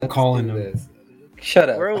calling do him. this. Shut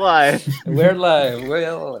up. We're live. We're live.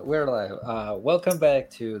 We're live. Welcome back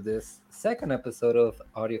to this second episode of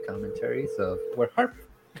audio commentaries of We're Harp.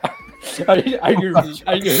 Are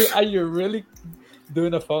you really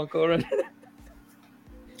doing a phone call right now?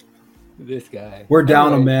 This guy. We're down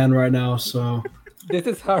a Anyway, man right now, so This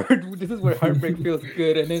is hard. This is where heartbreak feels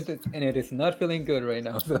good, and it is not feeling good right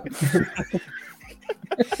now. So.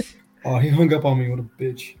 oh, he hung up on me. What a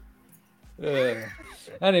bitch.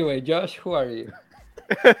 Anyway, Josh, who are you?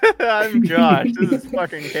 I'm Josh. This is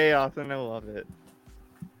fucking chaos, and I love it.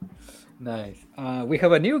 Nice. We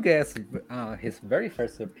have a new guest. His very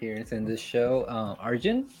first appearance in this show,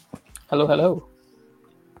 Arjun. Hello, hello.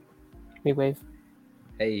 Me wave.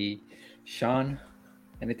 Hey, Sean.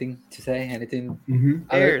 Anything to say? Anything? Mm-hmm.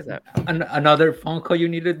 There's that. Another phone call you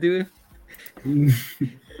need to do?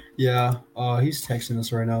 Yeah, he's texting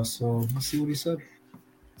us right now, so let's see what he said.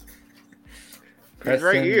 He's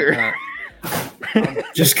right here.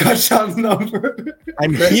 Just got Sean's number.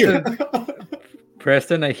 I'm here.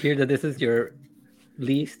 Preston, I hear that this is your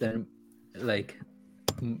least and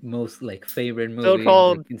most favorite movie.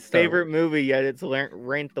 So-called in Star favorite movie, yet it's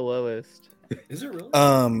ranked the lowest. Is it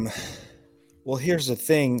really? Well, here's the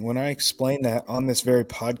thing. When I explained that on this very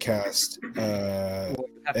podcast,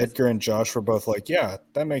 Edgar and Josh were both like, yeah,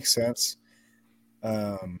 that makes sense.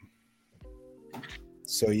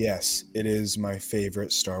 So yes, it is my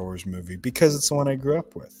favorite Star Wars movie because it's the one I grew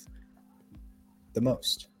up with the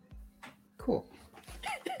most. Cool.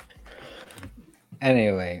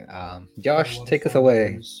 Anyway, Josh, take us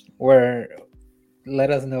away.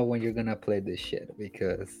 Let us know when you're gonna play this shit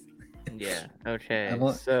because Yeah. Okay.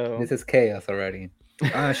 so this is chaos already.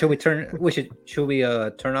 Should we turn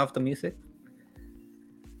off the music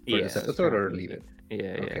for this episode or leave it?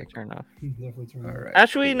 Yeah. Okay. Turn off. Definitely turn it All off. right.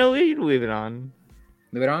 Actually, no, you leave it on.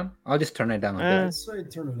 Leave it on. I'll just turn it down. I'd say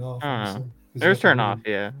turn it off. honestly, 'cause There's you turn have off. to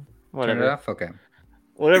Yeah. Turn it Whatever. off. Okay.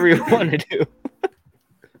 Whatever you want to do.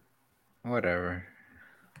 Whatever.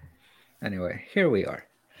 Anyway, here we are.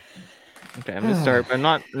 Okay, I'm gonna start, but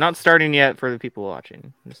not starting yet for the people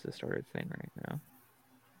watching. This is the started thing right now.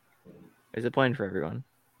 Is it playing for everyone?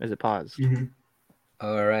 Is it paused? Mhm.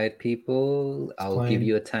 All right, people. I'll playing. give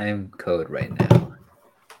you a time code right now.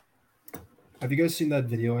 Have you guys seen that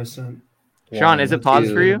video I sent? Sean, is it paused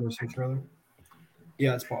two. for you? Anniversary trailer?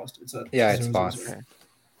 Yeah, it's paused. It's at Yeah, it's 000. paused. Okay.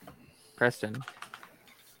 Preston.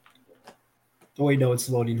 Oh wait, no, it's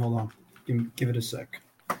loading. Hold on. Give it a sec.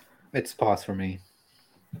 It's paused for me.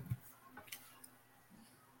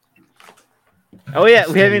 Oh yeah,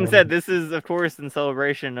 Still we haven't even loading. said this is, of course, in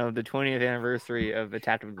celebration of the 20th anniversary of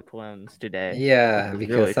Attack of the Clones today. Yeah, Which is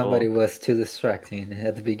because really somebody cool. was too distracting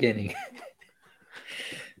at the beginning.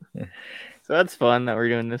 So that's fun that we're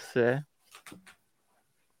doing this today.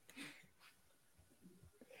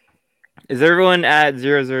 Is everyone at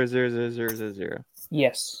 0000000?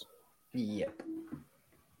 Yes. Yep.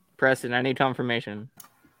 Preston, I need confirmation.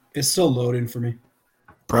 It's still loading for me.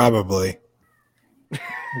 Probably.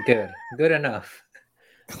 Good enough.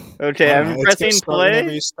 Okay, I'm It's pressing gonna start whenever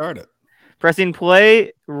play. you start it. Pressing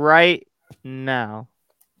play right now.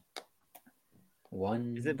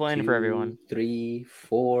 One. Is it playing for everyone? 3,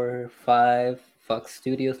 4, 5. Fox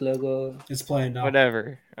Studios logo. It's playing now.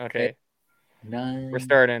 Whatever. Okay, 9. we're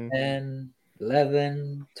starting. 10,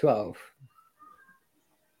 11, 12.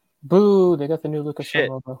 Boo! They got the new Lucasfilm Shit.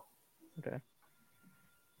 logo. Okay.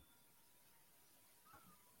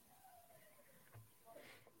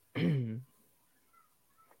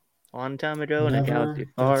 Long time ago in a Never galaxy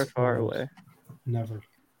far, gets far old. away. Never.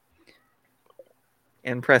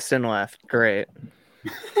 And Preston left. Great.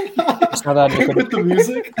 It's not that good. With the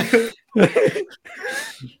music.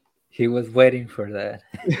 He was waiting for that.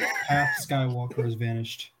 Half Skywalker has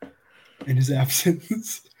vanished in his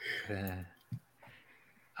absence.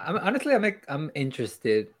 I'm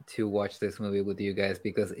interested to watch this movie with you guys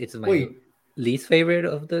because it's my Wait, least favorite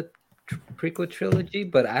of the prequel trilogy,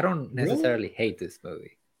 but I don't Really? necessarily hate this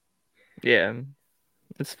movie. Yeah,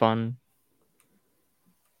 it's fun.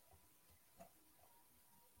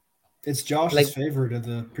 it's Josh's Like- favorite of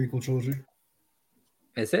the prequel trilogy.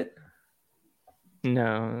 Is it?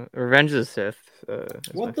 No, Revenge of the Sith.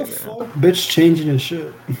 Is What my the favorite fuck? Bitch changing his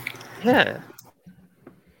shit. now. Yeah.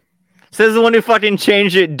 Says the one who fucking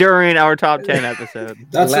changed it during our top 10 episode.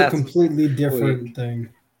 That's Last a completely different week. thing.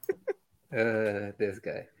 This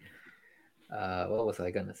guy. What was I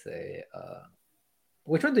gonna say?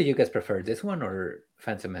 Which one do you guys prefer? This one or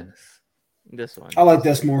Phantom Menace? This one. I like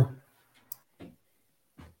this more.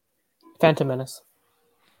 Phantom Menace.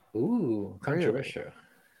 Ooh, controversial.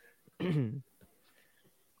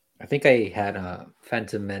 I think I had a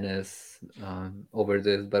Phantom Menace over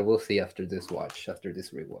this, but we'll see after this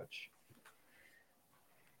rewatch.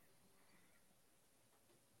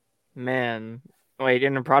 Man, wait,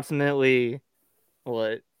 in approximately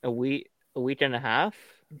what a week and a half,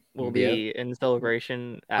 we'll be in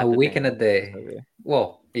celebration at A the week and a panel for this day. movie.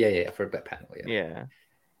 Well, yeah, for that panel, yeah. Yeah,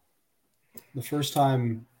 The first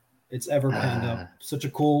time it's ever panned up. Such a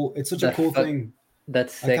cool thing.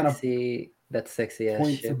 That's I kind of sexy. That's sexy ass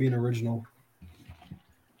Point for shit. being original.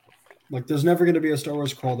 Like, there's never going to be a Star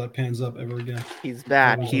Wars crawl that pans up ever again. he's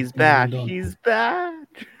back. was He's like, never back. been done. He's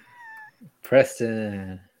back.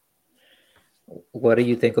 Preston, what do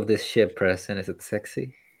you think of this ship, Preston? Is it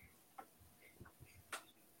sexy?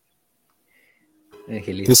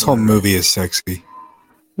 This whole movie is sexy.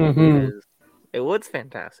 Mm-hmm. It looks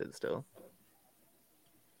fantastic still.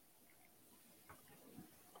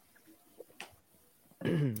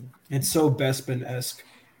 It's so Bespin-esque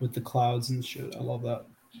with the clouds and shit. I love that.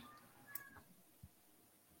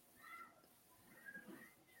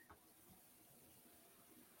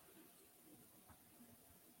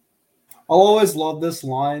 I'll always love this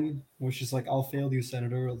line, which is like, "I'll fail you,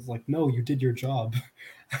 Senator." It's like, no, you did your job.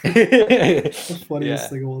 The funniest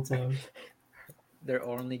thing of all time. Their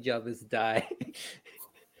only job is die.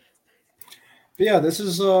 But yeah, this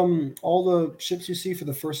is all the ships you see for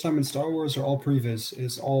the first time in Star Wars are all previs.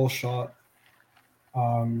 It's all shot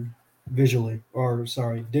digitally.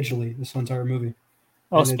 This entire movie.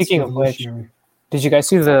 Oh, And it's speaking of which, revolutionary. did you guys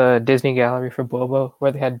see the Disney gallery for Boba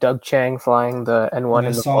where they had Doug Chang flying the N1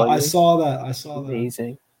 in the volume? I saw that.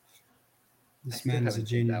 Amazing. This man is a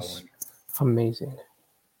genius. Amazing.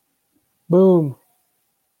 Boom.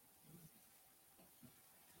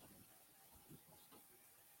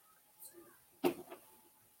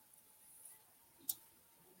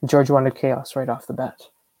 George wanted chaos right off the bat.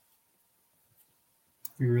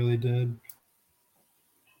 He really did.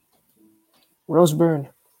 Roseburn.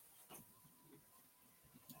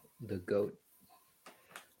 The goat.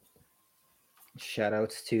 Shout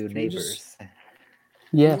outs to neighbors.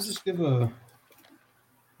 Yes. Can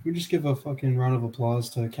we just give a fucking round of applause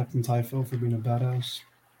to Captain Typho for being a badass?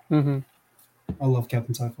 Mm-hmm. I love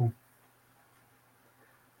Captain Typho.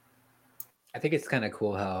 I think it's kind of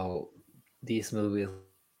cool how these movies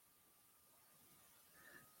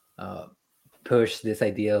push this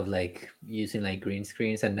idea of like using like green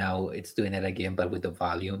screens, and now it's doing it again, but with the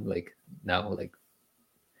volume. Like now, like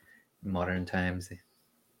modern times,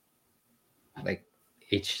 like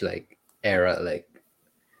each like era like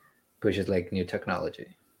pushes like new technology.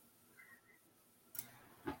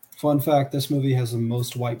 Fun fact: this movie has the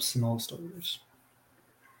most wipes in all Star Wars.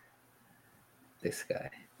 This guy.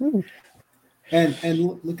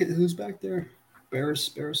 And look at who's back there.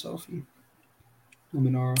 Barris Alfie.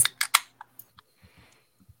 Luminara.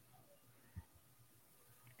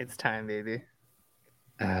 It's time, baby.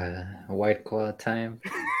 White Claw time.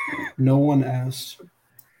 No one asked.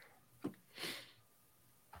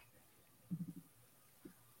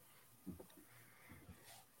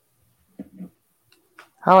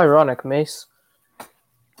 How ironic, Mace.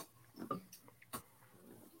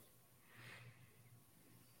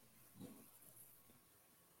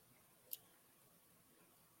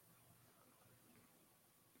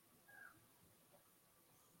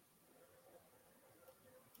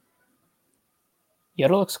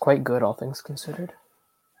 Yoda looks quite good, all things considered.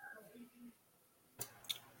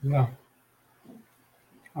 Yeah.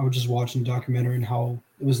 I was just watching a documentary and how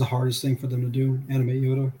it was the hardest thing for them to do, animate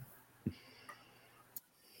Yoda.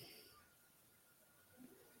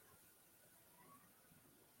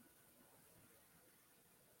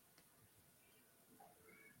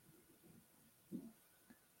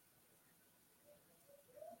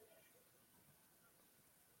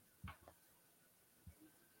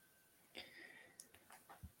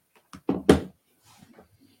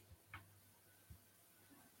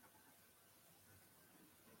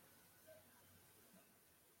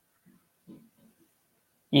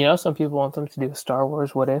 You know, some people want them to do a Star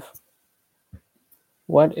Wars what if.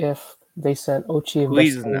 What if they sent Ochi of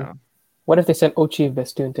Please Bestoon? no. What if they sent Ochi of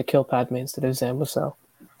Bestoon to kill Padme instead of Zambosel?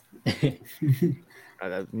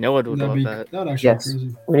 No one would want that. That'd actually Yes. be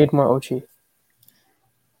crazy. We need more Ochi.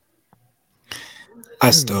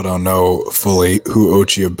 I still don't know fully who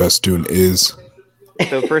Ochi of Bestoon is.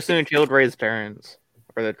 The person who killed Rey's parents,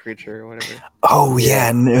 or the creature, or whatever. Oh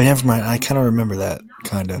yeah, never mind. I kind of remember that,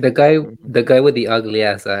 kind of. The guy with the ugly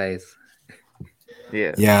ass eyes.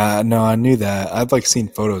 Yeah. Yeah, no, I knew that. I've like seen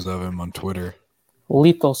photos of him on Twitter.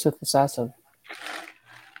 Lethal Sith Assassin.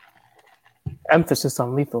 Emphasis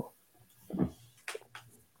on lethal.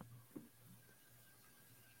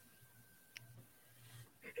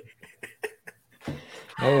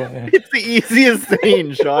 It's the easiest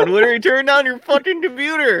thing, Sean. When are you turning on your fucking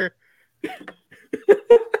computer?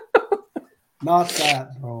 Not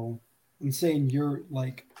that, bro. I'm saying you're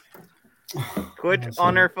like. Put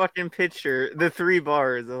on our fucking picture the 3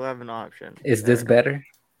 bars. They'll have an option. Is this better?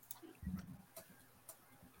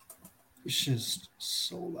 It's just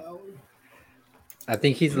so loud. I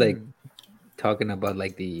think he's like talking about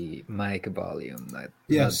like the mic volume, not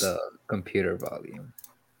the computer volume.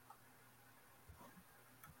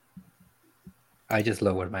 I just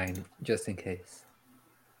lowered mine just in case.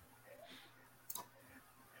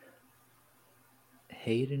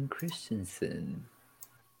 Hayden Christensen.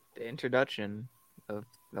 The introduction of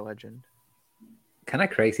the legend. Kind of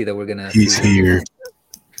crazy that we're gonna He's here.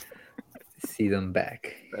 See them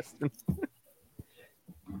back.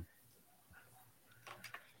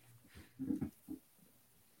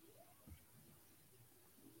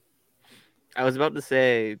 I was about to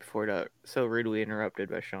say before that so rudely interrupted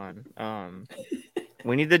by Sean.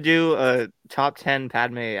 We need to do a top 10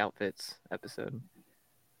 Padme outfits episode.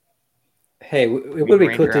 Hey, it would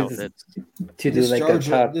be cool to do like a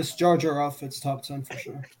top. This Jar Jar outfit's top 10 for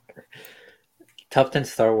sure. Top 10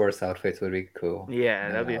 Star Wars outfits would be cool.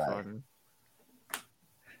 Yeah, that'd be fun.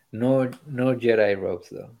 No Jedi robes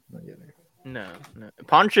though. No.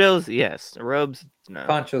 Ponchos, yes. Robes, no.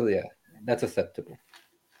 Ponchos, yeah, that's acceptable.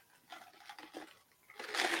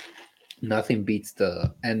 Nothing beats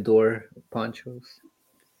the Andor ponchos.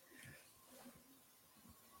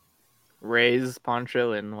 Rey's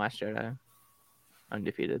poncho in Last Jedi.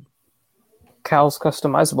 Undefeated. Cal's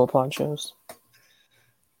customizable ponchos.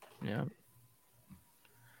 Yeah.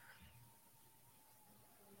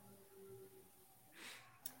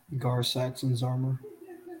 Gar Saxon's armor.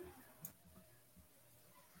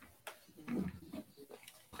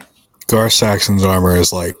 Gar Saxon's armor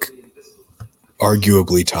is like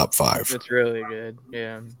arguably top 5. It's really good.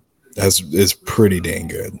 Yeah. It's pretty dang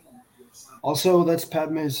good. Also, that's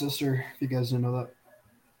Padme's sister, if you guys didn't know that.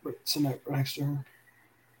 It's right next to her.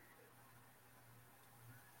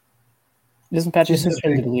 Isn't Padme's sister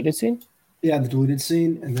in the deleted scene? Yeah, the deleted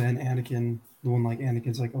scene, and then Anakin, the one like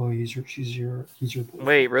Anakin's like, oh, he's your boyfriend.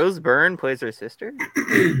 Wait, Rose Byrne plays her sister?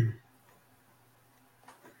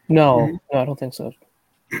 No, I don't think so.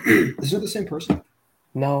 Is it the same person?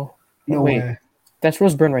 No. No Wait. way. That's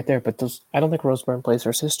Rose Byrne right there, but I don't think Rose Byrne plays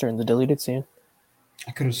her sister in the deleted scene.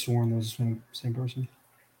 I could have sworn those were the same person.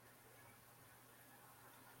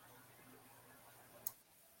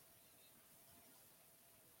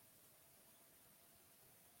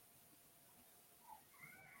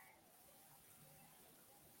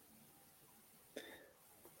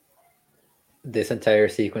 This entire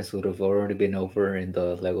sequence would have already been over in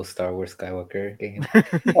the Lego Star Wars Skywalker game.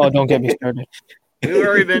 Oh, don't get me started. We've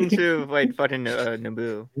already been to like fucking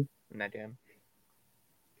Naboo. That damn.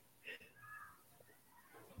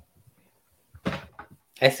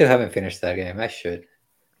 I still haven't finished that game. I should.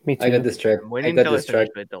 Me too. I got distracted. Waiting until I finish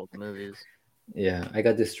with adult movies. Yeah, I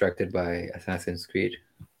got distracted by Assassin's Creed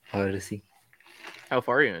Odyssey. How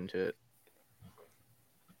far are you into it?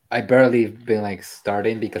 I barely been like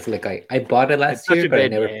starting because like I bought it last year, but I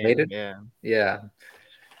never played it. Yeah.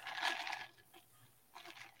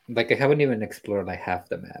 Like I haven't even explored like half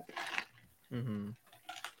the map. Mm-hmm.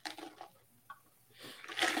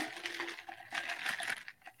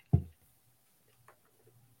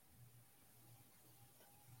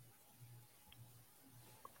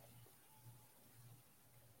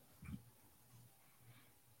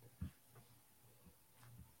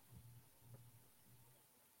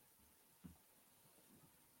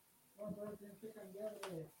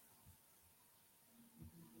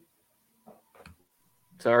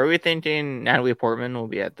 So are we thinking Natalie Portman will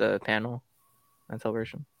be at the panel on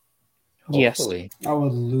Celebration? Yes. Hopefully. I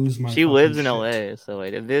would lose my. She lives in LA, so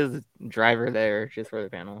like if there's a driver there just for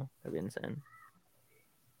the panel, that'd be insane.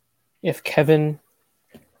 If Kevin,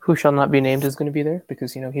 who shall not be named, is going to be there,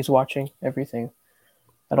 because he's watching everything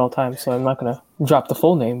at all times, so I'm not going to drop the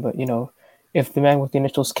full name, but if the man with the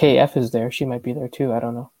initials KF is there, she might be there too. I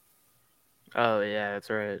don't know. Oh yeah,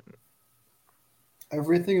 that's right.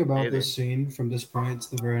 Everything about this scene from this point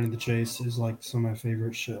to the very end of the chase is like some of my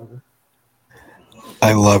favorite shit ever.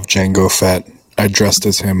 I love Jango Fett. I dressed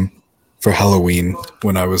as him for Halloween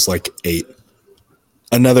when I was like 8.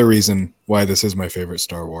 Another reason why this is my favorite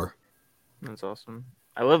Star Wars. That's awesome.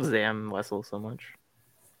 I love Zam Wessel so much.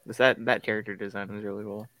 That character design is really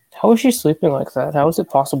cool. How is she sleeping like that? How is it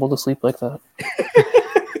possible to sleep like that?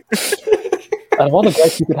 Out of all the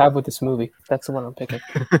guys you could have with this movie, that's the one I'm picking.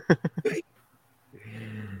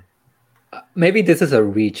 Maybe this is a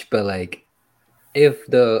reach, but like if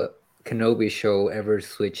the Kenobi show ever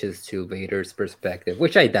switches to Vader's perspective,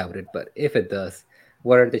 which I doubt it, but if it does,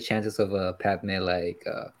 what are the chances of a Padme like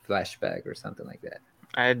flashback or something like that?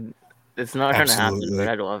 It's not going to happen, Absolutely. but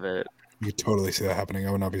I'd love it. You could totally see that happening.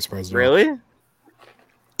 I would not be surprised at all. Really?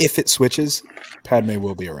 If it switches, Padme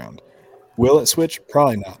will be around. Will it switch?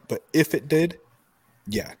 Probably not. But if it did,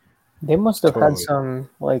 yeah. They must have had Totally. some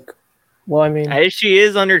like. Well, I mean, She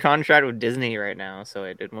is under contract with Disney right now, so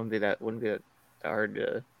it wouldn't be that hard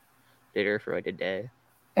to date her for like a day.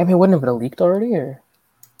 I mean, wouldn't have been leaked already, or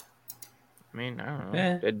I mean, I don't know.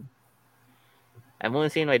 Eh. I've only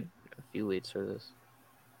seen like a few leads for this.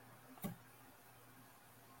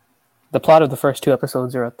 the plot of the first 2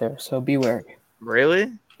 episodes are out there, so be wary.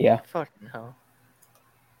 Really? Yeah. Fucking hell.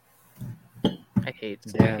 I hate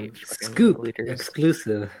Damn. fucking Scoop leakers.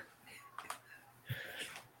 exclusive.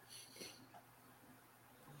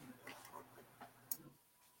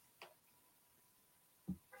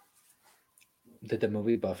 Did the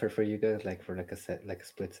movie buffer for you guys like for like a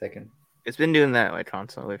split second? It's been doing that like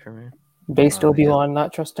constantly for me. Based Oh, Obi-Wan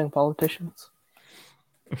not trusting politicians.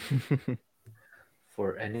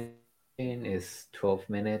 For anything is 12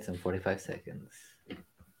 minutes and 45 seconds.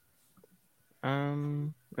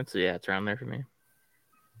 Let's see. Yeah, it's around there for me.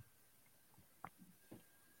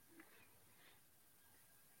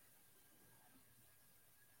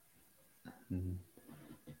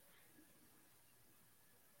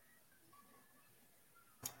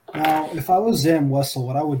 Now, if I was Zam Wessel,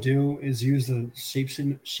 what I would do is use the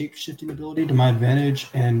shape-shifting ability to my advantage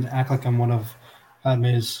and act like I'm one of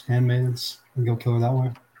Padme's handmaidens and go kill her that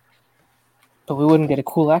way. But we wouldn't get a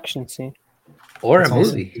cool action scene. Or That's a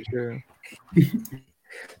awesome. movie. True.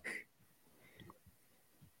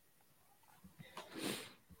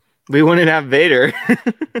 We wouldn't have Vader.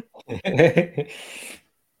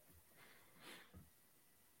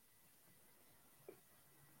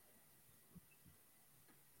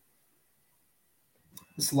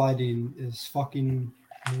 This lighting is fucking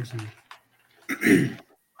amazing. The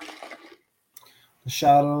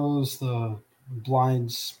shadows, the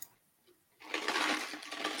blinds.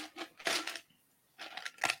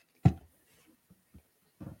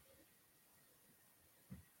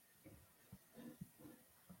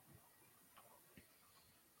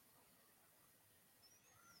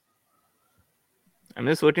 I'm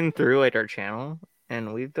just looking through like our channel,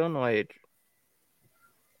 and we've done like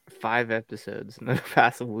 5 episodes in the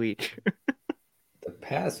past week. The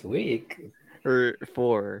past week? Or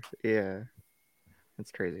 4, yeah.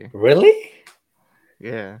 That's crazy. Really?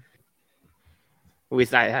 Yeah. At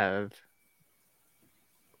least I have.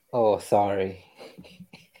 Oh, sorry.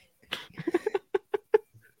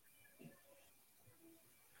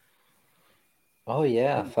 Oh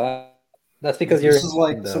yeah, fuck. That's because This is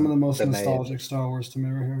like some of the most maid. nostalgic Star Wars to me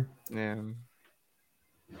right here. Yeah.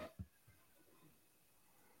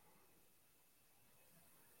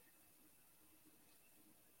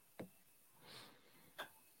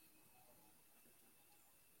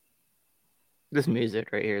 This music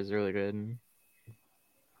right here is really good.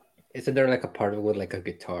 Isn't there like a part of it with like a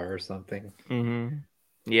guitar or something? Mm-hmm.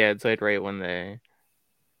 Yeah, it's like right when they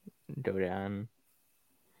go down.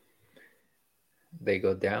 They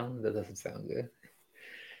go down? That doesn't sound good.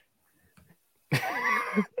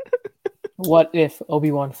 What if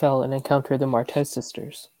Obi-Wan fell and encountered the Martez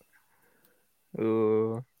sisters?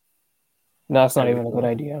 Ooh. No, that's not That'd be even a cool. good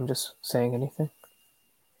idea. I'm just saying anything.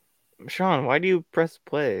 Sean, why do you press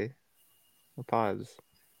play or pause?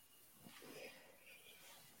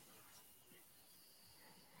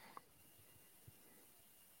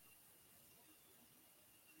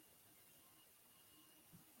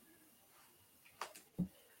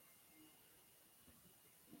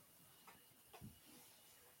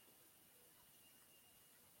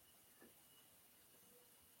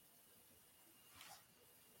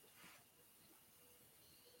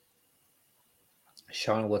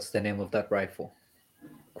 Sean, what's the name of that rifle?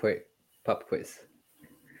 Quick, pop quiz.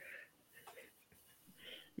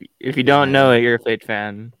 If you don't know it, you're a Fate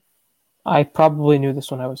fan. I probably knew this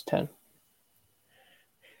when I was 10.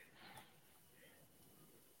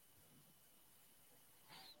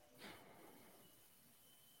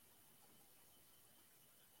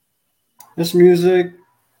 This music,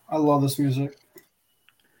 I love this music.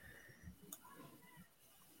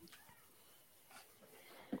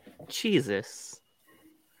 Jesus.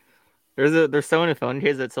 They're selling a phone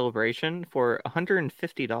case at Celebration for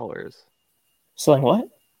 $150. Selling what?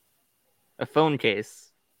 A phone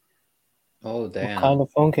case. Oh What damn! kind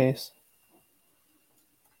of phone case?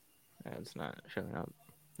 It's not showing up.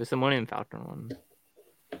 There's the Millennium Falcon one.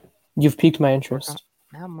 You've piqued my interest.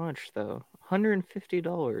 How much though?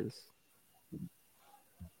 $150.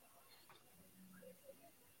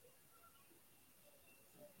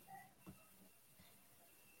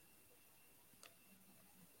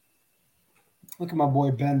 Look at my boy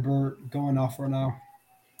Ben Burt going off right now.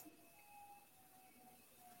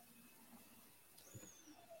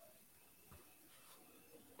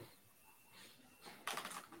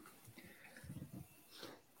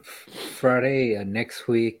 Friday next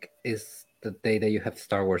week is the day that you have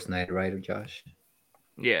Star Wars night, right, Josh?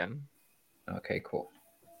 Yeah. Okay, cool.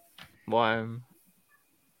 Why?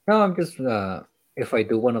 No, I'm just if I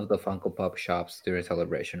do one of the Funko Pop shops during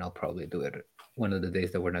celebration, I'll probably do it one of the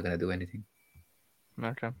days that we're not gonna do anything.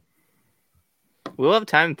 Okay. We'll have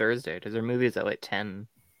time Thursday because our movie is at like 10.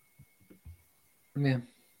 Yeah.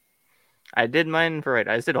 I did mine for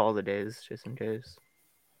I did all the days just in case.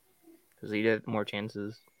 Because you get more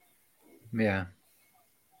chances. Yeah.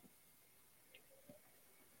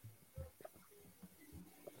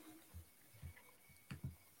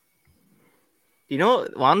 You know,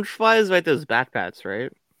 lounge flies like those backpacks,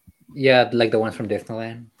 right? Yeah, like the ones from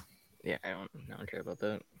Disneyland. Yeah, I don't care about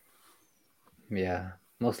that. Yeah.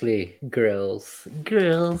 Mostly girls.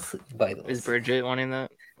 Girls buy those. Is Bridget wanting that?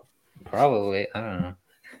 Probably. I don't know.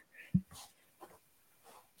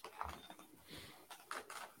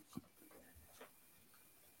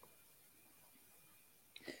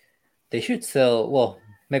 They should sell. Well,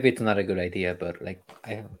 maybe it's not a good idea, but like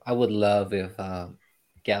I would love if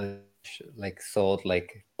Galaxy like sold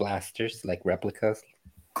like blasters, like replicas.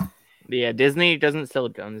 Yeah, Disney doesn't sell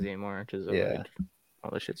guns anymore because of Yeah. like all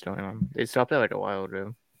the shit's going on. They stopped that like a while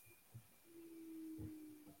ago.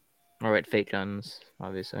 Or like fake guns,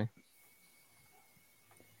 obviously.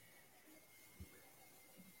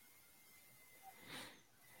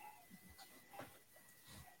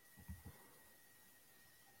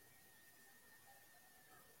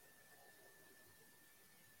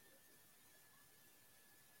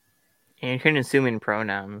 And you can assuming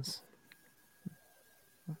pronouns.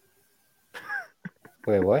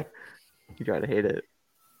 Wait, what? You gotta hate it.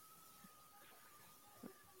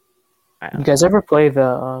 You guys ever play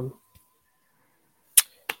the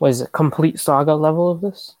what is it, complete saga level of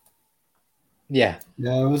this? Yeah.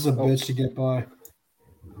 Yeah, it was a bitch to get by.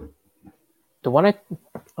 The one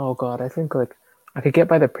oh god, I think like I could get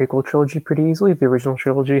by the prequel trilogy pretty easily. The original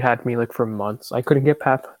trilogy had me like for months. I couldn't get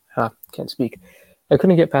past can't speak. I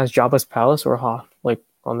couldn't get past Jabba's palace or Hoth like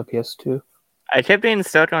on the PS2. I kept getting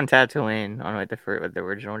stuck on Tatooine on like the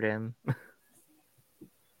original game.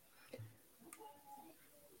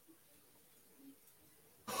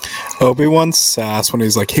 Obi-Wan's sass when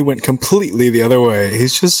he's like, he went completely the other way.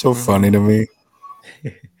 He's just so funny to me.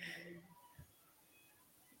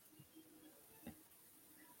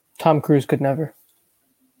 Tom Cruise could never.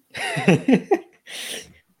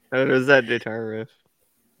 What was that guitar riff?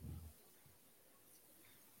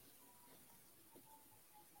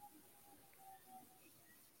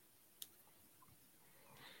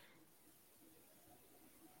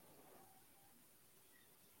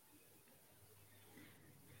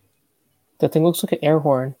 That thing looks like an air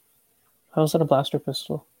horn. How is that a blaster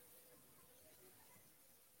pistol?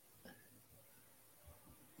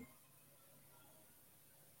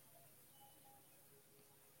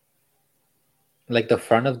 Like the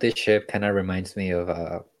front of this ship kind of reminds me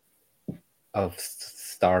of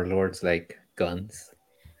Star-Lord's like guns,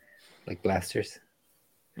 like blasters.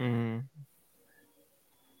 Mm.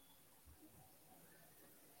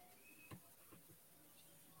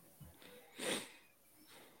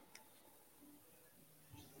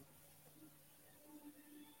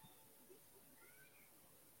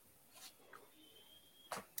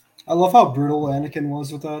 I love how brutal Anakin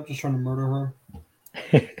was with that, just trying to murder her.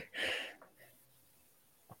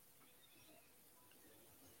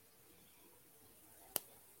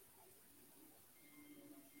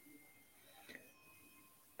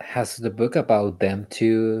 Has the book about them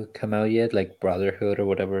two come out yet? Like Brotherhood or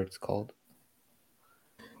whatever it's called?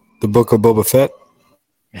 The Book of Boba Fett.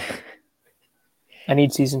 I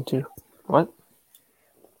need season 2. What?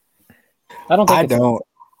 I don't think I don't.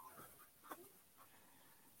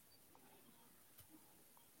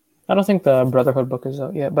 I don't think the Brotherhood book is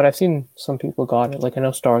out yet, but I've seen some people got it. Like I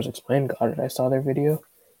know Stars Explained got it. I saw their video.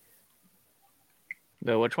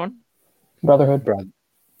 The which one? Brotherhood.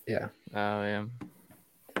 Yeah. Oh yeah.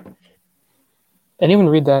 Anyone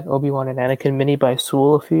read that Obi-Wan and Anakin mini by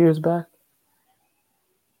Sewell a few years back?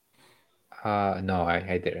 No,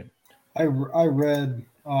 I didn't. I read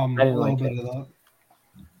a didn't little like bit it. of that.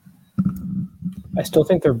 I still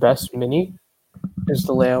think their best mini is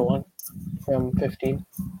the Leia one from 15.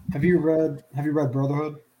 Have you read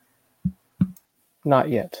Brotherhood? Not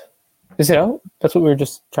yet. Is it out? That's what we were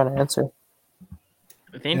just trying to answer.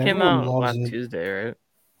 I think Yeah, it came everyone out loves last it. Tuesday, right?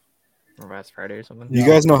 Or last Friday or something. You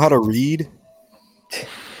guys know how to read?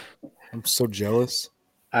 I'm so jealous.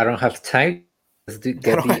 I don't have time Let's I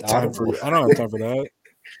get don't the have time for. audible. I don't have time for that.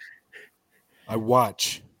 I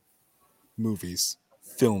watch movies,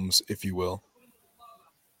 films, if you will.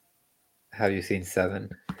 Have you seen Seven?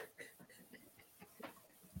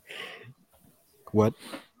 What?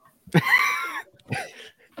 At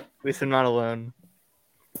least I'm not alone.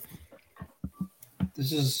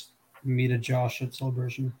 This is me to Josh at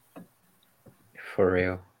Celebration. For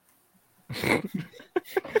real.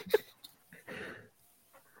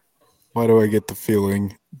 Why do I get the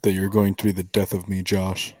feeling that you're going to be the death of me,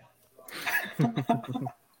 Josh?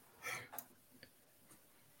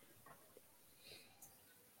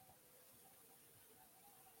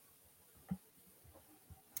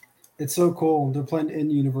 It's so cool. They're playing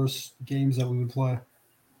in-universe games that we would play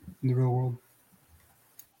in the real world.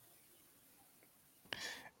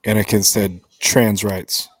 Anakin said trans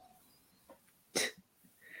rights.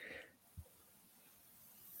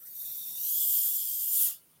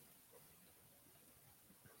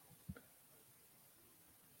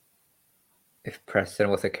 If Preston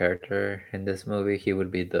was a character in this movie, he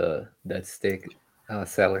would be the dead stick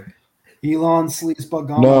seller. Elon Sleaze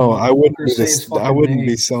Bogano. No, I wouldn't motherfucker, be say his this. I fucking wouldn't be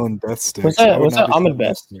name. selling death sticks. Was that- I would was not that be selling Ahmed death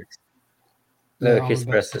Best? sticks. No, I'm he's a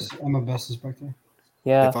Preston. I'm a best inspector.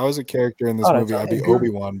 Yeah. If I was a character in this Oh, movie, that's I'd be Edgar.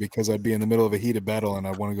 Obi-Wan because I'd be in the middle of a heated battle and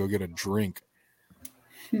I want to go get a drink.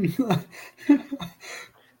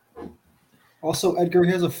 Also, Edgar,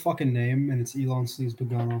 he has a fucking name, and it's Elon Sleaze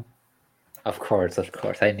Bogano. Of course.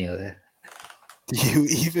 I knew that. Do you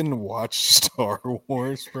even watch Star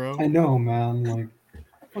Wars, bro? I know, man. Like,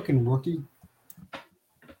 fucking rookie.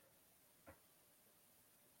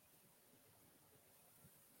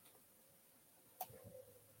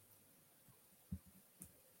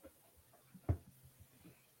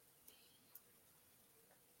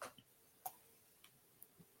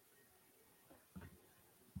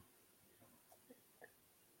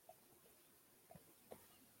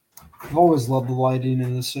 I've always loved the lighting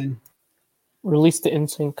in this scene. Release the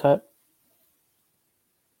insane cut.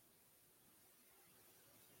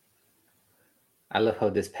 I love how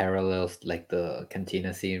this parallels like the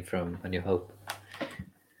cantina scene from A New Hope.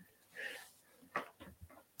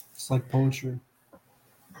 It's like poetry.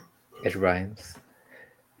 It rhymes.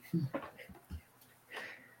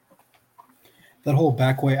 That whole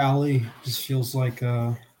backway alley just feels like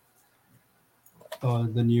the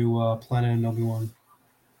new planet in Obi-Wan.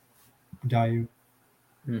 Dayu.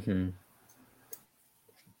 Mm-hmm.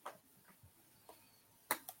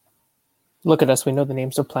 Look at us. We know the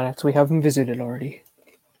names of planets. We have them visited already.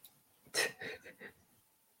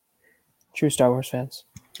 True Star Wars fans.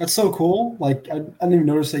 That's so cool. Like, I didn't even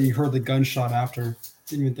notice that you heard the gunshot after.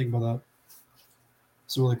 Didn't even think about that.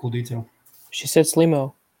 It's a really cool detail. She said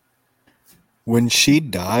Slimo. When she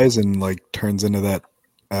dies and like turns into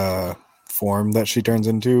that form that she turns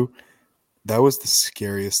into, that was the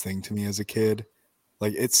scariest thing to me as a kid.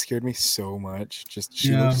 Like, it scared me so much. Just she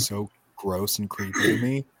Yeah. looked so gross and creepy to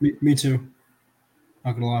me. Me too.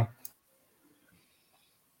 Not gonna lie.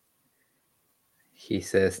 He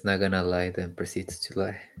says, "Not gonna lie," then proceeds to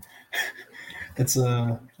lie. That's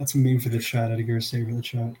a meme for the chat. Edgar, save for the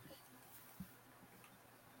chat.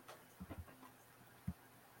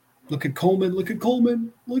 Look at Coleman. Look at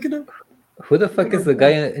Coleman. Look at him. Who the fuck is the guy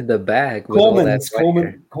in the back with all Coleman. that It's white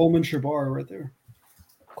hair? Coleman Shabar right there.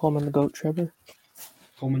 Coleman the Goat Trevor.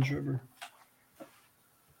 Coleman Shabar.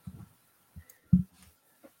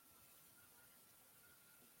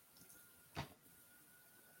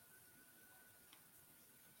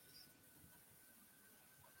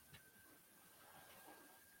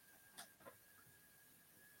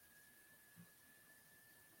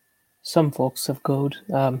 Some folks have goad.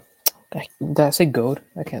 Did I say goad?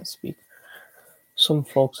 I can't speak. Some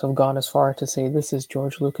folks have gone as far to say this is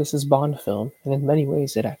George Lucas's Bond film, and in many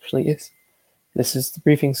ways it actually is. This is the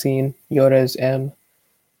briefing scene. Yoda is M,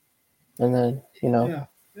 and then Yeah,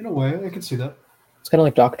 in a way, I can see that. it's kind of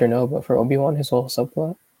like Doctor No, but for Obi-Wan, his whole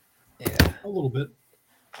subplot. Yeah. A little bit.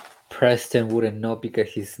 Preston wouldn't know because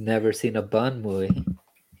he's never seen a Bond movie.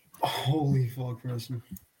 Holy fuck, Preston.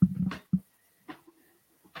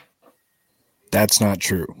 That's not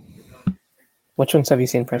true. Which ones have you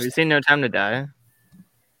seen, Have Preston? you seen No Time to Die?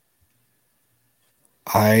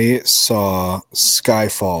 I saw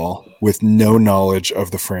Skyfall with no knowledge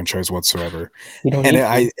of the franchise whatsoever, You don't and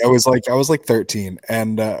need to. I was like 13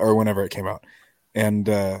 and or whenever it came out, and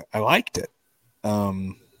I liked it.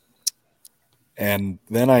 And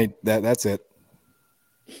then that's it.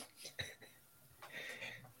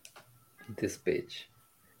 This bitch.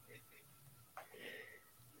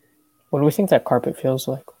 What do we think that carpet feels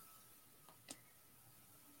like?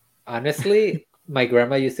 Honestly, My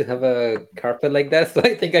grandma used to have a carpet like that, so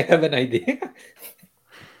I think I have an idea.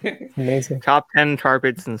 Amazing. Top 10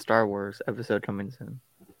 carpets in Star Wars episode coming soon.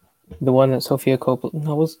 The one that Sophia Coppola.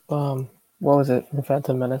 No, was what was it? The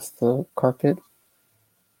Phantom Menace. The carpet.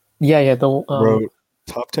 Yeah. The Bro,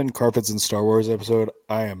 top 10 carpets in Star Wars episode.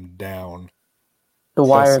 I am down. the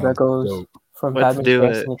wire that sounds goes dope. from Let's Padme's do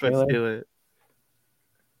face it. in the Let's trailer. do it.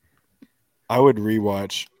 I would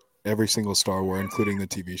rewatch every single Star Wars, including the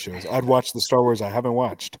TV shows. I'd watch the Star Wars I haven't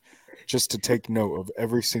watched just to take note of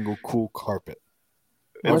every single cool carpet.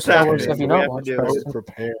 What It's Star Wars happening. have you We not to watched, do I it. would Preston?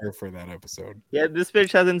 prepare for that episode. Yeah, this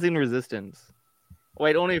bitch hasn't seen Resistance.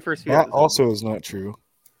 Wait, only first few That episodes. also is not true.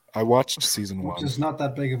 I watched season Which 1 is not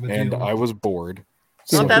that big of a and deal. I was bored.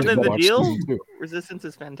 It's not so I that didn't big of a watch deal. season 2. Resistance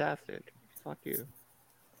is fantastic. Fuck you.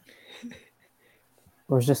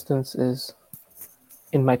 Resistance is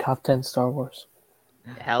in my top 10 Star Wars.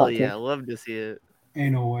 Hell Okay. yeah, love to see it.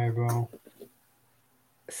 Ain't no way, bro.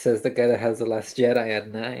 Says the guy that has the Last Jedi at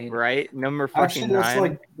 9. Right, number fucking Actually,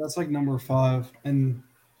 nine. that's like number 5, and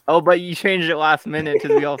Oh, but you changed it last minute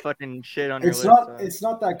because we all fucking shit on your it's list. not so. it's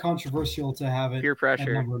not that controversial to have it Peer at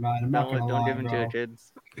pressure. number 9. I'm not gonna Don't lie, give in to bro. it,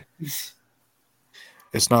 kids.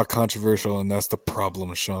 It's not controversial, and that's the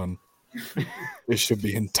problem, Sean. It should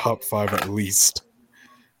be in top 5 at least.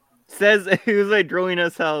 Says he was like drawing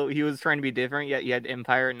us how he was trying to be different, yet you had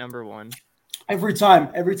Empire at number 1. Every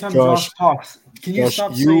time Josh talks, can you Josh,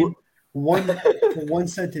 stop saying one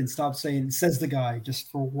sentence? Stop saying says the guy just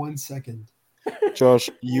for 1 second. Josh,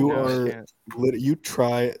 you No, I are can't. you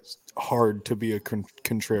try hard to be a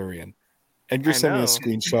contrarian, and you're I sending me a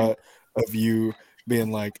know. screenshot of you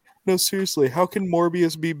being like, "No, seriously, how can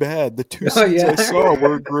Morbius be bad? The 2 Oh, scenes yeah. I saw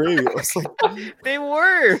were great." I was like, They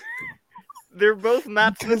were. They're both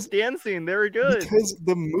Matt Because- Smith dancing. They were good. because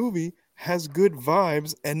the movie has good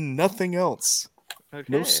vibes and nothing else. Okay.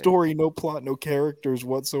 No story, no plot, no characters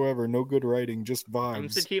whatsoever, no good writing, just I'm to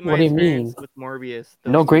vibes. keep What my do you experience mean? with Morbius.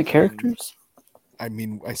 No those great two characters? I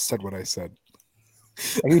mean, I said what I said.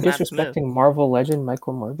 Are you Matt Smith. disrespecting Marvel legend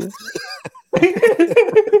Michael Morbius?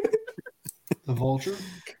 The Vulture.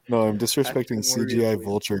 No, I'm disrespecting That's the CGI Morbius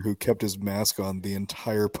Vulture, who kept his mask on the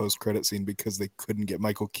entire post-credit scene because they couldn't get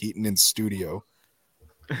Michael Keaton in studio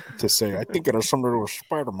to say, "I think it has something to do with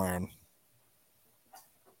Spider-Man."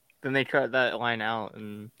 Then they cut that line out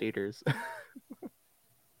in theaters.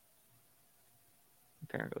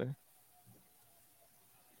 Apparently.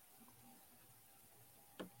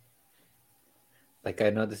 Like, I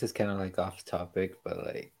know this is kind of like off topic, but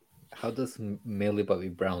like, how does Millie Bobby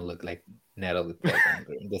Brown look like Natalie Portman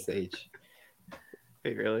in this age?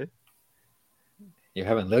 Wait, really? You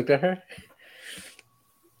haven't looked at her?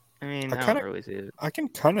 I mean, I I kinda- don't really see it. I can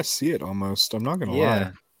kind of see it almost. I'm not gonna Yeah.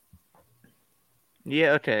 lie.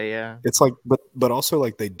 Yeah, okay, yeah. It's like, but also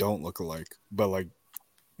like they don't look alike. But like,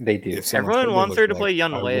 They do. if someone said Everyone they wants her looked to play alike,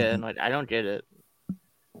 young I Leia, wouldn't- and like I don't get it.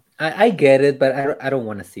 I get it, but I don't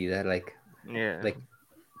want to see that. Like, Yeah. Like,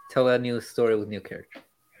 tell a new story with new character.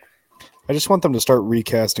 I just want them to start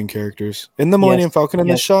recasting characters. In the Millennium Falcon in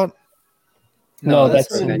this yes. shot? No, that's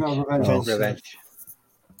that's Revenge. Revenge. Revenge. Revenge.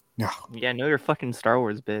 No, Yeah, know your fucking Star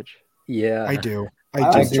Wars, bitch. Yeah. I do. I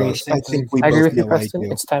I do, agree. Josh. I Same think thing. we I agree both with you, know I Preston.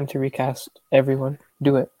 do. It's time to recast everyone.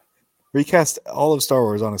 Do it. Recast all of Star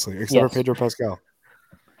Wars, honestly, except Yes. for Pedro Pascal.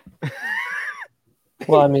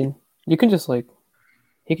 Well, I mean, you can just like,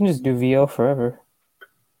 he can just do VO forever.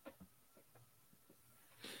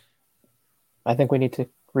 I think we need to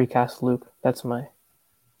recast Luke. That's my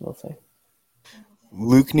little thing.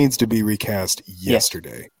 Luke needs to be recast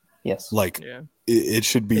yesterday. Yes. Like Yeah. it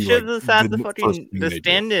should be They should like have had the first fucking thing the they do.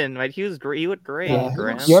 stand-in. Like he was great. He looked great. Yeah,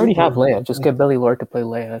 Graham. you already have Super. Leia. Just get Billy Lord to play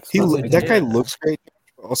Leia. That's not a big That deal. guy Yeah. looks great.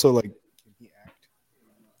 Also, like, can he act?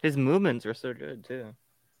 His movements are so good too.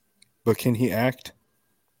 But can he act?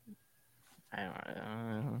 I don't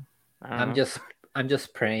know. I'm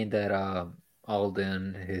just praying that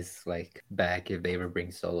Alden is like back if they ever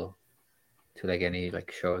bring Solo to like any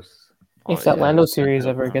like shows. If that yeah. Lando series I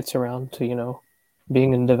ever don't know. gets around to,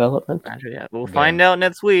 being in development. Actually, yeah, we'll Yeah. find out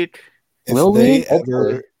next week. Will we?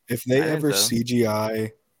 Hopefully. If they I think ever so.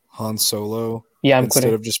 CGI Han Solo Yeah, I'm instead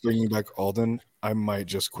quitting. of just bringing back Alden, I might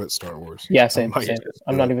just quit Star Wars. Yeah, I same. might Same. just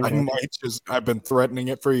I'm do not it. even I joking. might just. I've been threatening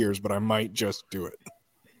it for years, but I might just do it.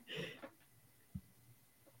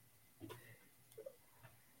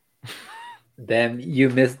 Damn, you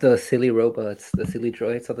missed the silly robots, the silly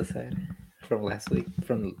droids on the side from last week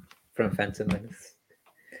from Phantom Menace.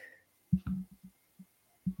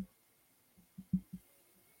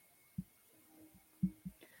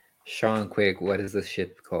 Sean, quick, what is this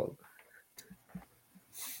ship called?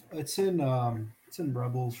 It's in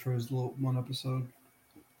Rebels for his little one episode.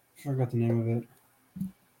 Forgot the name of it.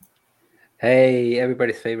 Hey,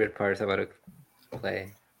 everybody's favorite part is about to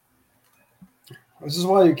play. This is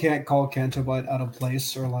why you can't call Canto Bight out of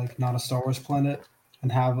place or like not a Star Wars planet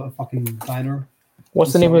and have a fucking diner.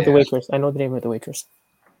 What's the So, name of the yeah. waitress? I know the name of the waitress.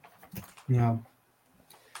 Yeah.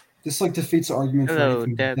 This like defeats the argument for Hello,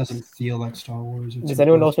 anything that Debs. doesn't feel like Star Wars. It's Does like,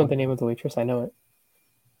 anyone what else know fuck- the name of the waitress? I know it.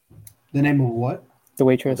 The name of what? The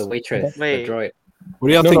waitress. The waitress, the Wait. droid. What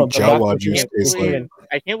do y'all No, think the black Jawa waitress. juice tastes like? Steven.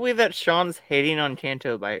 I can't believe that Sean's hating on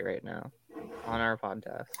Canto Bite right now on our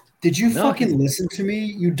podcast. Did you No, fucking he- listen to me?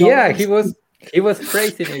 You don't. Yeah, he was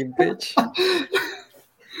praising me, bitch.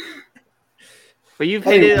 But you've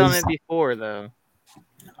hated on Anyways. it before, though.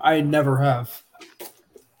 I never have.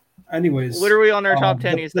 Anyways, Literally on our top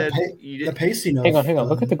 10, the, you said the, you the did. pacing of Hang on.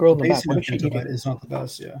 Look at the girl in the back. pacing What of is she Canto eating? Bight is not the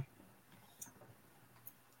best. Yeah.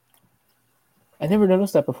 I never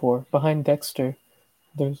noticed that before. Behind Dexter,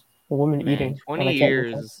 there's a woman Man, eating. 20 and I can't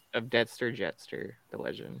recall. years of Dexter Jetster, the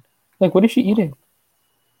legend. Like, what is she eating?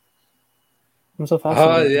 I'm so Oh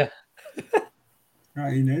fascinated. yeah.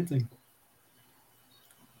 Not eating anything.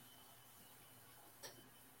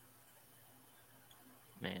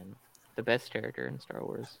 Man, the best character in Star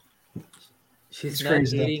Wars. She's It's not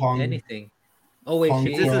crazy that eating Pong- anything. Oh wait, Pong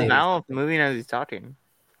she Is is this his Crow. eating mouth something. moving as he's talking?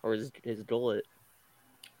 Or his gullet?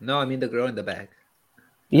 No, I mean the girl in the back.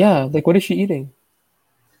 Yeah, like, what is she eating?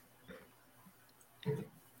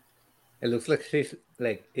 It looks like she's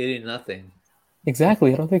like eating nothing.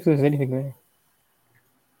 Exactly. I don't think there's anything there.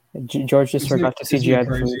 George just forgot to Isn't it CGI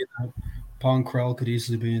the food. crazy that Pong Krell could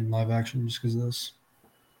easily be in live action just because of this?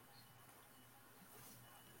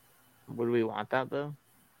 Would we want that, though?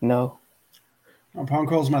 No. Oh, Pong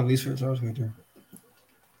Krell's my least favorite Star Wars character.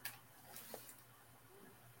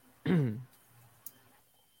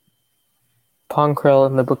 Pong Krell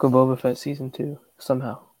in the Book of Boba Fett season 2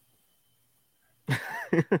 somehow.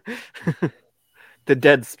 The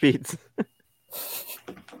dead speeds.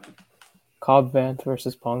 Cobb Vanth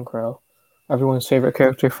versus Pong Krell. Everyone's favorite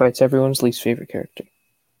character fights everyone's least favorite character.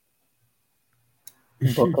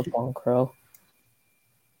 Book of Pong Krell.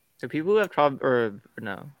 So people who have Trob or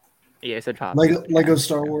no. Yeah, I said Trob. Lego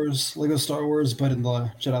Star Wars, but in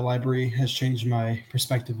the Jedi Library has changed my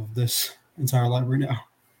perspective of this entire library now.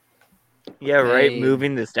 Yeah, right. Hey.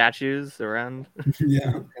 Moving the statues around.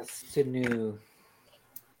 Yeah. That's too new.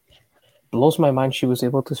 Blows my mind she was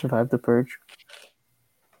able to survive the purge.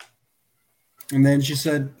 And then she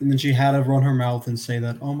had to run her mouth and say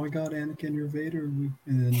that, "Oh my God, Anakin, you're Vader," and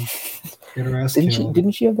then get her ass killed.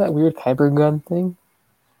 Didn't she have that weird kyber gun thing?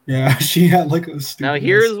 Yeah, she had like a stupid. Now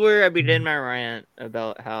here's where I begin my rant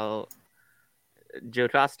about how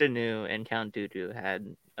Jocasta Nu and Count Dooku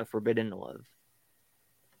had a forbidden love.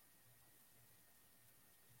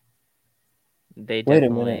 They Wait a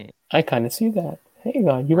definitely. minute. I kind of see that. Hang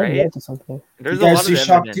on, you might be Right? onto something. There's You a guys lot see of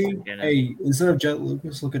Shock evidence. T? in it. Hey, instead of Jet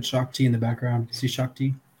Lucas, look at Shock T in the background. See Shock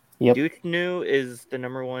T? Yep. Dooku Nu is the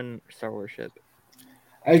 #1 Star Wars ship.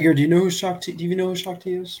 Edgar, do you know who Shock T? Do you know who Shock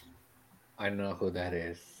T is? I don't know who that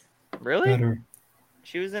is. Really? Better.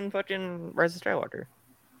 She was in fucking Rise of Skywalker.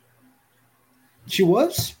 She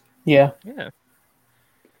was. Yeah. Yeah.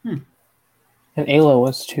 And Ayla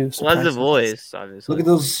was too. Well, as the surprisingly. voice, obviously. Look at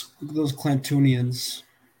those Clantunians.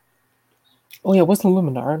 Oh yeah, wasn't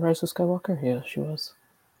Luminara in Rise of Skywalker? Yeah, she was.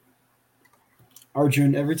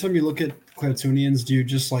 Arjun, every time you look at Clantunians, do you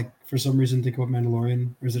just like for some reason think about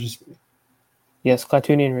Mandalorian, or is it just? Yes,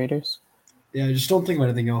 Clatoonian Raiders. Yeah, I just don't think about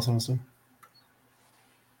anything else, honestly.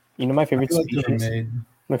 You know my I favorite feel like they were species? made.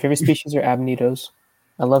 My favorite species are Abnitos.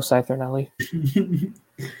 I love Scyther Alley.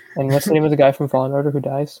 And what's the name of the guy from Fallen Order who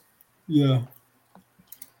dies? Yeah,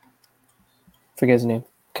 Forget his name.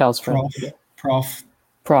 Cal's friend. Prof.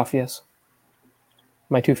 Yes.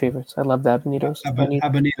 My two favorites. I love the Abnitos.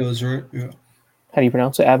 Abanitos, right? Yeah. How do you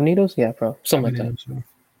pronounce it? Abnitos? Yeah, bro. Something like that. Abanitos, yeah.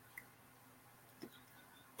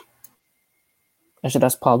 I should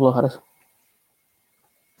ask Pablo how to Was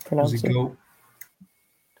pronounce a it. goat.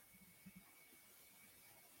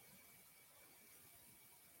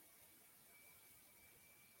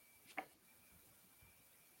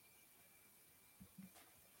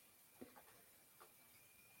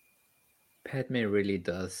 Padme really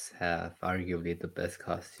does have arguably the best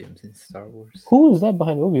costumes in Star Wars. Who is that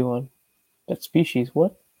behind Obi-Wan? That species.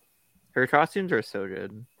 What? Her costumes are so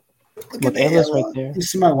good. Look Look, at Ayla's Ayla. right there. You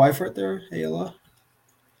see my wife right there, Ayla?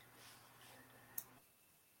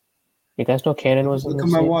 You guys know Canon was in Look the at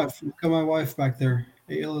my scene? wife. Look at my wife back there.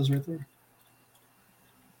 Ayla's right there.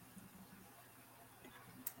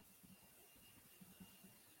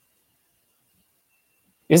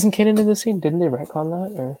 Isn't Canon in the scene? Didn't they retcon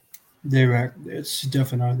that? Or It's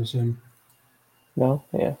definitely not the same. no?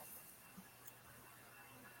 Yeah.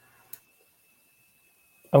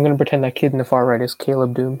 I'm gonna pretend that kid in the far right is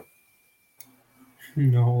Caleb Doom.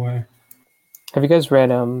 No way. Have you guys read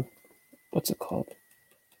what's it called?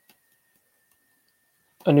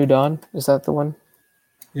 A New Dawn? Is that the one?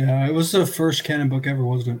 Yeah, it was the first canon book ever,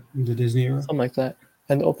 wasn't it? In the Disney era. Something like that.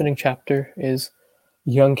 And the opening chapter is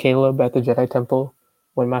young Caleb at the Jedi Temple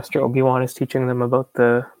when Master Obi-Wan is teaching them about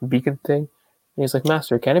the beacon thing. And he's like,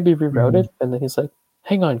 Master, can it be rerouted? And then he's like,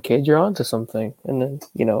 hang on, kid, you're onto something. And then,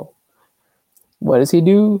 what does he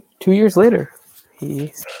do 2 years later?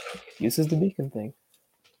 He uses the beacon thing.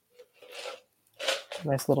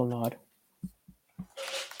 Nice little nod.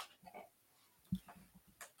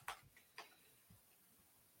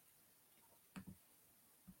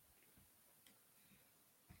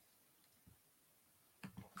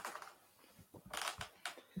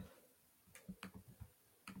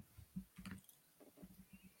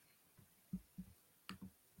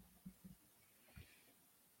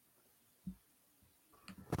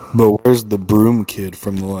 But where's the broom kid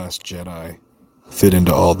from The Last Jedi fit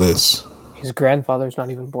into all this? His grandfather's not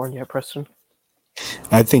even born yet, Preston.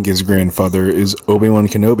 I think his grandfather is Obi-Wan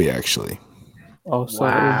Kenobi, actually. Oh, so it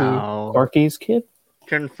Wow. would be Corky's kid?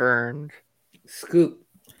 Confirmed. Scoop.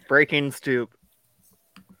 Breaking stoop.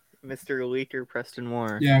 Mr. Leaker Preston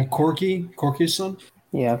Moore. Yeah, Corky's son.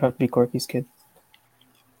 Yeah, it'd have to be Corky's kid.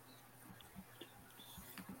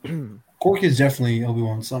 Corky's definitely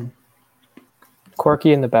Obi-Wan's son.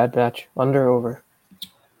 Corky and the Bad Batch. Under, over?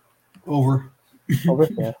 Over. Over?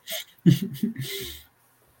 Yeah.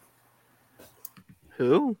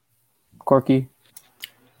 Who? Corky.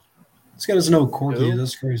 This guy doesn't know who Corky Who? is.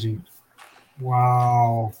 That's crazy.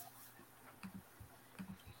 Wow.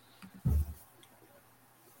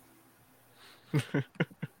 Give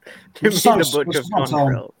Just me not- the book just of not tell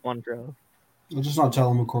him. Montrell. I'll just not tell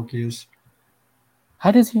him who Corky is.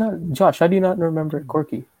 How does he not... Josh, how do you not remember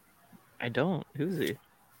Corky? I don't. Who's he?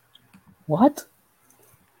 What?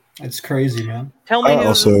 It's crazy, man. Tell me I who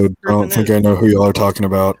also this don't person think is. I know who y'all are talking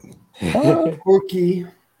about. Corky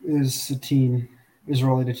is Satine. Is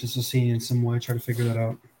related to Satine in some way. Try to figure that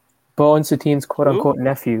out. Bo and Satine's quote-unquote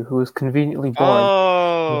nephew, who was conveniently born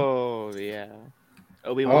Oh, yeah.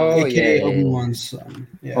 Obi-Wan. Oh, AKA yeah. Obi-Wan's son.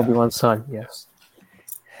 Yeah. Obi-Wan's son, yes.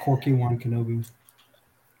 Corky Wan Kenobi.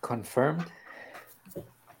 Confirmed.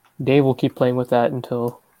 Dave will keep playing with that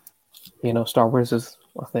until, Star Wars is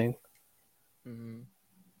a thing. Mhm.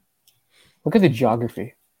 Look at the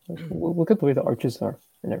geography. Look at the way the arches are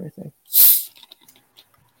and everything.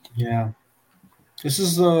 Yeah. This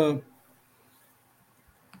is the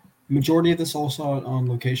majority of this also on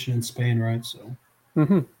location in Spain, right? So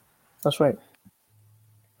Mm-hmm. That's right.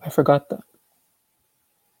 I forgot that.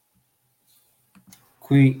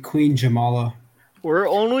 Queen Jamala. We're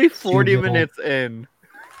only 40 Seal minutes in.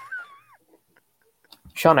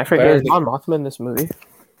 Sean, I forget, is Barely. Mon Mothma in this movie?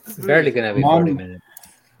 It's barely gonna be Mom- 40 minutes.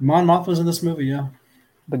 Mon Mothma's in this movie, yeah.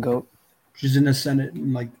 The goat. She's in the Senate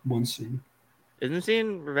in like one scene. Isn't she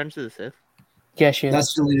in Revenge of the Sith? Yeah, she is.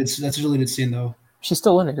 That's a deleted scene though. She's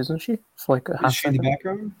still in it, isn't she? For like a Is half she in the second.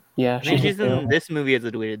 background? Yeah, I think she's there. in this movie as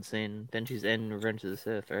a deleted scene. Then she's in Revenge of the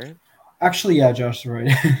Sith, right? Actually, yeah, Josh, you're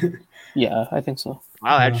right. Yeah, I think so.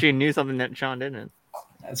 Wow, I Yeah. actually knew something that Sean didn't.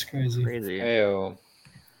 That's crazy. Crazy. Ayo.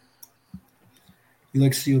 You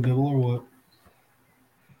like Seal Bibble or what?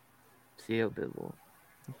 C.O. Bibble.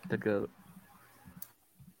 The goat.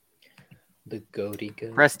 The goaty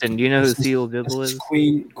goat. Preston, do you know who This is- C.O. This Bibble is is?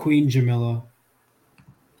 Queen Jamila.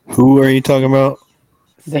 Who are you talking about?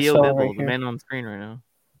 This C.O. fella Bibble, right the here. man on screen right now.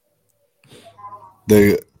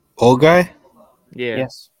 The old guy? Yeah.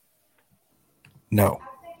 Yes. No.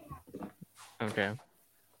 Okay.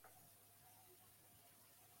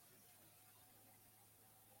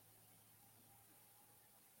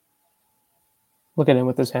 Look at him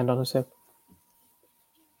with his hand on his hip.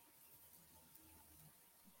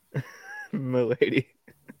 Milady.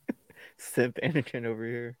 Simp Anakin over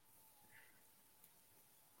here.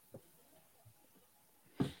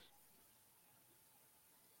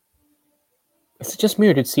 Is it just me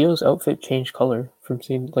or did Seo's outfit change color from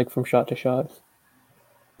from shot to shot?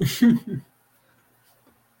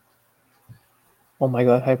 Oh my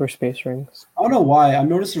god, hyperspace rings. I don't know why. I'm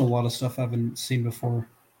noticing a lot of stuff I haven't seen before.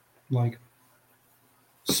 Like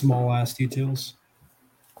small ass details.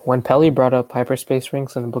 When Pelly brought up hyperspace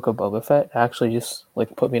rings in the Book of Boba Fett, it actually just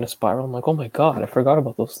put me in a spiral. I'm like, oh my god, I forgot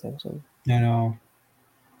about those things. I know.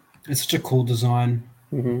 It's such a cool design.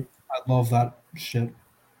 Mm-hmm. I love that shit.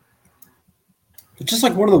 It's just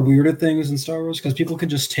like one of the weirder things in Star Wars because people can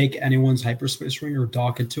just take anyone's hyperspace ring or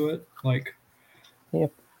dock into it. Like,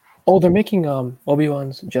 Oh, they're making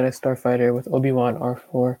Obi-Wan's Jedi Starfighter with Obi-Wan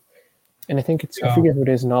R4, and I think it's I Yeah. forget who it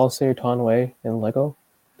is, Nalse or Tonway in Lego.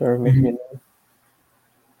 They're making Mhm.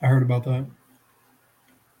 I heard about that.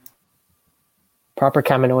 proper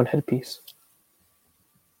Kaminoan headpiece.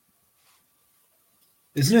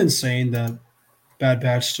 Isn't it insane that Bad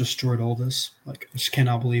Batch destroyed all this? Like, I just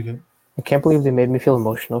cannot believe it. I can't believe they made me feel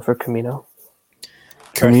emotional for Kamino.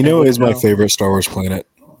 Camino is my no. favorite Star Wars planet.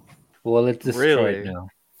 Well, it's destroyed Really? now.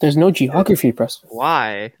 There's no geography, Preston.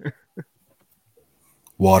 Why?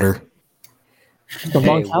 Water. The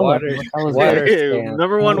Long Hey, Tower. water, What the hell is water that? stand.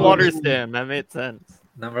 Number one Water water stand. stand. That made sense.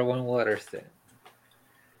 Number one water stand.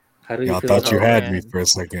 How do you Yeah, I feel thought you about had man. me for a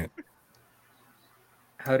second.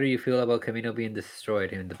 How do you feel about Camino being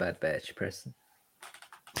destroyed in the Bad Batch, Preston?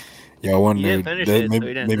 Yeah, I wonder. didn't finish that it, so maybe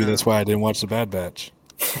you didn't maybe know. that's why I didn't watch the Bad Batch.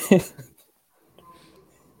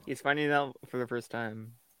 He's finding out for the first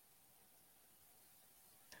time.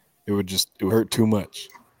 It would hurt too much.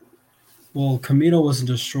 Well, Camino wasn't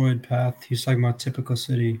destroyed, Path. He's talking about typical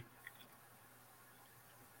city.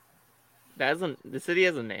 The city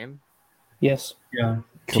has a name. Yes, Yeah.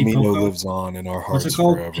 Camino Tipoca? lives on in our What's hearts it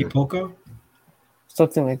called? forever. Pipoca?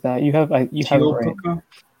 something like that. You have it right. Tiopoca?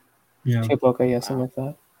 Yeah. Chipoka, yeah, something like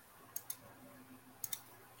that.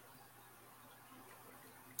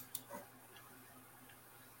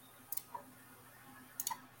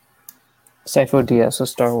 Sifo Dyas, a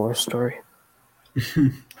Star Wars story.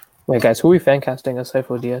 Wait, guys, who are we fan casting as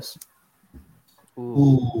Sifo Dyas?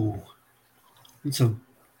 Ooh.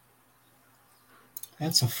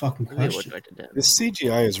 That's a fucking Maybe what question. do I do then? This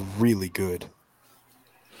CGI is really good.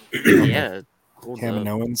 Yeah. Holds up.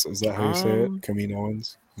 Kaminoans, is that how you say it? Um,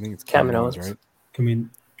 Kaminoans? I think it's Kaminoans. Kaminoans, right?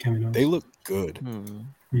 Camino. They look good.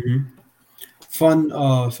 hmm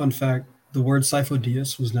Fun fact: the word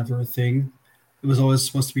Sifo-Dyas was never a thing. It was always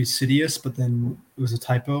supposed to be Sidious, but then it was a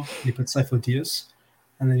typo. He put Sifo-Dyas,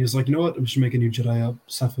 and then he was like, "You know what? I'm just gonna make a new Jedi up."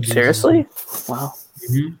 Sifo-Dyas. Seriously? Wow.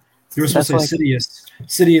 Mm-hmm. You were supposed to That's say Sidious.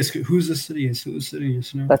 Sidious. Who's the Sidious? Who's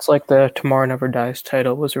Sidious? You know? That's like the Tomorrow Never Dies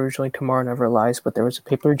title was originally Tomorrow Never Lies, but there was a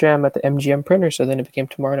paper jam at the MGM printer, so then it became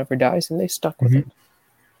Tomorrow Never Dies, and they stuck with it.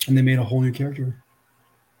 And they made a whole new character.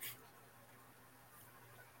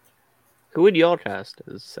 Who would y'all cast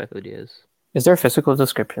as Sifo Dyas? Is there a physical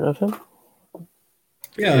description of him?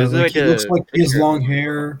 Yeah, There's like, like he looks a like he has picture of long him.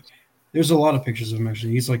 hair. There's a lot of pictures of him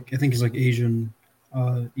actually. He's like, I think he's like Asian,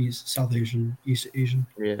 South Asian, East Asian,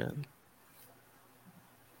 Yeah.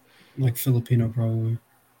 like Filipino probably.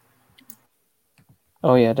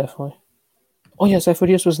 Oh yeah, definitely. Oh yeah, Sifo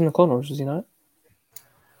Dyas was in the Clone Wars, was he not?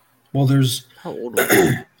 Well, there's How old was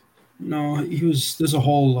he? no, he was. There's a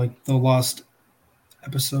whole like the lost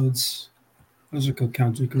episodes. There's like a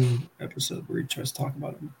Count Dooku episode where he tries to talk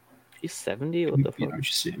about him. He's 70? What the You fuck? know, you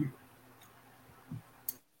see him.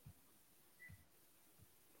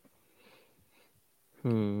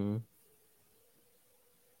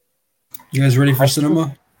 You guys ready for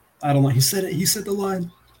cinema? I don't know. He said it. He said the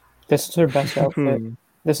line. This is her best outfit.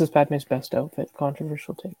 This is Padme's best outfit.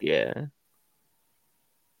 Controversial take. Yeah.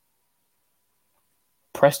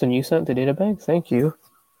 Preston, you sent the data bank? Thank you.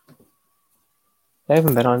 I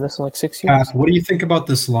haven't been on this in like 6 years. Pat, what do you think about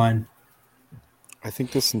this line? I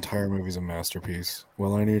think this entire movie is a masterpiece. What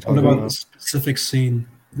line are you What talking about about? the specific scene?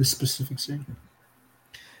 This specific scene.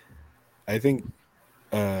 I think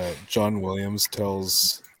John Williams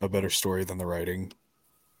tells a better story than the writing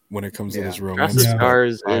when it comes to this Cross romance. the Yeah.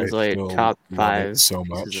 Stars I is like still top love it 5 so pieces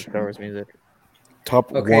much. of Star Wars music.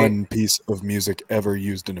 Top Okay. one piece of music ever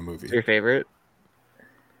used in a movie. Your favorite?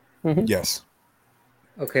 Yes.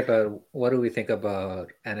 Okay, but what do we think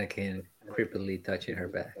about Anakin creepily touching her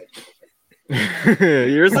back?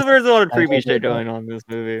 There's a lot of creepy shit going on in this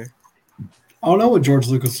movie. I don't know what George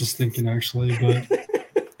Lucas was thinking actually, but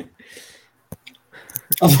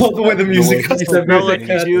I love the way the music cuts. He's The Felt music like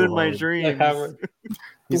cuts. you in my dreams.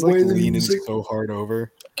 He's The like way the leaning music- so hard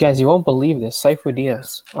over. Guys, you won't believe this. Sifo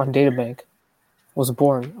Dyas on Databank was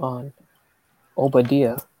born on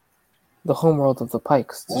Obadiah, the homeworld of the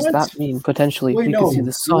Pikes. Does What? that mean potentially Wait, we no, could see he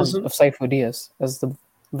the son wasn't. of Sifo Dyas as the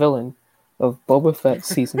villain of Boba Fett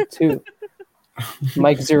Season 2?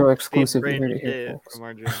 Mike Zero exclusive. You heard it here, Shit folks. from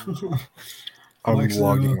our dreams. I'm Alexa,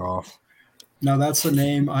 logging off. Now that's a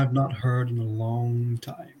name I've not heard in a long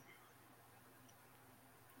time.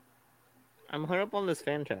 I'm hung up on this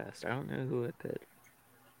fan cast. I don't know who it did.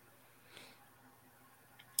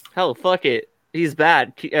 Hell, fuck it. He's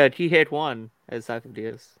bad. T-Hate 1 as Sifo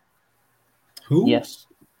Dyas. Who? Yes.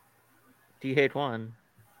 T-Hate 1.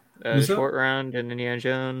 Who's that? Short Round and Indiana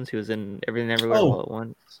Jones. He was in Everything Everywhere Oh. All at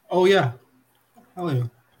Once. Oh yeah. Hell yeah.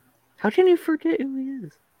 How can you forget who he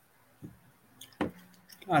is?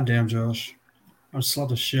 God damn, Josh. I'll slap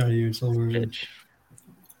the shit out of you until we're in. Bitch.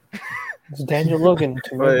 It's Daniel Logan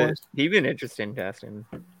to my But boys. he'd been interesting casting.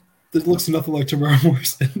 It looks nothing like Tamara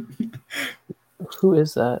Morrison. Who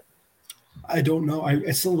is that? I don't know.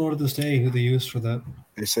 I still know to this day who they used for that.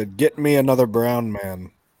 They said, "Get me another brown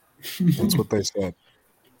man." That's what they said.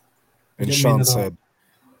 And Get me Sean another- said,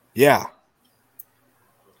 "Yeah."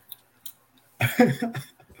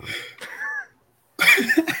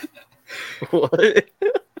 What?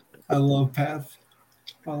 I love Path.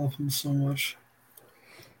 I love him so much.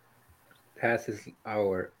 Pass is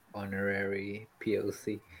our honorary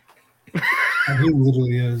POC. And he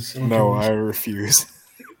literally is. No, I refuse.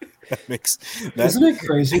 That makes that. Isn't it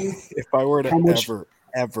crazy? If I were to How much-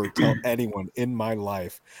 ever tell anyone in my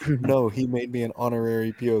life, no, he made me an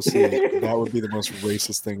honorary POC, that would be the most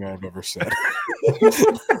racist thing I've ever said.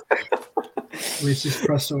 Racist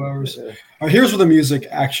presto hours. All right, here's where the music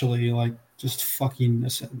actually like just fucking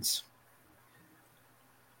ascends.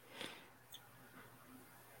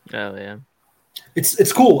 Oh yeah.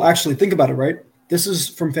 It's cool actually. Think about it, right? This is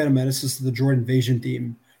from Phantom Menace. This is the droid invasion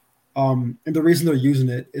theme. And the reason they're using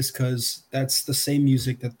it is because that's the same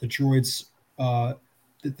music that the droids,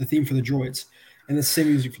 the theme for the droids, and the same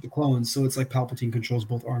music for the clones. So it's like Palpatine controls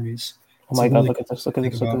both armies. Oh my It's god, really look at this, look at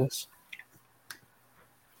think this, look at about. this.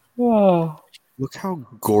 Oh, Look how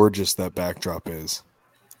gorgeous that backdrop is.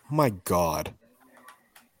 Oh my god.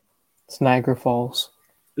 it's Niagara Falls.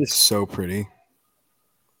 It's so pretty.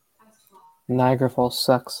 Niagara Falls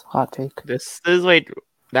sucks. Hot take. This is like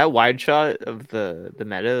that wide shot of the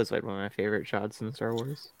meadow is like one of my favorite shots in Star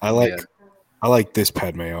Wars. I like this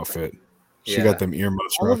Padme outfit. She Yeah. got them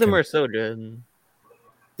earmuffs. All of them rocking. are so good.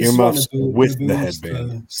 This is why Earmuffs with the Naboo is headband.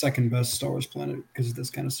 the second best Star Wars planet because of this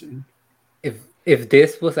kind of scene. If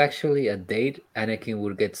this was actually a date, Anakin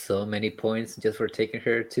would get so many points just for taking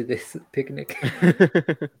her to this picnic.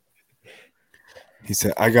 He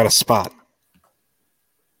said, "I got a spot."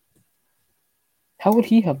 How would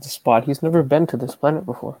he have the spot? He's never been to this planet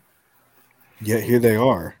before. Yet here they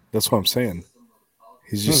are. That's what I'm saying.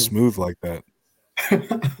 He's just smooth like that.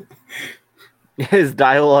 His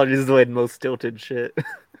dialogue is the most stilted shit.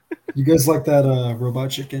 You guys like that Robot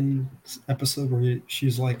Chicken episode where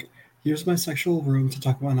she's like, "Here's my sexual room to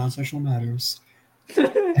talk about non-sexual matters."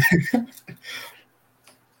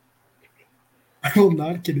 I will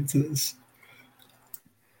not get into this.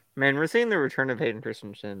 Man, we're seeing the return of Hayden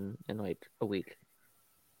Christensen in like a week.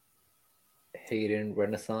 Hayden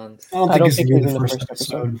Renaissance. I don't think it's gonna be the first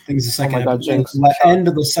episode. I think it's the second my God, episode. Jinx. The end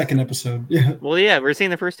of the second episode. Yeah. Well, yeah, we're seeing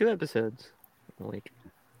the first 2 episodes. Like,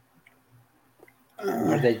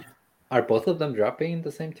 Are both of them dropping at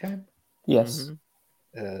the same time? Yes.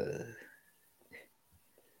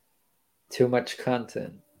 Too much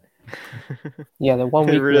content. Yeah, the 1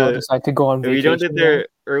 week we all decide to go on if vacation. we don't get their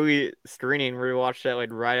early screening, we're gonna watch that like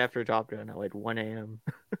right after Top Gun at like 1 a.m.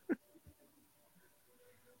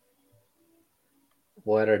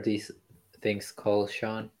 What are these things called,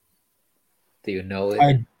 Sean? Do you know it?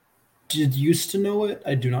 I did used to know it.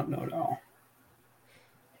 I do not know now.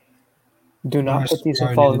 Do not I put these in swear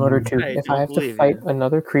I Fallen didn't Order know. 2. I If don't I have to believe fight you.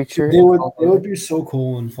 another creature, They in would Fallen it Order- would be so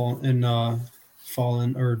cool in Fallen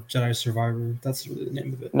or Jedi Survivor. That's really the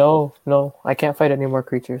name of it. No, I can't fight any more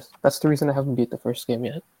creatures. That's the reason I haven't beat the first game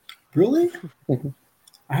yet. Really? Mhm.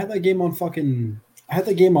 I had that game on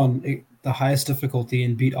the highest difficulty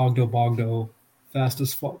and beat Ogdo Bogdo fast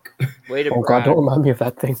as fuck. Way to Oh god, brag. don't remind me of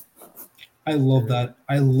that thing. I love that.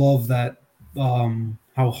 I love that.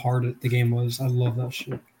 How hard the game was. I love that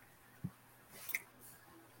shit.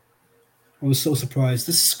 I was so surprised.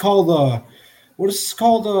 This is called what is this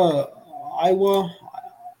called? Iowa.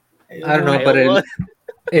 I don't know, but Iowa?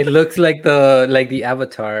 it looks like the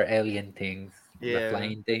Avatar alien things, the Yeah.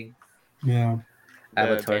 flying thing. Yeah.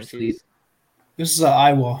 Avatar Banshees. sleep. This is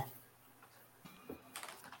Iowa.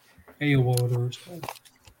 Iowa, whatever it's called.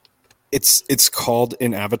 It's called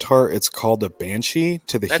in Avatar. It's called a banshee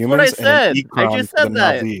to the That's what I humans and an said. I Ikran just to the said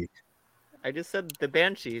that. Na'vi. I just said the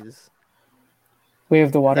Banshees. Way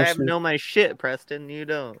of the Water I have Snake. know my shit, Preston. You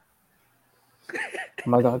don't. Oh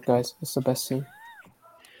my god, guys, it's the best scene.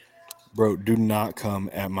 Bro, do not come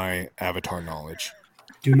at my Avatar knowledge.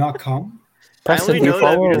 Do not come. Preston, only do you know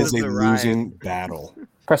that follow? It because is of a the ride. losing battle.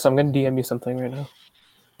 Preston, I'm gonna DM you something right now.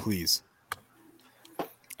 Please.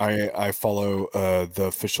 I follow the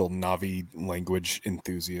official Na'vi language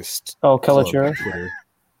enthusiast. Oh, club Kalachura. on Twitter.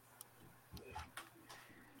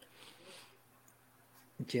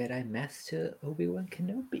 Jedi Master Obi-Wan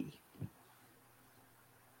Kenobi.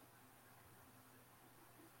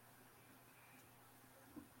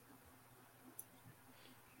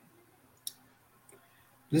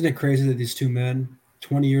 Isn't it crazy that these two men,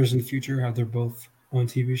 20 years in the future, have their both own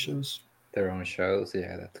TV shows? Their own shows.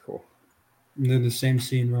 Yeah, that's cool. And they're in the same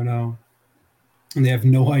scene right now. and they have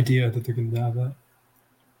no idea that they're going to have that.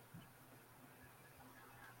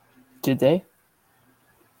 Did they?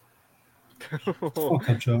 Fuck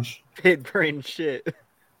up, Josh. Pit brain shit. That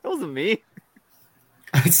wasn't me.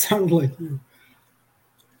 It sounded like you.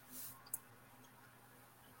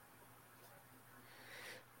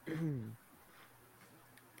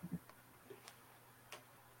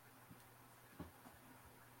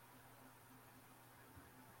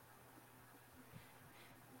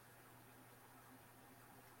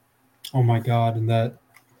 Oh my god! And that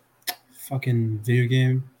fucking video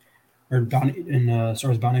game or bounty in Star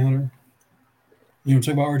Wars Bounty Hunter. You know what I'm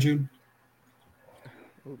talking about, Arjun?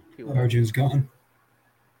 Ooh, T1. Arjun's gone.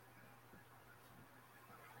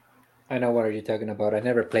 I know what are you talking about. I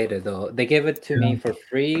never played it though. They gave it to me Yeah. for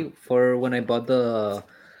free for when I bought the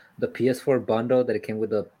PS4 bundle that it came with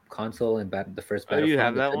the console and the first Oh, you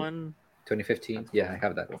have Battlefront, that the one? 2015. Yeah, I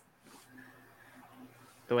have that one.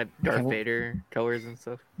 The with It Darth came with- Vader colors and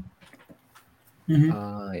stuff.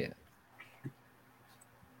 Mm-hmm. Yeah.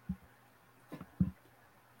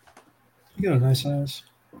 You got a nice ass.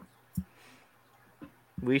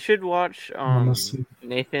 We should watch Almost.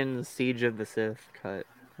 Nathan's Siege of the Sith cut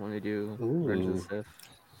when we do Revenge of the Ooh. Sith.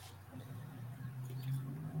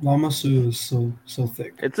 Lamasu is so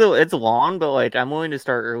thick. It's long, but like I'm willing to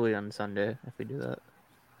start early on Sunday if we do that.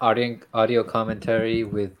 Audio commentary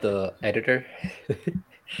with the editor.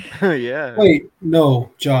 Yeah. Wait, no,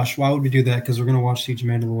 Josh. Why would we do that? Because we're gonna watch Siege of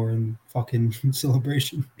Mandalore and fucking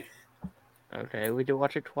Celebration. Okay, we do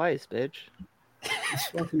watch it twice, bitch. This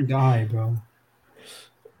fucking guy, bro.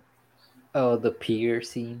 Oh, the pier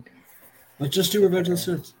scene. Let's just do Revenge of the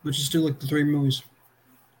Sith. Let's just do like the 3 movies.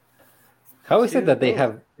 How is it do that they both.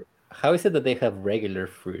 have? How is it that they have regular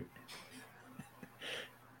fruit?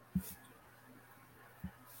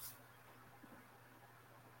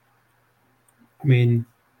 I mean,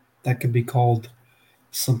 that could be called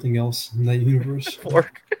something else in that universe.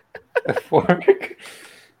 Fork. A fork?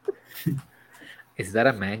 Is that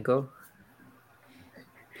a mango?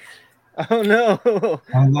 Oh no!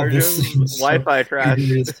 I love this scene. Arjun's Wi-Fi trash. The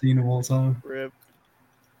greatest scene of all time. Rip.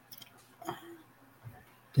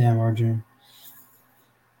 Damn, Arjun.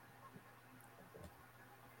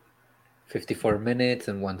 54 minutes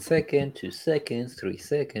and 1 second, 2 seconds, 3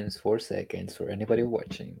 seconds, 4 seconds for anybody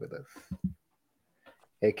watching with us.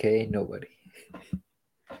 AKA nobody.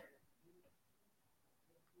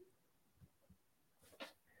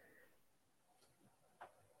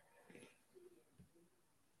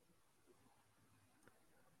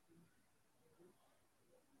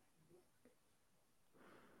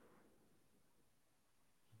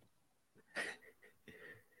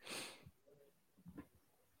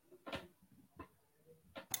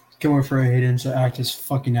 Can't wait for Hayden to act his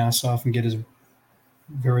fucking ass off and get his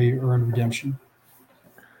very earned redemption.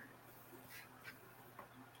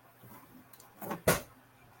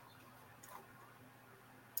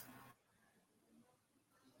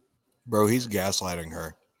 Bro, he's gaslighting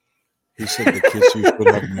her. He said the kiss you should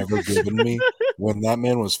have never given me when that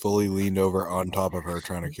man was fully leaned over on top of her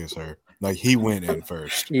trying to kiss her. Like he went in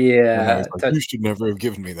first. When I Yeah, was like, you should never have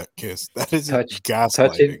given me that kiss. That is touching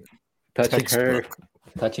gaslighting. her, Textbook.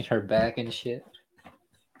 touching her back and shit.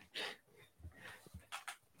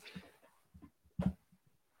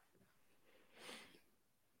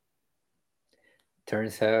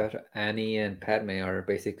 Turns out Annie and Padme are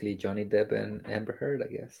basically Johnny Depp and Amber Heard,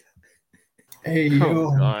 I guess. Hey,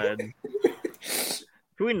 yo. Oh god.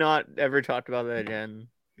 Can we not ever talk about that again?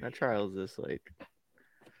 That trial is just like,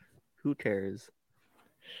 who cares?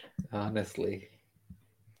 Honestly.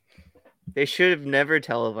 They should have never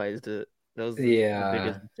televised it. That was the Yeah.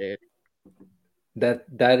 biggest mistake.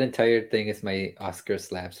 That entire thing is my Oscar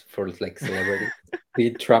slaps for like celebrity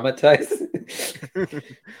being traumatized.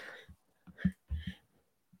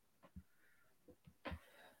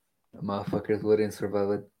 Motherfuckers wouldn't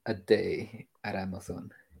survive a day at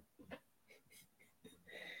Amazon.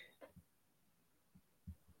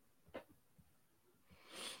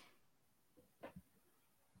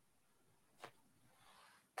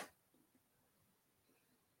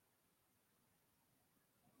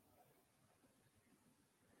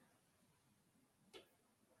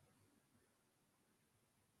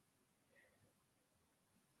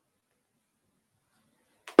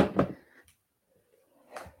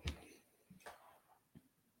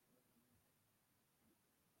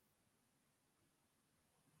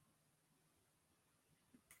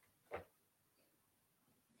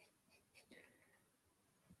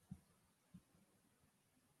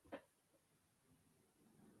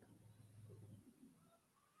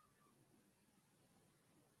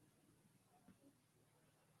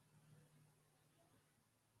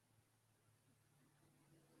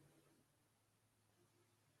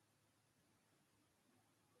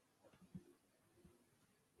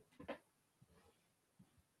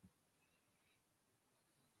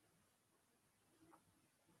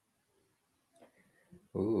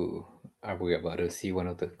 Ooh, are we about to see one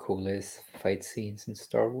of the coolest fight scenes in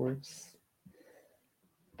Star Wars?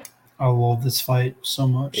 I love this fight so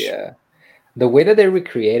much. Yeah. The way that they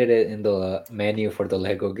recreated it in the menu for the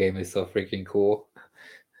Lego game is so freaking cool.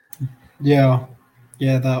 Yeah,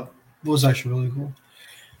 yeah, that was actually really cool.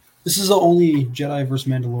 This is the only Jedi versus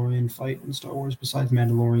Mandalorian fight in Star Wars besides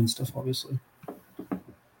Mandalorian stuff, obviously.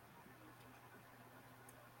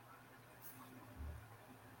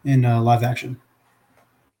 In live action.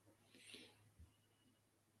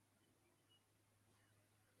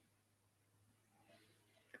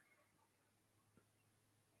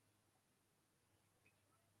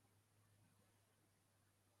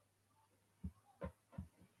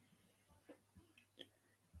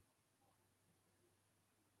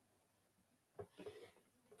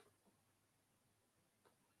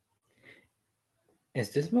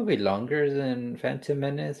 Is this movie longer than Phantom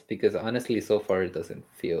Menace? Because honestly, so far it doesn't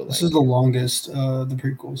feel This is like the it. longest, the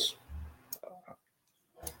prequels.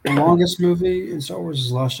 The longest movie in Star Wars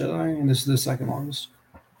is Last Jedi, and this is the second longest.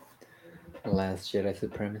 Last Jedi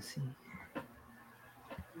Supremacy.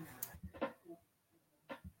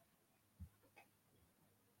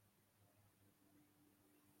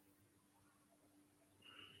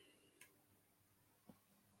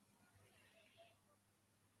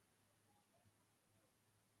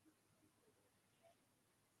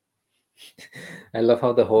 I love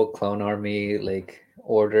how the whole clown army like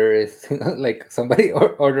order is like somebody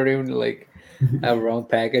ordering like a wrong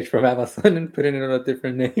package from Amazon and putting it on a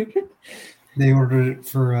different name. They ordered it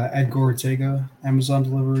for Edgar Ortega, Amazon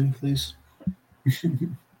delivery, please.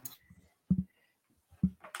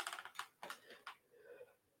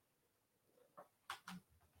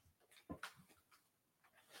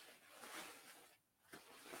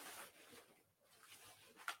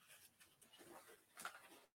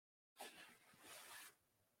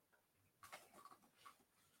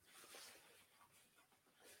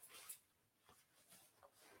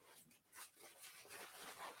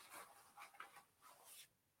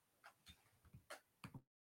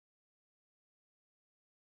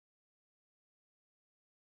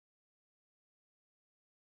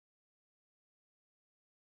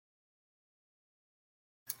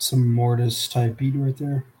 Some Mortis type beat right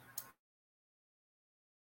there.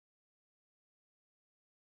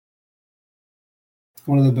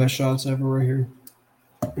 One of the best shots ever right here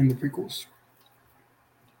in the prequels.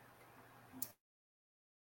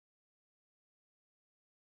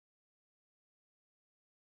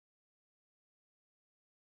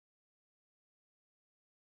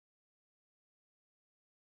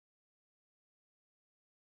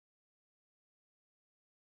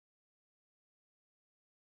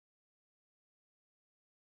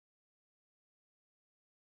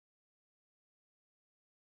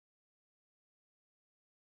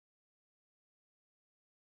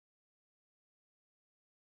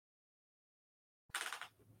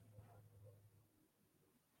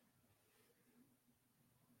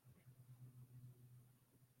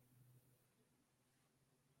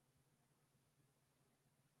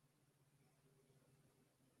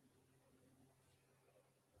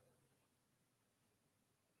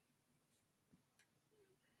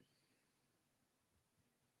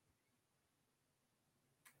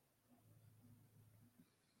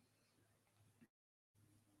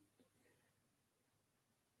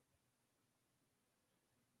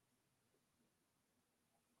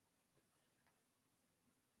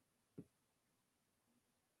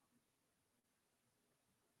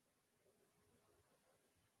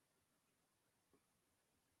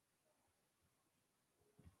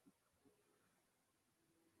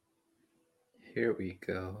 Here we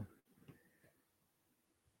go.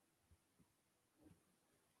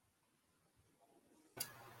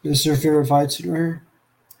 This is your favorite fight scene right here?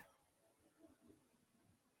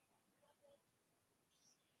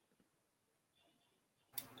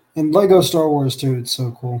 And Lego Star Wars too, it's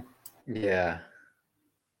so cool. Yeah.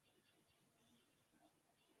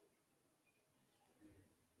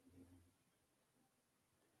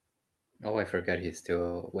 Oh, I forgot he's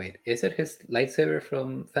still. Wait, is it his lightsaber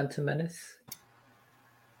from Phantom Menace?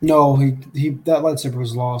 No, he that lightsaber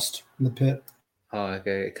was lost in the pit. Oh,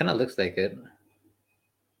 okay. It kind of looks like it.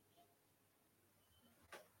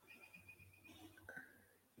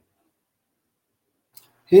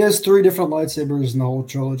 He has 3 different lightsabers in the whole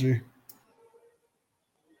trilogy.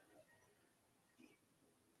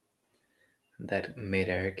 That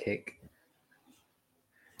mid-air kick.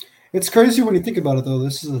 It's crazy when you think about it, though.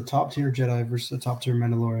 This is a top tier Jedi versus a top tier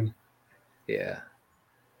Mandalorian. Yeah.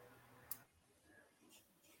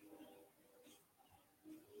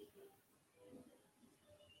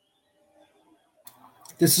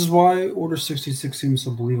 This is why Order 66 seems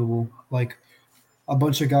so believable. Like a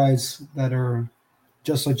bunch of guys that are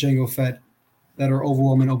just like Jango Fett that are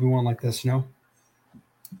overwhelming Obi-Wan like this, you know?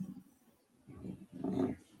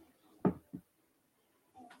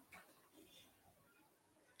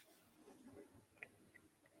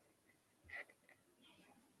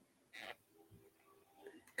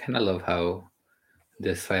 Kind of love how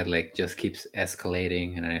this fight like just keeps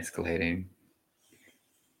escalating and escalating.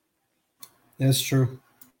 That's true.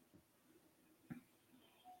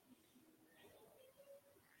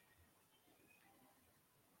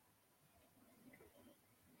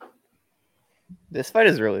 This fight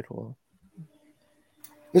is really cool.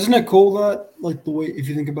 Isn't it cool that, like, the way, if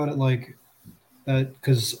you think about it, like, that,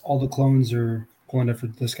 because all the clones are going after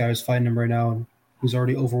this guy who's fighting him right now, and who's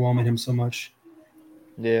already overwhelming him so much.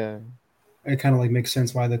 Yeah. It kind of, like, makes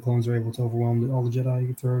sense why the clones are able to overwhelm all the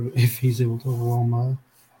Jedi if he's able to overwhelm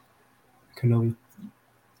Kenobi.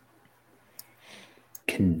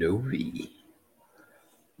 Kenobi.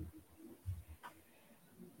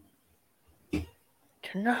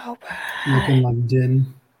 Looking like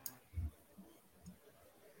Din.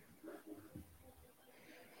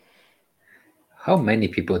 How many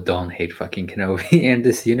people don't hate fucking Kenobi in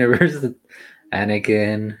this universe?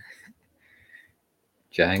 Anakin,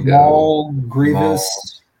 Django, Maul,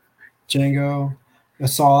 Grievous, Jango,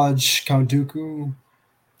 Asajj, Count Dooku.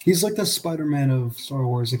 He's like the Spider-Man of Star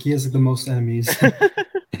Wars. Like, he has like the most enemies.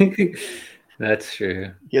 That's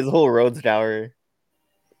true. He has a whole Rhodes Tower.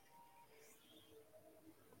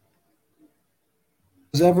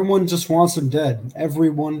 Because everyone just wants him dead.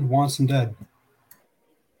 Everyone wants him dead.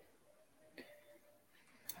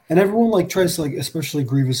 And everyone like tries to, like, especially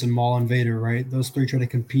Grievous and Maul and Vader, right? Those three try to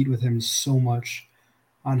compete with him so much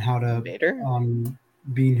on how to Vader?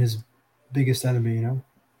 being his biggest enemy, you know?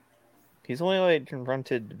 He's only like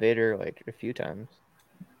confronted Vader like a few times.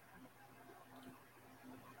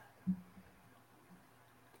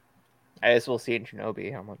 I guess we'll see in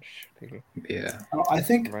Shinobi how much they Yeah. I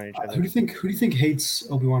think run each who other. do you think hates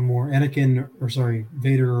Obi-Wan more? Anakin, or sorry,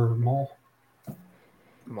 Vader or Maul?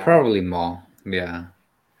 Maul. Probably Maul. Yeah.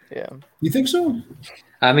 Yeah. You think so?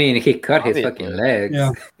 I mean, he cut his Obviously. fucking legs.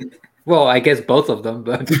 Yeah. Well, I guess both of them,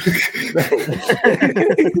 but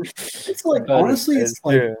It's like, honestly, it's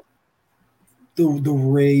like true. the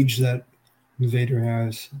rage that Vader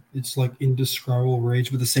has. It's like indescribable rage,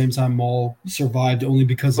 but at the same time, Maul survived only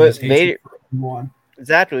because of But his hatred for Obi-Wan.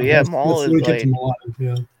 Exactly, yeah. Maul That's is what kept like him alive.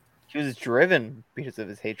 Yeah. he was driven because of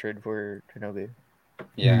his hatred for Kenobi.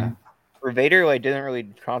 yeah. For Vader, like didn't really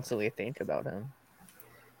constantly think about him.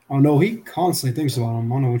 Oh no, he constantly thinks about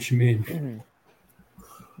him. I don't know what you mean.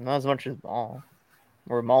 Not as much as Maul.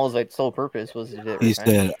 Where Maul's like sole purpose was to get He revenge.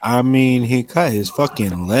 said, I mean, he cut his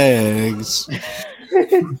fucking legs.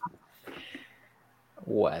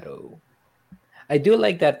 Watto. I do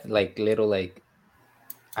like that like little like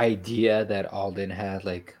idea that Alden had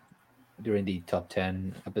like during the top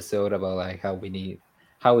 10 episode about like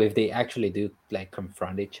how if they actually do like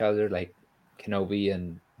confront each other, like Kenobi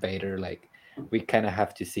and Vader, like we kind of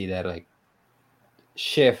have to see that like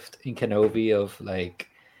shift in Kenobi of like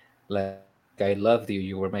I loved you,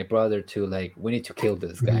 you were my brother, to like we need to kill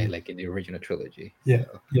this guy, like in the original trilogy. Yeah,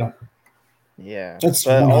 So, yeah. Yeah. That's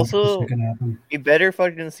But 100% also gonna happen. we better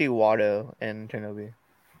fucking see Watto and Kenobi.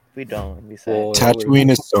 If we don't, it'd be sad. well, that would-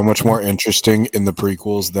 Tatooine is so much more interesting in the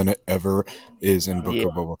prequels than it ever is in Book Yeah.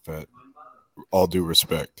 of Boba Fett. All due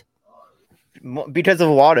respect. Because of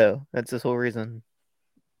Watto. That's his whole reason.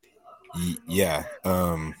 Yeah.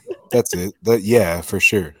 That's it. Yeah, for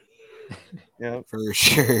sure. Yeah. For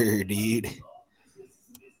sure, dude.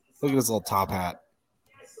 Look at his little top hat.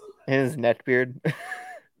 His neck beard.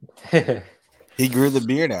 He grew the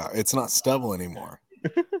beard out. It's not stubble anymore.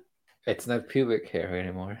 it's not pubic hair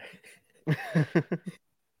anymore.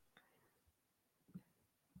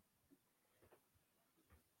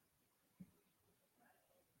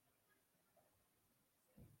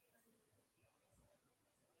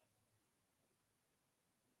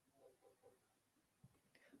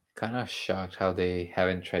 Kind of shocked how they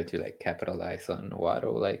haven't tried to like capitalize on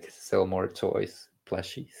Watto, like sell more toys,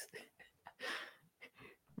 plushies.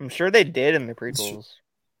 I'm sure they did in the prequels.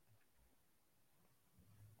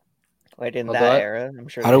 Like in Although that I- era, I'm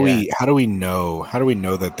sure. How do they did. we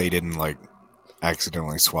know that they didn't like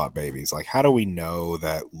accidentally swap babies? Like, how do we know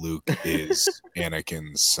that Luke is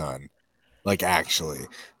Anakin's son? Like, actually,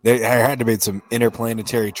 there had to be some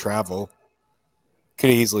interplanetary travel. Could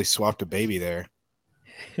have easily swapped a baby there.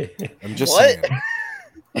 I'm just What?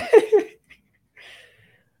 saying.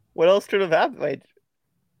 What else could have happened? Like,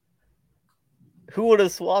 who would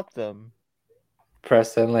have swapped them?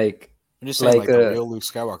 Preston like I'm just saying, Like, like the real Luke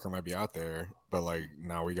Skywalker might be out there, but like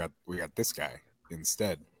now we got this guy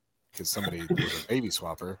instead because somebody was a baby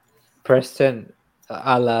swapper. Preston,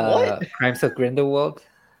 a la What? Crimes of Grindelwald.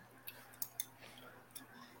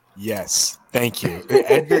 Yes, thank you.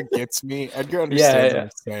 Edgar gets me. Edgar understands what I'm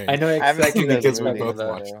saying. I know I haven't exactly seen what those you're because we talking movies, both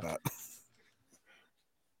about. watched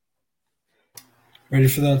that. Ready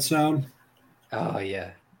for that sound? Oh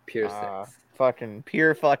yeah, pure sex. Fucking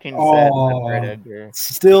pure fucking sex. Oh, Right, Edgar.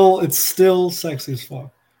 it's still sexy as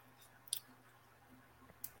fuck.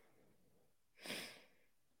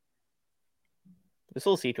 This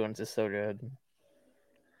whole sequence is so good.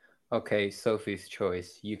 Okay, Sophie's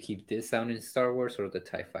choice. You keep this sound in Star Wars or the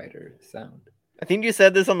TIE Fighter sound? I think you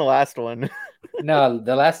said this on the last one. No,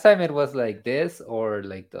 the last time it was like this or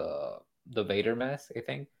like the Vader mask, I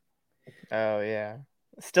think. Oh yeah.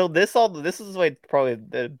 Still, this is like probably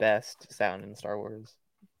the best sound in Star Wars.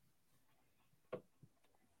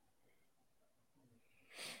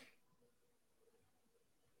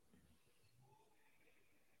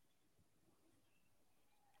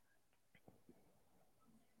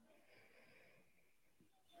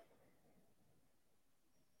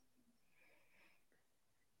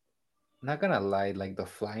 Not gonna lie, like the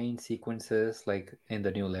flying sequences, like in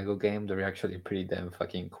the new Lego game, they're actually pretty damn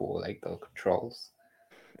fucking cool. Like the controls.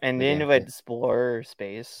 And The then you gameplay. like explore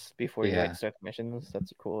space before you Yeah. like start missions.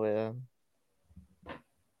 That's cool. Yeah.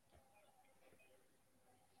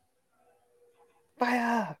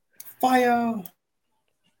 Fire! Fire!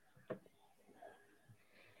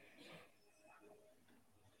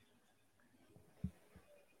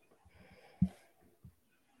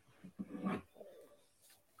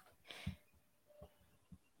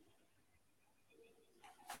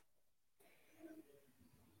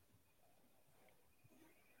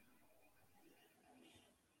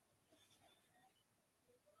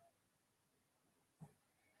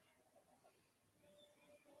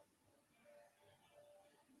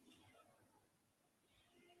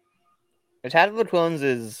 Attack of the Clones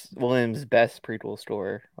is Williams' best prequel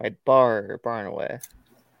store, like bar and away.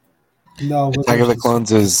 No, Attack of the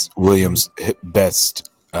Clones is Williams' best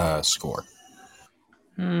score.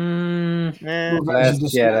 Eh, Revenge Last of the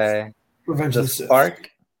Jedi. Sith. Revenge The of the Sith. Spark.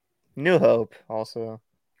 New Hope also.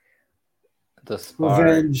 The Spark.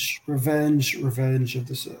 Revenge of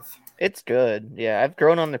the Sith. It's good. Yeah, I've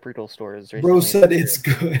grown on the prequel stores recently. Bro said it's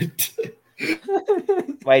good.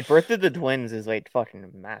 Like Birth of the Twins is like fucking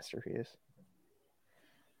a masterpiece.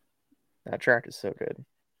 That track is so good.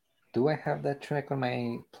 Do I have that track on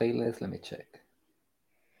my playlist? Let me check.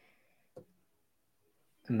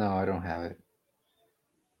 No, I don't have it.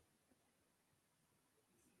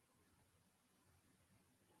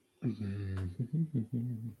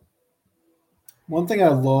 One thing I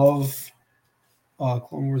love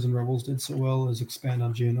Clone Wars and Rebels did so well is expand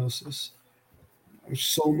on Geonosis.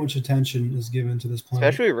 So much attention is given to this planet.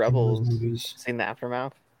 Especially in those Rebels. movies. Seeing the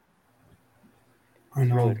aftermath. I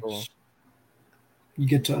know. Really cool. You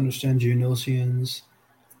get to understand Geonosians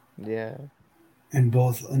Yeah. in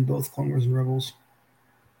both Clone Wars and Rebels.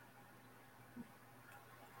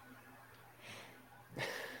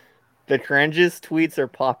 The Trenges tweets are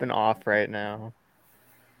popping off right now.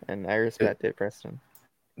 And I respect it, Preston.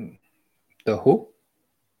 The who?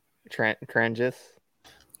 Trenges.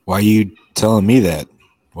 Why are you telling me that?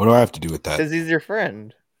 What do I have to do with that? Because he's your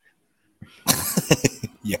friend.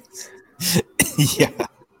 Yes. Yeah.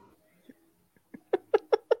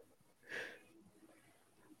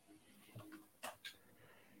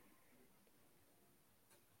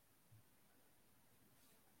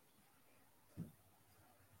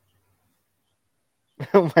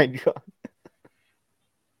 Oh my god.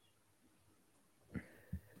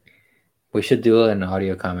 We should do an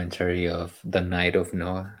audio commentary of the Night of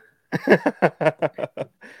Noah.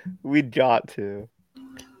 We got to.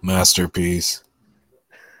 Masterpiece.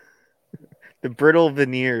 The brittle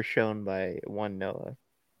veneer shown by one Noah.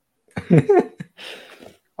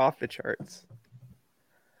 Off the charts.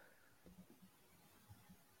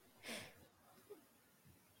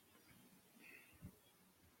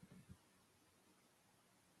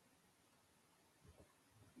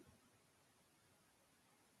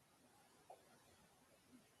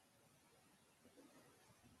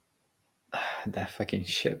 That fucking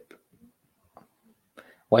ship.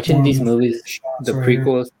 Watching these movies, the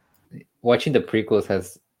prequels, watching the prequels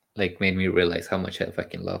has like made me realize how much I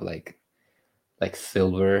fucking love like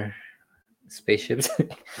silver spaceships.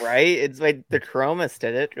 Right? It's like the chrome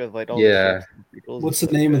aesthetic of like all Yeah. the ships and prequels. What's is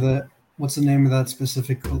the so name of good. that? What's the name of that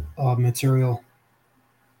specific material?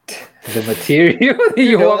 The material?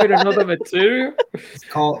 You want me to know the material?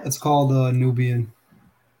 It's called Nubian.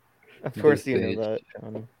 Of course This you know bitch. that,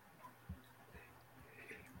 John.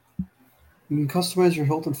 You can customize your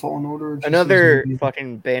hilt and Fallen Order. just Another use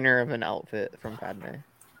fucking banner of an outfit from Padme.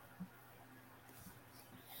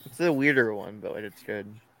 It's a weirder one, but it's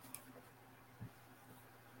good.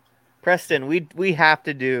 Preston, we have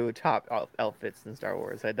to do top outfits in Star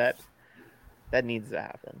Wars. Like that needs to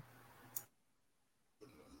happen.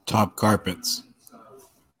 Top carpets.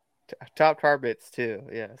 Top carpets too.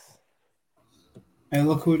 Yes. Hey,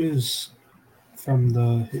 look who it is from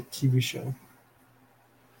the hit TV show.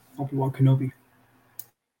 Obi-Wan Kenobi.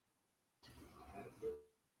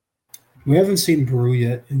 We haven't seen Brew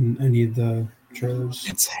yet in any of the trailers.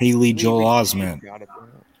 It's Haley Joel Osment.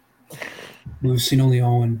 We've seen only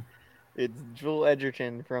Owen. It's Joel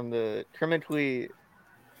Edgerton from the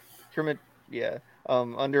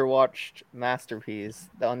underwatched masterpiece,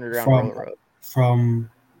 The Underground Railroad.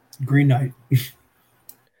 From Green Knight.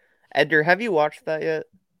 Edgar, have you watched that yet?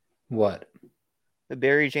 What? The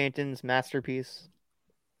Barry Jenkins masterpiece,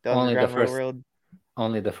 The Only Underground the first. Railroad.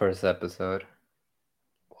 Only the first episode.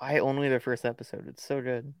 Why only the first episode? It's so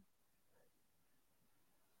good.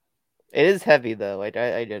 It is heavy though. Like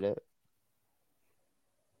I did it.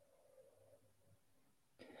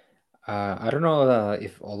 I don't know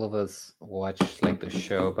if all of us watch like the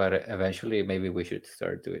show, but eventually maybe we should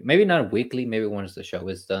start doing. Maybe not weekly. Maybe once the show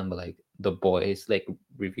is done, but like the boys like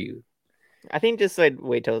review. I think just like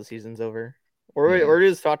wait till the season's over, or Yeah. or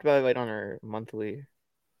just talk about it like on our monthly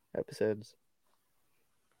episodes,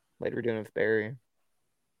 like we're doing with Barry.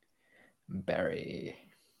 Barry,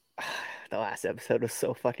 The last episode was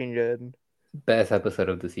so fucking good. best episode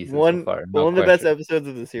of the season One so far. No of the best question. episodes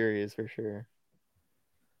of the series for sure.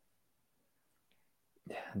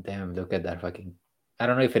 Damn, look at that fucking. I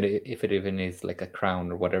don't know if it even is like a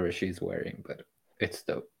crown or whatever she's wearing, but it's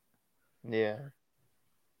dope. Yeah.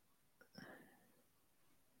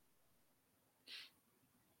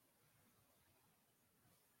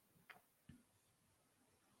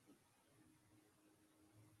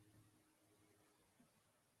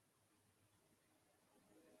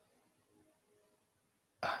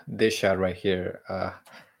 This shot right here,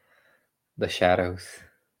 the shadows.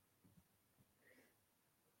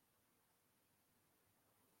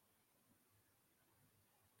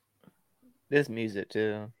 This music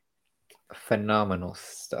too. Phenomenal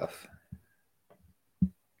stuff.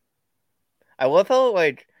 I love how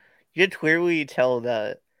like you could clearly tell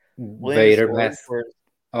that William Vader Swords mess. for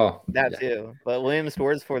Oh, that yeah. too. But William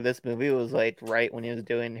Swords for this movie was like right when he was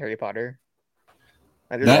doing Harry Potter.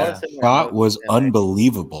 Like, there's a lot of That similar shot notes was in it,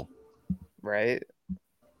 unbelievable. right?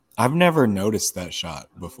 I've never noticed that shot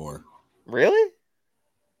before. Really?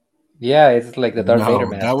 Yeah, it's like the Darth Vader No,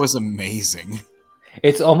 mask. that was amazing.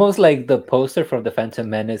 It's almost like the poster from the Phantom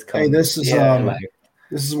Menace. Hey, this is Yeah.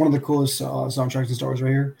 this is one of the coolest soundtracks in Star Wars right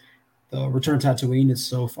here. The Return of Tatooine is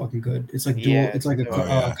so fucking good. It's like dual. Yeah. It's like a Oh,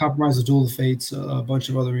 yeah. compromise of Duel of Fates, a bunch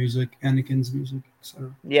of other music, Anakin's music,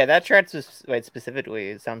 etc. Yeah, that track like specifically,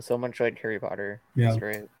 it sounds so much like Harry Potter. Yeah. It's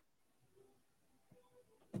great.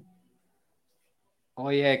 Oh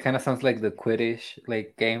yeah, it kind of sounds like the Quidditch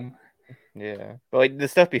like game. Yeah. But like the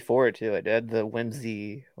stuff before it too, it had the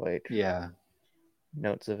whimsy like Yeah.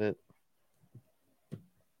 notes of it.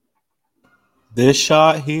 This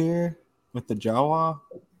shot here with the Jawa.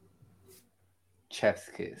 Chef's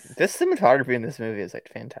kiss. This cinematography in this movie is like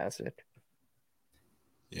fantastic.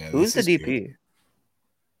 Yeah, Who's this the is DP? good.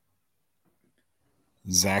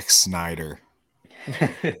 Zack Snyder.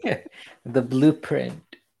 The blueprint.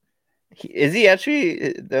 Is he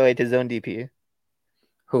actually like his own DP?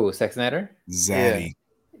 Who? Zack Snyder? Zaddy.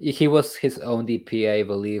 He was his own DP, I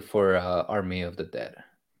believe, for Army of the Dead.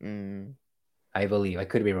 Mm. I believe. I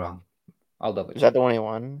could be wrong. I'll double Is check. that the one he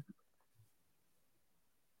won?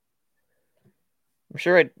 I'm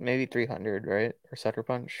sure maybe 300, right? Or Sucker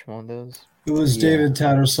Punch, one of those. It was Yeah. David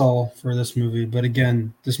Tattersall for this movie, but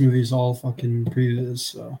again, this movie is all fucking previous,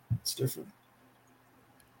 so it's different.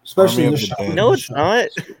 Especially Army of this the shot. Dead. No, This it's shot. not.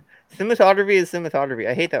 Cinematography is cinematography.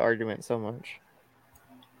 I hate that argument so much.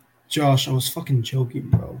 Josh, I was fucking joking,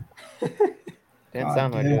 bro. Didn't God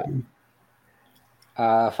sound like it.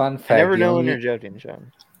 damn. Fun fact. I never the know only, when you're joking,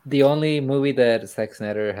 Sean. The only movie that Zack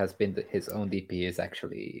Snyder has been his own DP is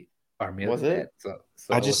actually Army Was of the it? Dead.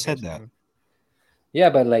 So I it just was- said that. Yeah,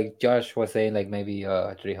 but like Josh was saying, like maybe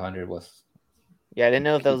 300 was. Yeah, I didn't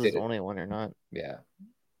know if that He was his did it. only one or not. Yeah.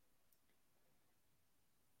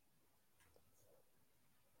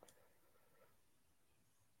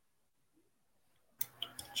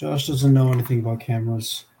 Josh doesn't know anything about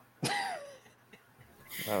cameras.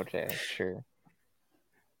 Okay, sure.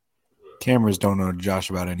 Cameras don't know Josh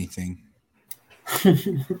about anything.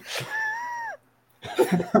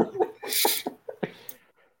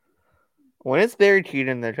 When is Barry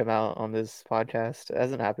Keaton to come out on this podcast? It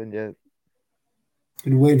hasn't happened yet.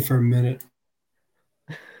 Been waiting for a minute.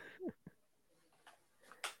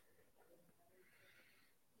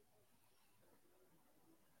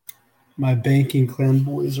 My banking clan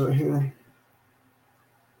boys right here.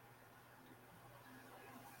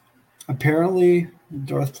 Apparently,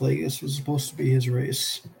 Darth Plagueis was supposed to be his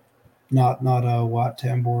race, not Wat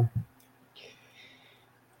Tambor.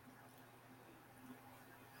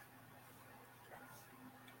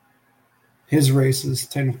 His race is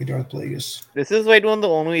technically Darth Plagueis. This is like one of the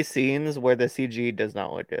only scenes where the CG does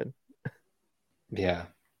not look good. Yeah.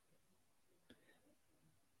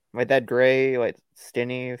 Like that gray, like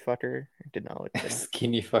skinny fucker did not look good.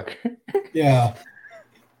 Skinny fucker. Yeah,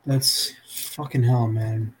 that's fucking hell,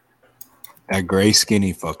 man. That gray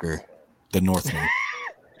skinny fucker, the Northman.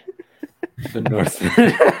 The North.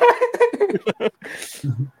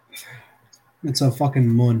 It's a fucking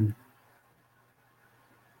mun.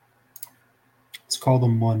 It's called a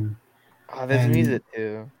mun. Oh, there's And- music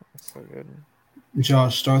too. That's so good.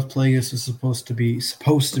 Josh, Darth Plagueis is supposed to be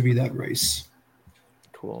that race.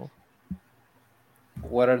 Cool.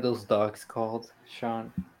 What are those dogs called,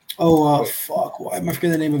 Sean? Oh, Wait. fuck! Why am I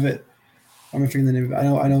forgetting the name of it? I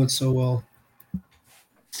know it so well.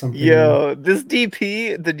 Something Yo, this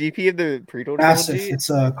DP, the DP of the prequel massive. trilogy, It's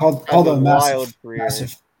called has a a massive. wild career.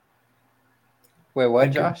 Massive. Wait, what,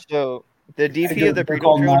 Edgar. Josh? So the DP Edgar, of the they're prequel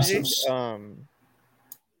called trilogy, massives.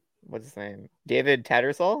 what's his name? David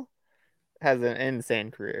Tattersall has an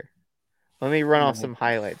insane career. Let me run off some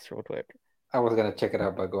highlights real quick. I was gonna check it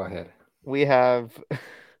out, but go ahead. We have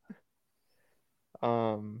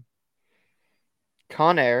Con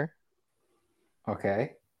Air,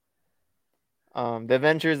 Okay. The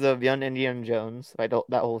Adventures of Young Indiana Jones, that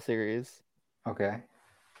whole series, Okay.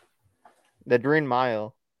 The Green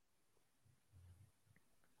Mile,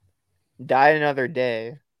 Die Another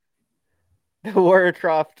Day, the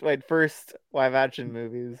Warcraft first live action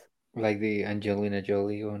movies, Like the Angelina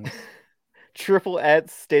Jolie ones. Triple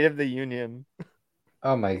X State of the Union,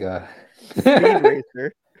 Oh my god. Speed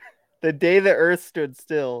Racer, The Day the Earth Stood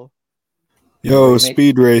Still, Yo, remake-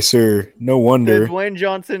 Speed Racer. No the wonder. Dwayne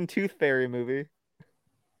Johnson Tooth Fairy movie,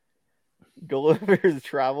 Gulliver's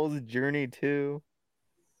Travels, Journey 2,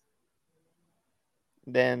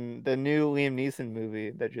 then the new Liam Neeson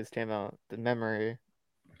movie that just came out, The Memory.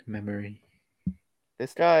 Memory.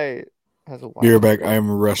 This guy has a wild Be right back. career. I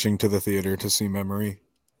am rushing to the theater to see Memory.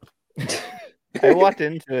 I walked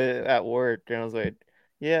into it at work and I was like,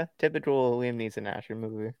 yeah, typical Liam Neeson action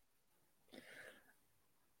movie.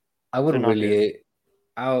 I would So not really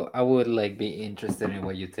I would like be interested in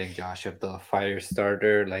what you think, Josh, of the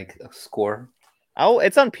Firestarter score.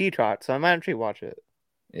 It's on Peacock, so I might actually watch it.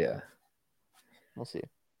 Yeah. We'll see.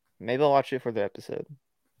 Maybe I'll watch it for the episode.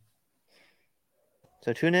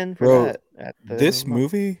 So tune in for Bro, that. At the This end of the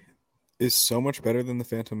month. movie is so much better than The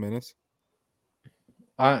Phantom Menace.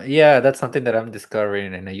 Yeah, that's something that I'm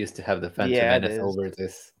discovering, and I used to have the Phantom Yeah, it Menace is. over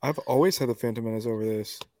this. I've always had The Phantom Menace over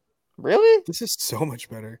this. Really? This is so much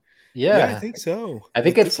better. Yeah, I think so. I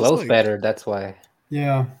think it This is flows like- better. That's why.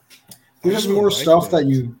 Yeah, I there's just really more like stuff that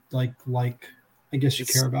this. you like. I guess you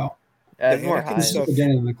It's- care about. That's The more Anakin hype. This is stuff- the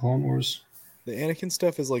beginning of the Clone Wars. The Anakin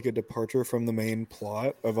stuff is like a departure from the main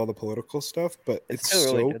plot of all the political stuff, but It's it's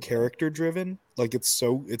still really so good, though. character driven. Like it's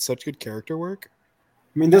such good character work.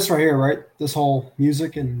 I mean, this right here, right? This whole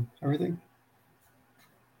music and everything.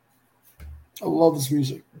 I love this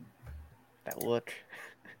music. That look.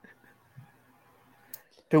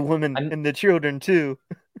 The women I'm- and the children too.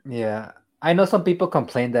 Yeah, I know some people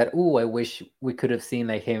complain that, "Ooh, I wish we could have seen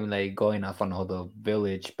him going off on all the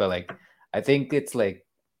village," but I think it's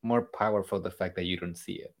more powerful the fact that you don't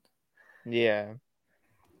see it. Yeah.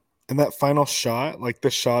 And that final shot, like the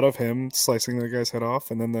shot of him slicing the guy's head off,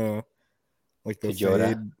 and then the To Yoda?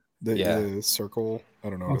 fade, the circle. I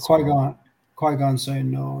don't know. what it's Qui called. Gon saying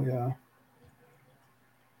no. Yeah.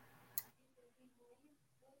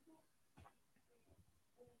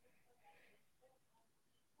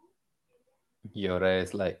 Yoda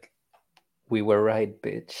is like, "We were right,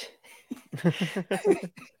 bitch."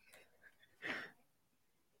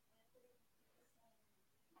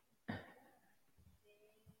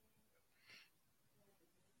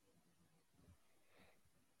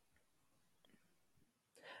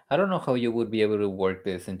 I don't know how you would be able to work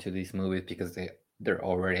this into these movies because they're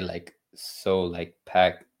already so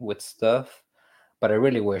packed with stuff. But I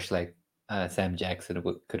really wish Sam Jackson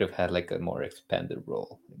could have had a more expanded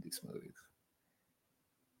role in these movies.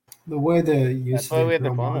 The way they used That's why we the had the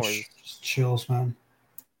Clone homage Wars. just chills, man.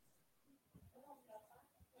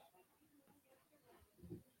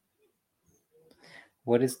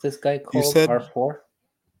 What is this guy You called? said R4?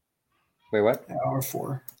 Wait, what?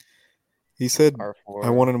 R4. he said R4. I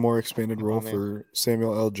wanted a more expanded role Homie. for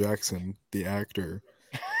Samuel L. Jackson, the actor.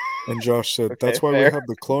 And Josh said, Okay, that's why fair. we have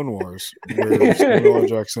the Clone Wars, where Samuel L.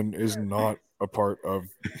 Jackson is not a part of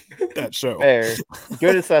that show. Fair.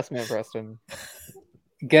 Good assessment, Preston.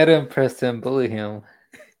 Get him, Preston. Bully him.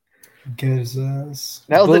 Get his ass.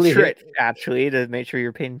 That was Bully a him. trick, actually, to make sure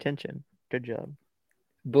you're paying attention. Good job.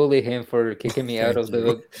 Bully him for kicking me out Thank of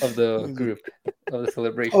the you. group of the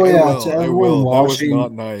celebration. Oh I yeah, will, to I everyone will. That was watching,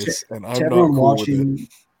 not nice, and to I'm not everyone cool with it. watching,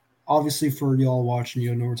 obviously for y'all watching,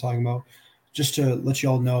 you know what we're talking about. Just to let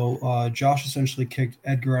y'all know, Josh essentially kicked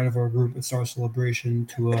Edgar out of our group at Star Celebration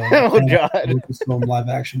to Oh, God. Lucasfilm live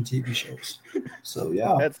action TV shows. So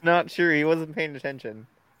yeah, That's not true. He wasn't paying attention.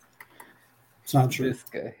 it's not true. This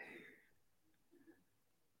guy.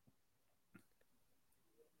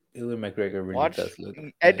 Ewan McGregor really Watch. does look.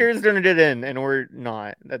 Edgar's turning it in, and we're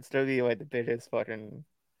not. That's totally like the biggest fucking.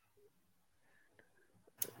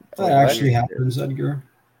 That actually happens, Edgar.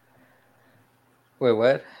 Wait,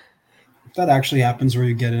 what? That actually happens where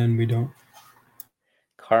you get in, we don't.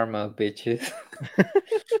 Karma, bitches.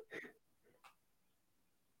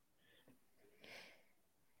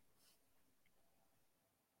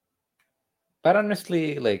 But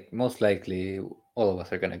honestly, like most likely, all of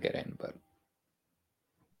us are gonna get in. But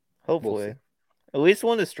Hopefully, We'll at least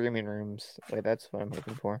one of the streaming rooms. Like that's what I'm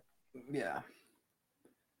hoping for. yeah.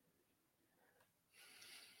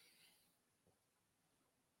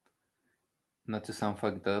 Not to sound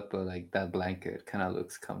fucked up, but like that blanket kind of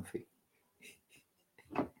looks comfy.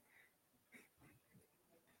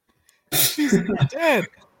 She's dead.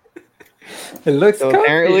 It looks So comfy.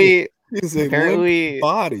 apparently, He's a Apparently- limp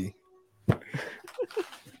body.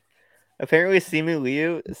 apparently, Simu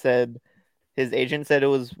Liu said his agent said it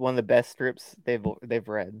was one of the best scripts they've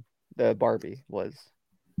read. The Barbie was.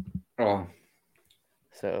 Oh,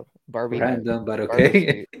 So Barbie. random, but Barbie's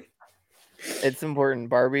okay. sweet. It's important.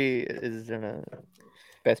 Barbie is in a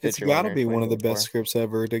best It's picture. got to winner be in one of the 2024. best scripts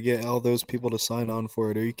ever to get all those people to sign on for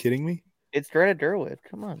it. Are you kidding me? It's Greta Gerwig.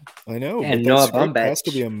 Come on. I know, And but Noah that script has to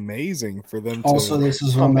Baumbach. be amazing for them Also, to. this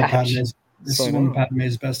is one of Match. Sign one of on.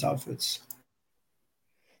 Padme's best outfits.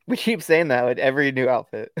 We keep saying that with every new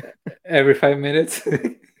outfit. Every 5 minutes.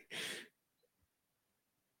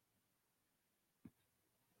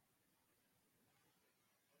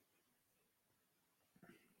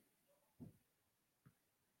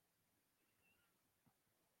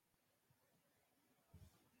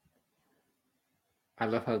 I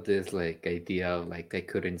love how this like idea of like I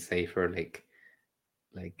couldn't save her like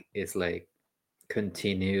it's like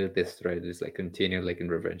continue this thread is like continue like in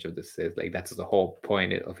Revenge of the Sith. Like that's the whole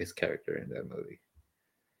point of his character in that movie.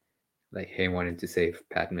 Like him wanting to save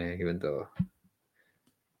Padme, even though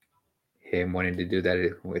him wanting to do that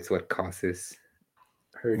is what causes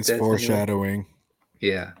her It's death. foreshadowing.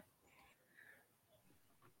 Yeah.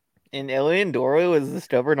 And Alien Doro is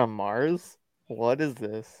discovered on Mars? What is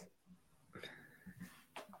this?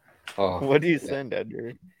 Oh, What do you yeah. send,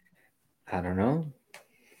 Edgar? I don't know.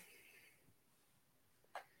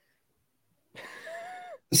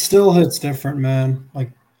 It still hits different, man.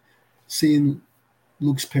 Like seeing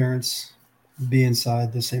Luke's parents be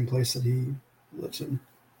inside the same place that he lives in,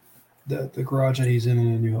 the garage that he's in A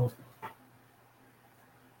New Hope.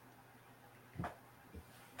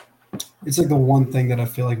 It's like the one thing that I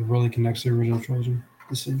feel like really connects to the original trilogy.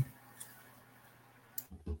 The scene.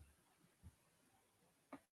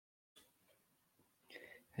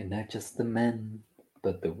 And not just the men,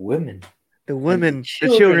 but the women. The women, the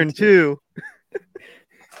children, children too.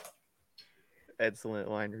 Excellent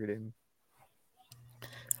line reading.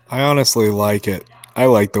 I honestly like it. I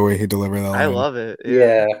like the way he delivered that line. I love it.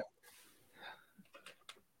 Yeah.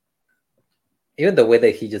 Even the way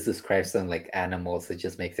that he just describes them like animals, it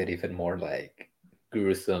just makes it even more like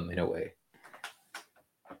gruesome in a way.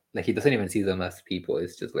 Like he doesn't even see them as people.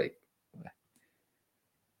 It's just like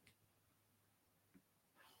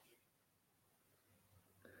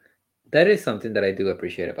that is something that I do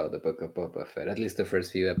appreciate about the Book of Boba Fett. At least the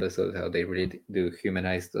first few episodes, how they really do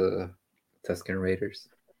humanize the Tusken Raiders.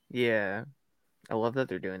 Yeah. I love that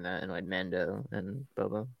they're doing that in like Mando and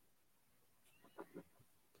Boba.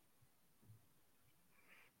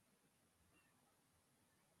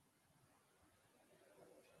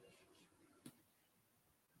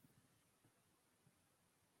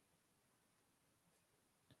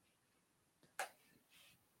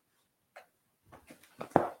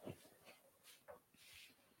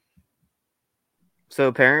 So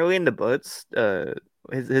apparently in the books,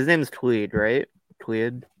 his name's Tweed, right?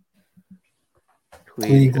 Tweed.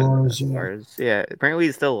 Tweed Glars, yeah. Glars. Yeah. Apparently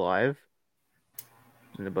he's still alive.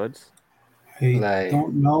 in the buds? I Like,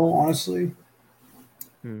 don't know, honestly.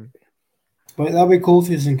 Hmm. But that'd be cool if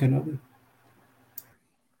he's in Kenobi.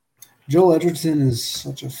 Joel Edgerton is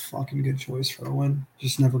such a fucking good choice for Owen.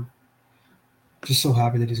 Just so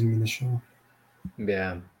happy that he's gonna be in the show.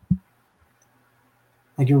 yeah,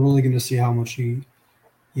 Like you're really gonna see how much he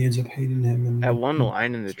ends up hating him. That And one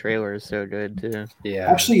line in the trailer is so good too.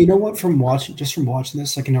 yeah, actually, you know what? From watching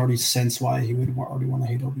this, I can already sense why he would already want to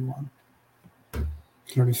hate Obi-Wan. I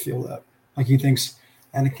can already feel that. Like he thinks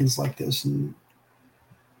Anakin's like this, and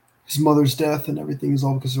his mother's death and everything is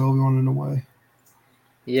all because of Obi-Wan in a way.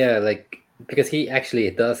 yeah. Like because he actually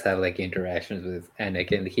does have like interactions with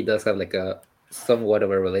Anakin. He does have like a somewhat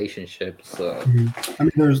of a relationship. So I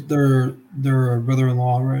mean, they're a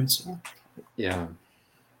brother-in-law, right? So yeah.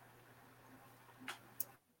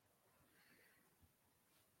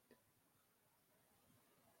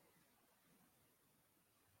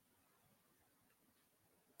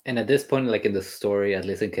 And at this point, like in the story, at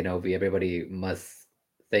least in Kenobi, everybody must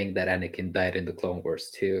think that Anakin died in the Clone Wars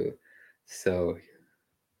too. So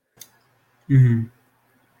mhm.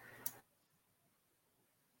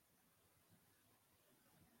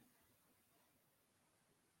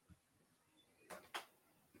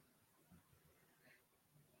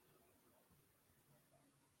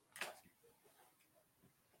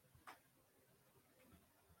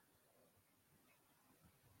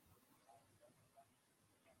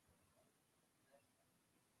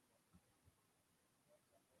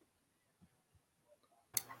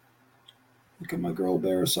 Look at my girl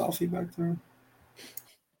bear selfie back there.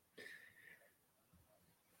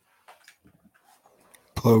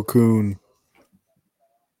 Plo Koon.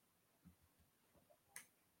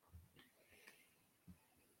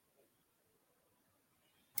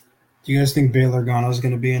 Do you guys think Bail Organa is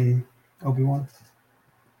going to be in Obi-Wan?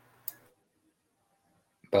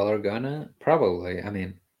 Bail Organa, probably. I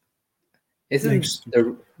mean, isn't Makes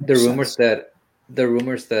the makes rumors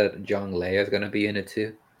sense. that Young Leia is gonna be in it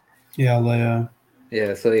too? Yeah, Leia,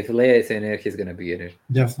 Yeah. So if Leia is in it, he's gonna be in it.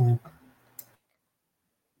 definitely.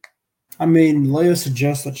 I mean, Leia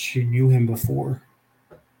suggests that she knew him before.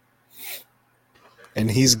 And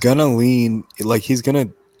he's gonna he's gonna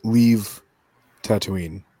leave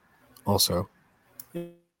Tatooine also.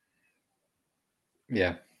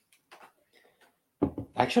 Yeah.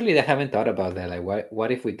 Actually, I haven't thought about that. Like,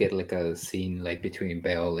 what if we get like a scene like between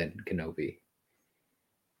Bail and Kenobi,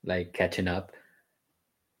 like catching up?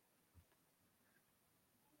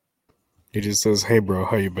 He just says, "Hey, bro,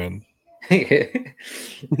 how you been?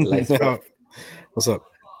 Life's rough. What's up?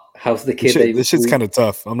 How's the kid This shit's kind of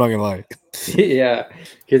tough. I'm not gonna lie." yeah,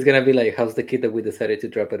 he's gonna be like, "How's the kid that we decided to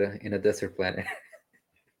drop it in a desert planet?"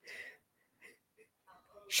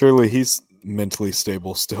 Surely he's mentally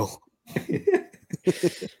stable still.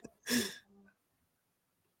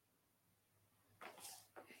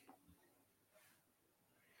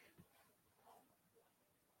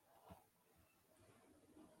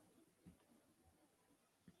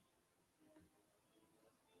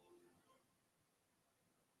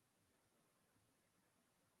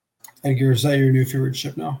 Edgar, is that your new favorite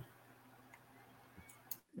ship now?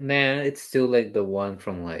 Nah, it's still like the one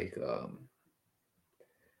from like the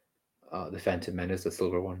Phantom Menace, the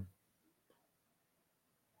silver one.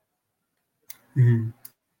 Mm-hmm.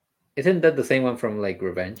 Isn't that the same one from like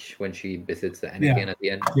Revenge when she visits the Yeah. Anakin at the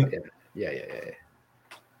end? Yep. Yeah.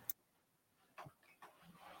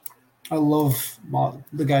 I love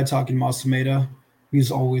the guy talking Masameda. He's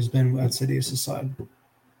always been at Sidious's side.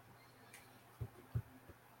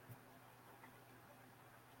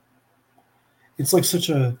 It's like such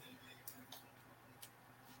a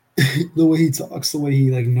the way he talks, the way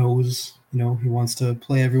he like knows, he wants to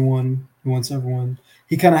play everyone. He wants everyone.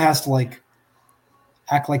 He kind of has to like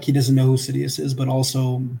act like he doesn't know who Sidious is, but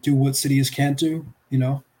also do what Sidious can't do.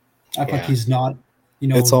 Act like Yeah. he's not.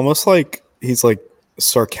 It's almost like he's like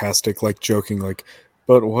sarcastic, like joking, like,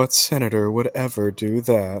 "But what senator would ever do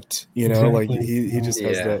that?" Like Exactly. he just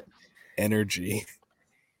has Yeah. that energy.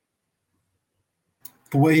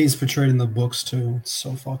 The way he's portrayed in the books too. It's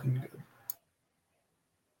so fucking good.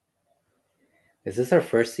 Is this our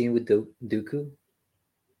first scene with Dooku?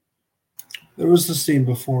 There was the scene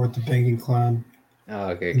before with the Banking Clan Oh,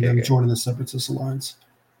 okay, and okay, them okay. joining the Separatist Alliance.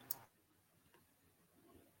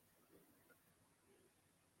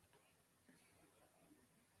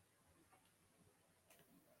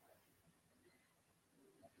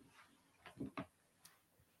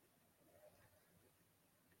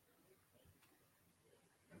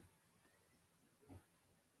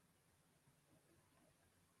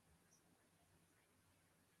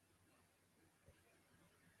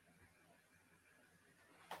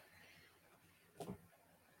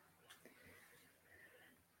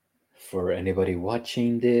 for anybody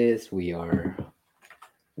watching this, we are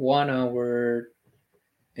 1 hour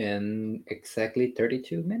and exactly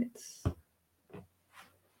 32 minutes.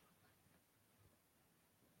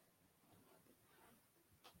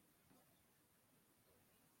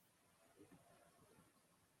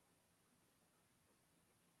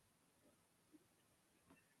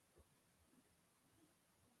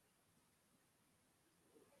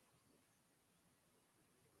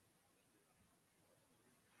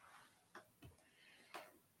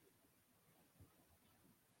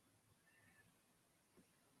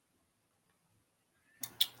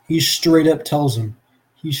 He straight up tells him.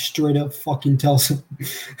 He straight up fucking tells him.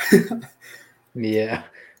 Yeah.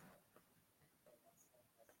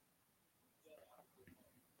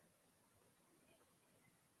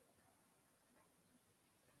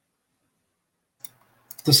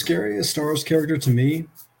 The scariest Star Wars character to me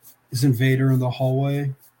isn't Vader in the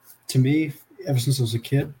hallway. To me, ever since I was a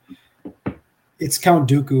kid, it's Count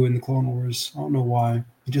Dooku in the Clone Wars. I don't know why.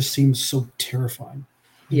 He just seems so terrifying.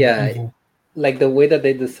 And Yeah, evil. like the way that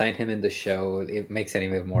they designed him in the show, it makes it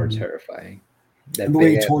even more Mhm. terrifying. That And the way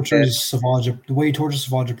he big ass tortures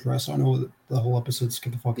Savage, Press. I know the whole episode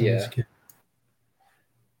scared the fuck out of me as a Yeah. kid.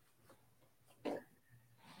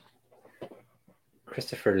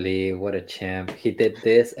 Christopher Lee, what a champ! He did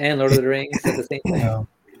this and Lord of the Rings at the same time. Yeah.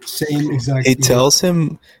 Same exact. He tells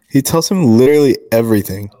him literally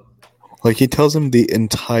everything. Like he tells him the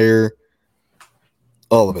entire,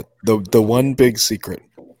 all of it. The one big secret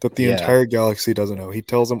that the Yeah. entire galaxy doesn't know. He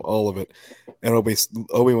tells him all of it, and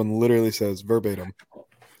Obi-Wan literally says verbatim,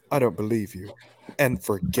 "I don't believe you," and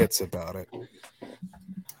forgets about it.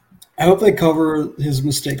 I hope they cover his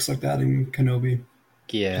mistakes like that in Kenobi.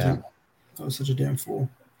 Yeah. I was such a damn fool.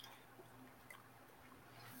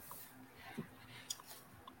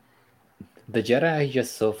 The Jedi are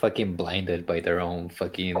just so fucking blinded by their own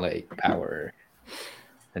fucking like power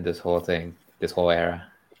and this whole thing, this whole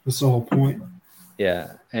era. That's the whole point.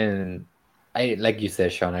 Yeah, and I like you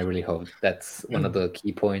said, Sean. I really hope that's one of the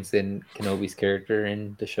key points in Kenobi's character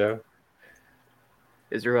in the show.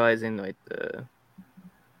 Is realizing like the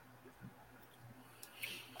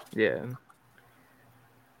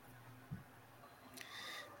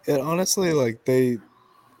And honestly, like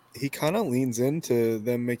he kind of leans into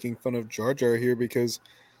them making fun of Jar Jar here because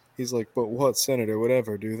he's like, "But what, Senator?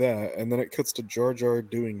 Whatever, do that," and then it cuts to Jar Jar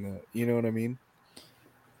doing that. You know what I mean?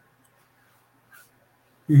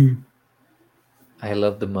 Mhm. I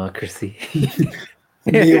love democracy.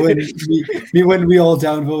 me when we all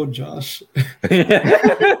downvote Josh.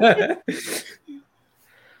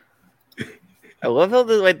 I love how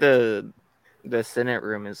the Senate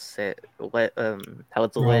room is set lit, how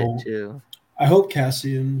it's lit Bro. too. I hope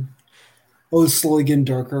Cassian. Oh, it's slowly getting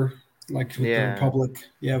darker, like with the Yeah. Republic.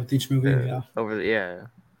 Yeah, with each movie. Yeah.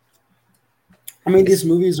 I mean, these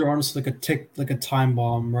movies are honestly like a time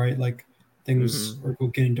bomb, right? Like things are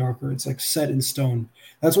getting darker. It's like set in stone.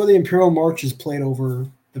 That's why the Imperial March is played over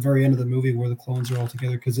the very end of the movie where the clones are all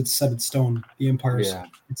together because it's set in stone. The Empire's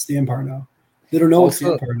it's the Empire now. They don't know it's the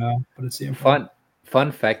Also, Empire now, but it's the Empire.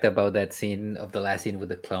 Fun fact about that scene of the last scene with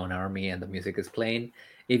the clone army and the music is playing.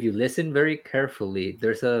 If you listen very carefully,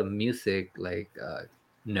 there's a music like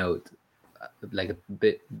note, like a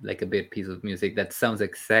bit piece of music that sounds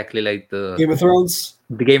exactly like the Game of Thrones.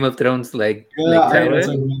 The Game of Thrones like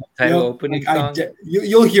title opening song.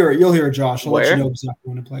 You'll hear it. You'll hear it, Josh. I'll let Where? you know exactly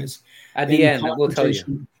when it plays. At the end, we'll tell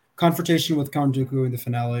you. Confrontation with Count Dooku in the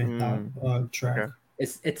finale track. Okay.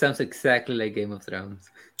 It sounds exactly like Game of Thrones.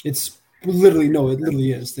 It's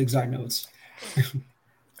literally is the exact notes.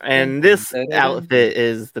 And this outfit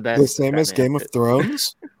is the best. The same as Game of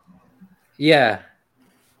Thrones? Yeah.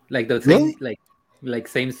 Like the same Really? like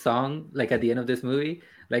same song like at the end of this movie.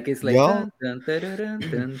 Like it's like Y'all? dun, dun, dun, dun,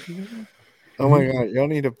 dun, dun. Oh my god, y'all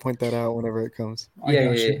need to point that out whenever it comes. I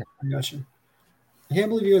got you. I can't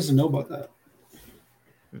believe you guys didn't know about that.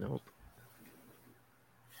 Nope.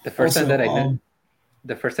 The first time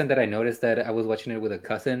that I noticed that, I was watching it with a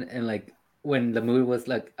cousin, and like when the movie was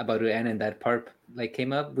like about to end and that part like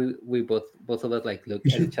came up, we both of us like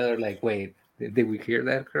looked at each other like, wait, did we hear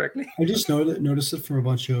that correctly? I just noticed it from a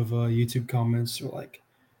bunch of YouTube comments or like,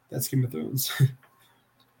 that's Game of Thrones.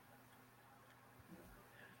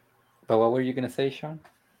 But what were you gonna say, Sean?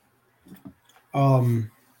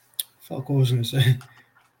 Fuck, what was I gonna say?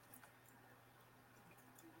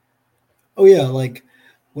 Oh yeah, like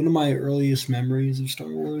one of my earliest memories of Star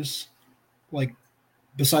Wars, like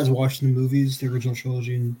besides watching the movies, the original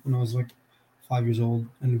trilogy, when I was like 5 years old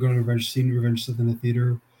and going to seeing Revenge of the Sith in the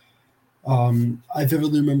theater. I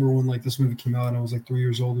vividly remember when like this movie came out and I was like 3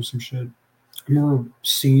 years old or some shit. I remember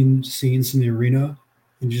seeing scenes in the arena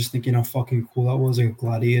and just thinking how fucking cool that was, like a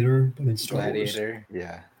gladiator, but in Star Wars. Gladiator.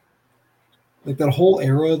 Yeah. Like that whole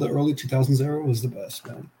era, the early 2000s era, was the best,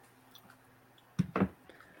 man.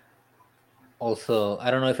 Also,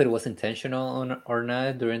 I don't know if it was intentional or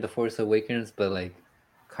not during The Force Awakens, but like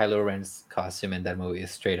Kylo Ren's costume in that movie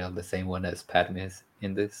is straight up the same one as Padme's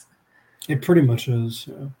in this. It pretty much is.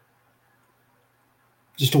 Yeah.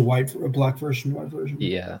 Just a black version, white version.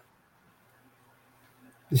 Yeah.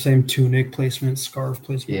 The same tunic placement, scarf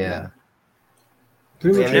placement. Yeah.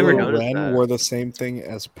 Pretty Yeah, much. I've never Kylo noticed Ren that. wore the same thing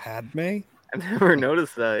as Padme. I've never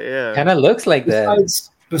noticed that. Yeah. Kind of looks like that.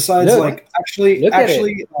 Besides, Look. like actually, Look at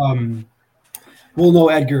it. well, no,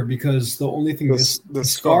 Edgar, because the only thing is The the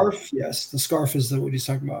scarf. Yes, the scarf is what he's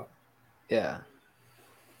talking about. Yeah.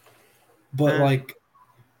 But like,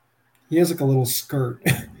 he has like a little skirt.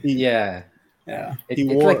 Yeah. Yeah, It's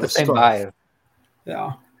wore like the a same scarf. vibe.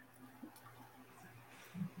 yeah.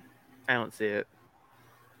 I don't see it.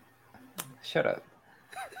 Shut up.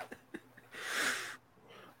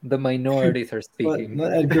 The minorities are But speaking.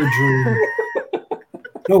 let Edgar dream.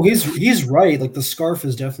 No, he's right. Like the scarf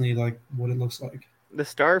is definitely like what it looks like. The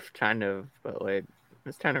scarf, kind of, but like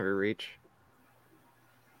it's kind of a reach.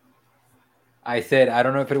 I said I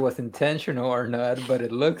don't know if it was intentional or not, but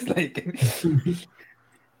it looks like it.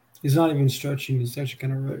 He's not even stretching. He's actually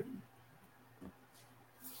kind of right.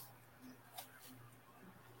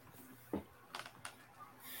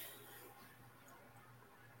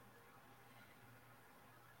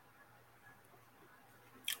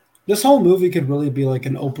 This whole movie could really be like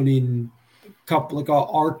an opening couple, like a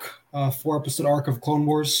arc, 4-episode arc of Clone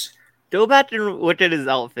Wars. Go back and look at his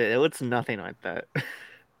outfit. It looks nothing like that.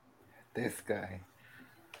 This guy.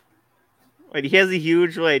 Like he has a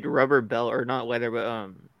huge like rubber belt, or not leather, but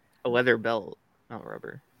a leather belt, not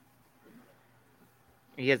rubber.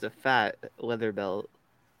 He has a fat leather belt.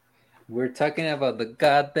 We're talking about the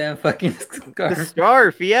goddamn fucking The scarf.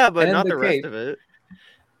 scarf, yeah, but And not the the rest cape. of it.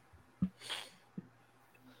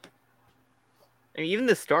 And even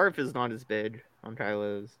the scarf is not as big on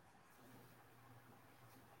Kylo's.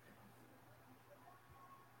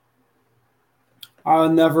 I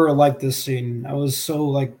never liked this scene. I was so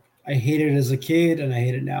like I hated it as a kid, and I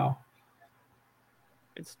hate it now.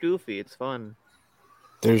 It's goofy. It's fun.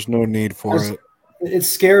 There's no need for As- it. It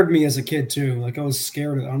scared me as a kid too. Like I was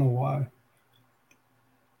scared. I don't know why.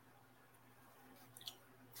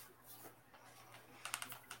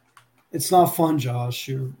 It's not fun, Josh.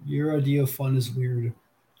 Your idea of fun is weird.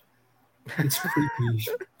 It's creepy.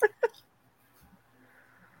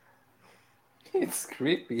 It's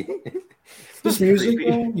creepy. This music,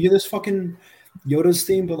 though, you hear this fucking Yoda's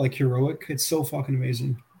theme, but like heroic. It's so fucking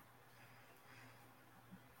amazing.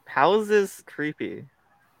 How is this creepy?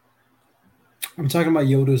 I'm talking about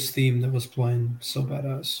Yoda's theme that was playing. So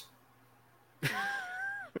badass.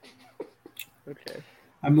 Okay,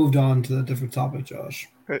 I moved on to a different topic, Josh.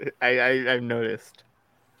 I've noticed.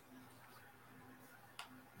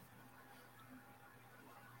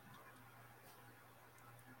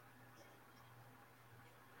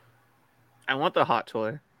 I want the hot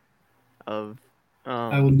toy of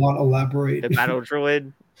I will not elaborate. the battle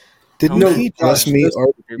droid. Didn't No, he Josh, just meet this-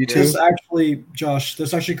 R2? This actually, Josh,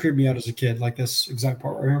 this actually creeped me out as a kid. Like this exact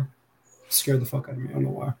part right here, scared the fuck out of me. I don't know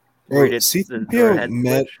why. Where Bro, it's the C-3PO head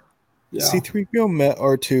met switch. Yeah, C-3PO met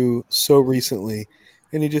R2 so recently,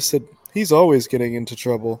 and he just said he's always getting into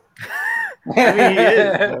trouble. I mean, he is.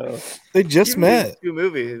 Though. They just Even these met. 2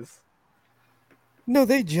 movies. No,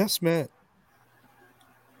 they just met.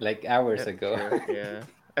 Like hours Yeah, ago. true, yeah,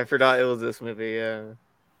 I forgot it was this movie. Yeah.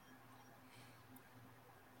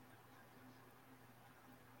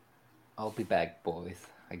 I'll be back, boys.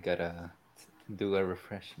 I gotta do a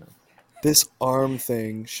refreshment. This arm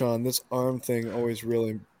thing, Sean, this arm thing always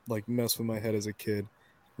really like messed with my head as a kid.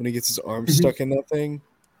 When he gets his arm stuck in that thing,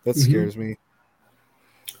 that Mhm. scares me.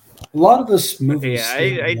 a lot of this movie. Yeah,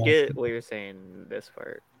 I get what you're saying. This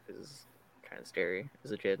part is kind of scary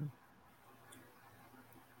as a kid.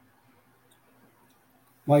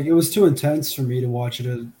 Like it was too intense for me to watch at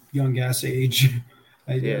a young ass age.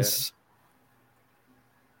 I Yeah. guess.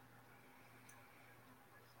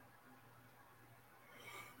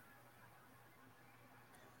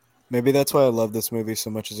 Maybe that's why I love this movie so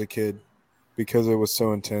much as a kid, because it was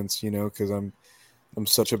so intense. You know, because I'm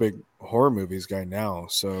such a big horror movies guy now.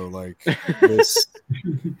 So like this,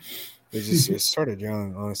 it started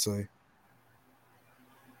young, honestly.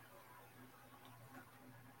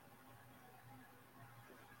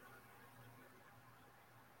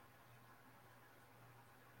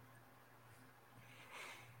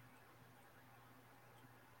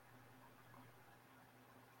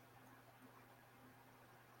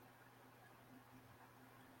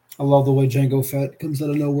 I love the way Django Fett comes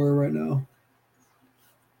out of nowhere right now.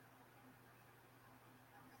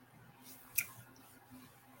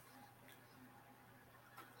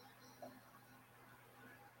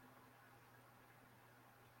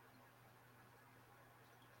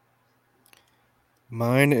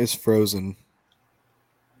 Mine is Frozen.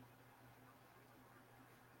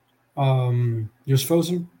 Yours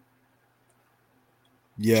Frozen?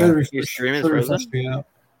 Yeah. Try to Your refresh, stream is try to refresh frozen? me out.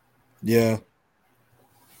 Yeah.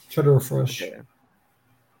 Try to refresh. Okay.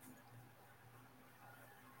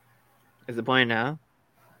 Is it playing now?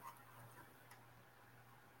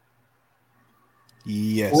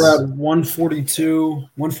 Yes. We're at 142,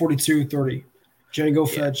 142.30. Django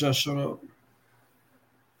Yeah. Fett just showed up.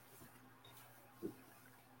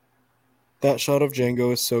 That shot of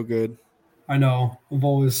Django is so good. I know. I've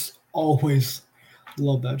always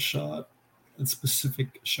loved that shot. That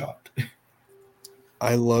specific shot.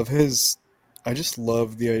 I just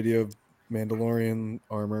love the idea of Mandalorian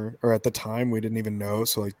armor, or at the time we didn't even know,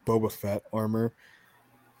 so like Boba Fett armor,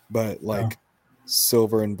 but like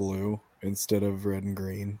silver and blue instead of red and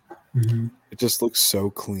green. Mm-hmm. It just looks so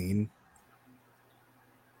clean.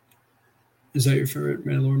 Is that your favorite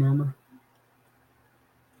Mandalorian armor?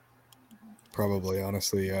 Probably,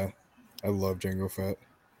 honestly, yeah. I love Jango Fett.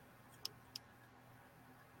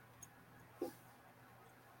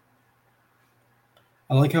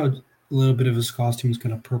 I like how a little bit of his costume is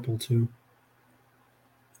kind of purple too.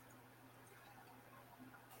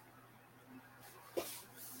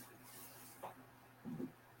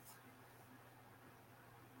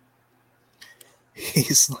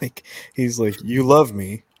 He's like, you love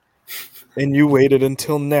me, and you waited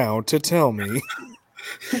until now to tell me.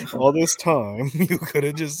 All this time, you could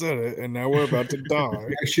have just said it, and now we're about to die.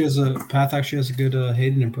 Path actually has a good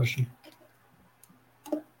Hayden impression.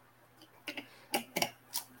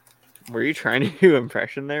 Were you trying to do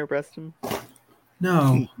impression there, Preston?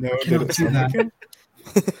 No, No, I did cannot it do sound like that. him?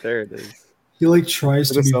 There it is. He like tries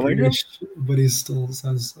Did to it be sound like him? British, but he still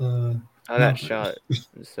sounds Oh, not that British. shot is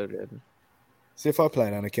so good. See, if I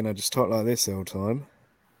played Anakin, I'd just talk like this the whole time.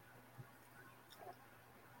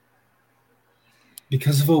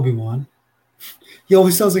 Because of Obi-Wan. He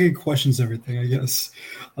always sounds like he questions everything, I guess.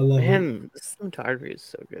 I love Man, this cinematography is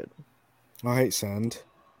so good. I hate sand.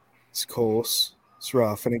 It's coarse, it's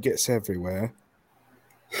rough, and it gets everywhere.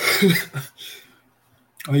 it.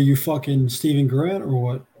 Are you fucking Stephen Grant or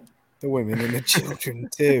what? The women and the children,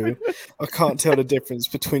 too. I can't tell the difference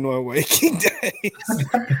between my waking days.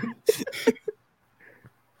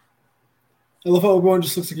 I love how everyone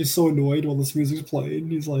just looks like he's so annoyed while this music's playing.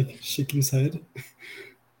 He's like shaking his head.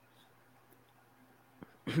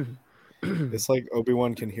 It's like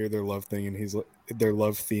Obi-Wan can hear their love thing, and he's like their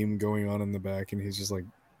love theme going on in the back, and he's just like,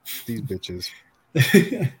 these bitches.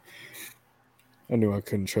 I knew I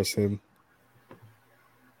couldn't trust him.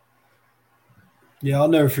 Yeah, I'll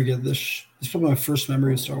never forget this. It's probably my first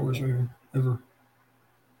memory of Star Wars right here, ever.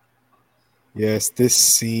 Yes, this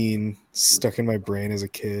scene stuck in my brain as a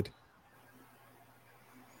kid.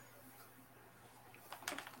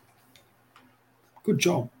 Good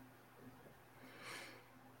job.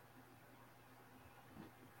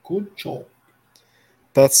 Good job.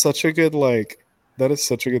 That's such a good that is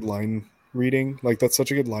such a good line reading. Like that's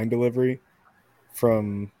such a good line delivery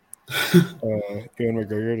from Ewan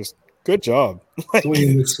McGregor. Just good job. Like The way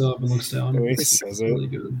he looks up and looks down, the way he it's says it, really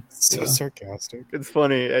good. so Yeah. sarcastic. It's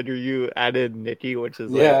funny, Andrew, you added Nikki, which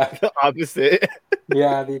is Yeah. like the opposite.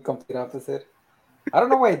 Yeah, the complete opposite. I don't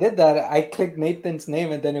know why I did that. I clicked Nathan's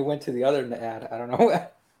name and then it went to the other ad. I don't know.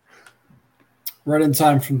 Right in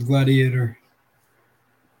time from the Gladiator.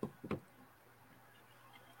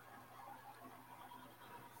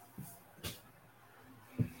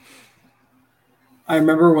 I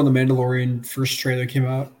remember when the Mandalorian first trailer came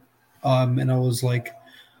out, and I was like,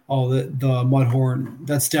 "Oh, the Mudhorn.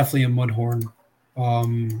 That's definitely a Mudhorn."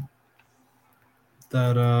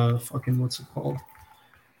 That fucking what's it called?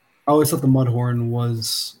 I always thought the Mudhorn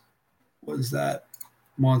was that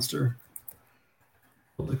monster.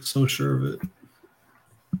 I'm like so sure of it.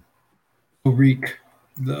 Reek,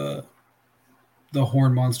 the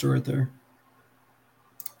horn monster right there.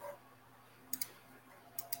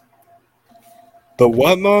 The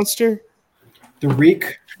what monster? The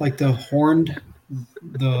Reek, like the horned,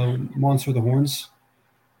 the monster with the horns.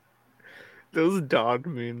 Those dog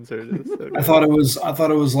memes are just so good. I thought it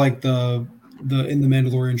was like the in the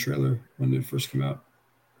Mandalorian trailer when it first came out.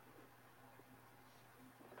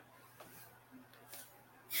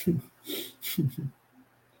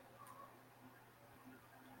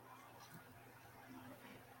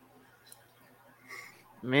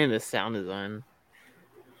 Man, the sound design.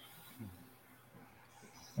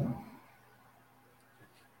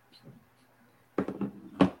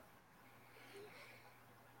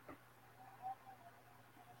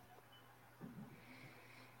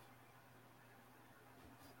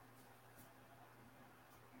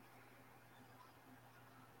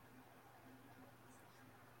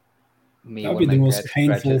 Me That would when be the my most cat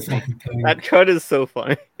painful scratches me. fucking thing. That cut is so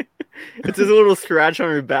funny. It's just a little scratch on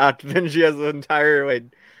her back, then she has an entire like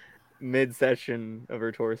midsection of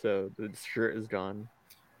her torso. The shirt is gone.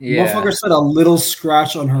 Yeah. Motherfucker said a little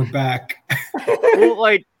scratch on her back. Well,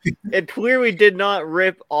 like it clearly did not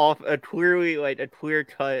rip off a clear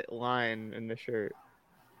cut line in the shirt.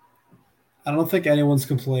 I don't think anyone's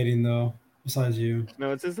complaining though, besides you.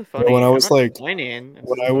 No, it's just a Yeah, funny. when I I'm was not like, complaining. It's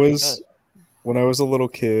when just a I funny was cut. when I was a little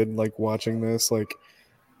kid, like watching this, like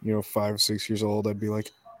 5, 6 years old, I'd be like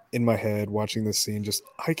in my head watching this scene, just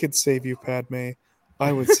I could save you, Padme.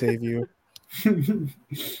 I would save you.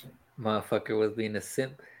 Motherfucker was being a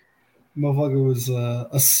simp. Motherfucker was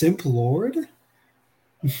a simp lord.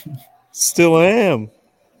 Still am.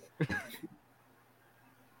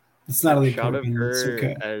 It's That Natalie shot of Portman. It's her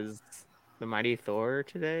okay. as the mighty Thor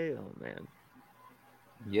today. Oh man.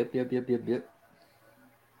 Yep.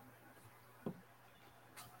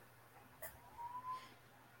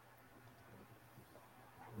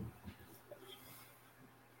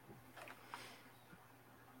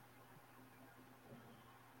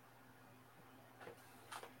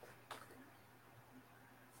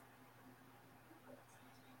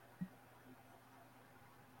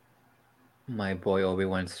 My boy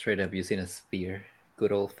Obi-Wan straight up using a spear.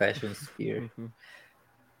 Good old fashioned spear.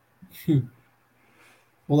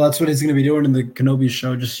 Well, that's what he's going to be doing in the Kenobi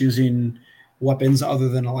show, just using weapons other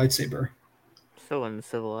than a lightsaber. So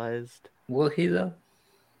uncivilized. Will he though?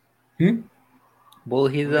 Hmm? Will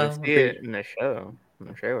he We're gonna though? see it in the show, in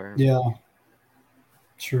the trailer. Yeah,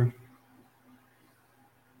 true.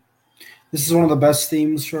 This is one of the best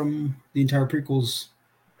themes from the entire prequels.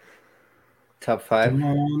 Top 5.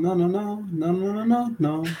 No, no, no, no, no, no, no,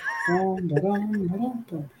 no. Dun, dun, dun, dun,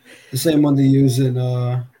 dun. The same one they use in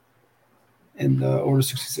the Order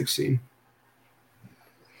 66 scene.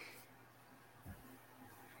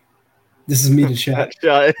 This is me to chat. That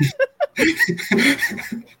shot.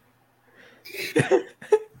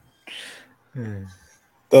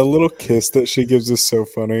 That little kiss that she gives is so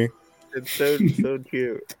funny. It's so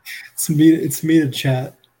cute. It's me to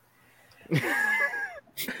chat.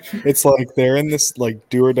 It's like they're in this like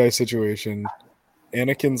do or die situation.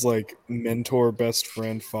 Anakin's like mentor, best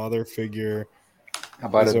friend, father figure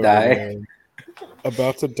About is to over die. there,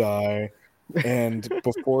 about to die, and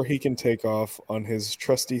before he can take off on his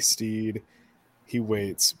trusty steed, he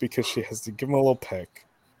waits because she has to give him a little peck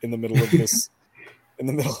in the middle of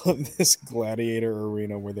this gladiator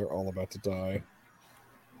arena where they're all about to die.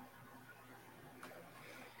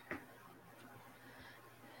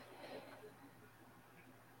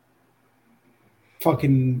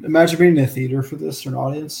 Fucking imagine being in a theater for this or an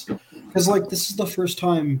audience, because like this is the first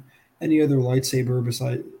time any other lightsaber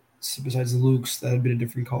besides Luke's that had been a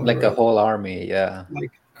different color. Like a right? whole army, yeah.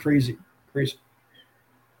 Like crazy. This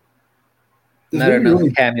Not movie enough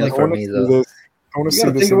really, cameos like, I for want to me see though. this. I want to you see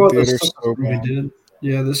got to this think in about the theater stuff so this movie bad. did.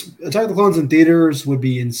 Yeah, this Attack of the Clones in theaters would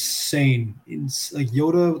be insane. Like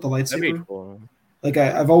Yoda with the That'd be lightsaber. cool. Like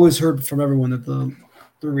I've always heard from everyone that the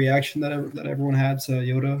reaction that everyone had to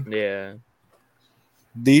Yoda. Yeah.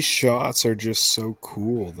 These shots are just so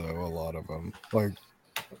cool, though. A lot of them, like,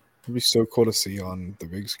 it'd be so cool to see on the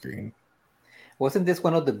big screen. Wasn't this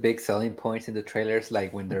one of the big selling points in the trailers?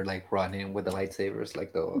 Like when they're like running with the lightsabers,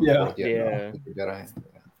 like the Yeah. whole Yeah. with the Jedi.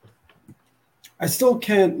 I still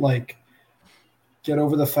can't like get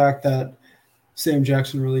over the fact that Sam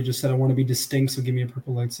Jackson really just said, "I want to be distinct, so give me a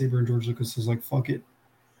purple lightsaber." And George Lucas was like, "Fuck it,"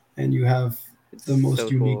 and you have It's the most so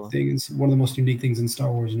unique cool. thing. It's one of the most unique things in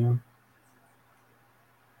Star Wars, you know.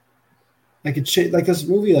 Like like this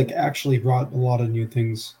movie, like actually brought a lot of new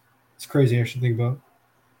things. It's crazy, I should think about.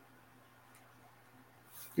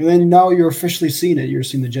 And then now you're officially seeing it. You're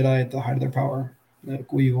seeing the Jedi at the height of their power,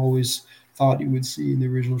 like we always thought you would see in the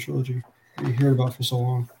original trilogy. That you heard about for so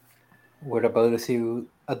long. We're about to see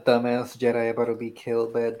a dumbass Jedi about to be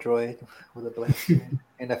killed by a droid with a blaster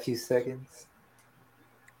in a few seconds.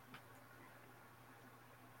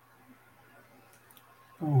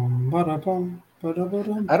 I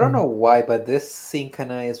don't know why, but this scene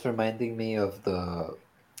kind of is reminding me of the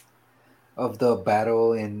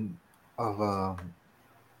battle in of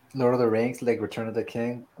Lord of the Rings, like Return of the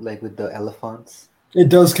King, like with the elephants. It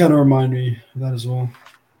does kind of remind me of that as well.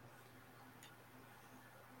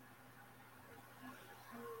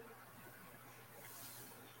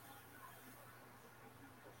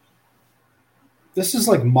 This is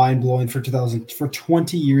like mind blowing for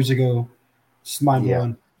 20 years ago. It's mind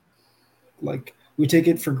blowing. Like we take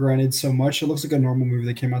it for granted so much. It looks like a normal movie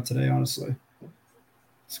that came out today. Honestly,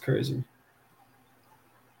 it's crazy.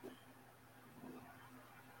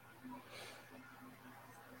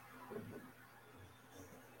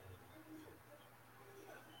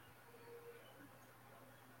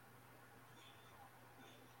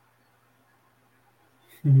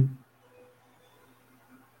 Mhm.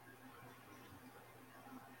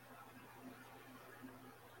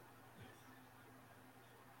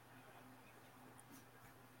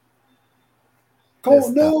 Cole,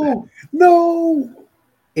 Let's stop it. no!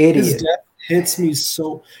 His Idiot. death hits me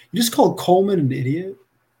so. You just called Coleman an idiot.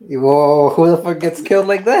 Whoa, who the fuck gets killed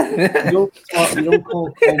like You that? don't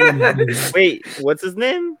call Coleman an idiot. Wait, what's his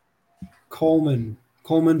name? Coleman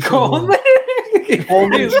Coleman? Trevor.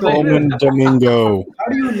 Coleman His name Trevor. Coleman Domingo. How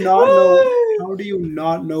do you not know? How do you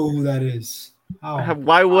not know who that is? How?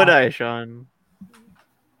 Why would I, Sean?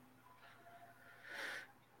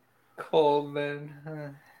 Coleman.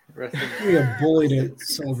 Rest in You get bullied at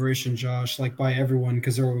Celebration, Josh, like by everyone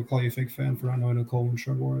because they will call you a fake fan for not knowing who Coleman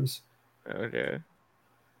Trevor is. Okay.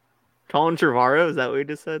 Colin Trevorrow, is that what you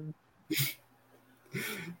just said?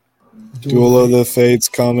 Duel of the Fates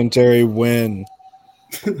commentary win.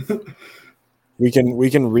 We can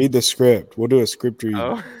read the script. We'll do a script read.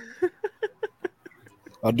 Oh.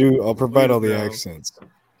 I'll provide all the No. accents.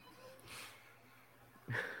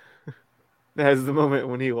 That is the moment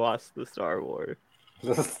when he lost the Star Wars.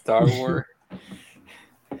 the Star Wars.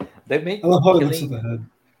 They make I love how he looks at killing. the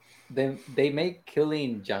head. They make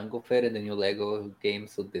killing Jango Fett in the new Lego game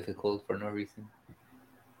so difficult for no reason.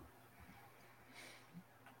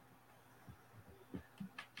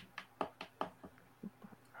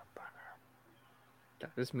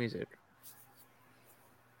 This music.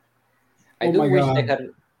 I Oh do my wish God. they had.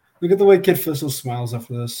 Look at the way Kid Fizzle smiles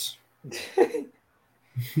after this. This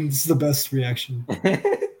is the best reaction. I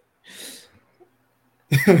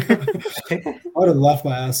would have laughed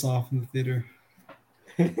my ass off in the theater.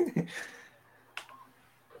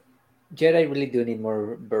 Jedi really do need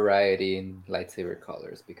more variety in lightsaber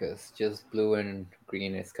colors because just blue and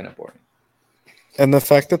green is kind of boring. And the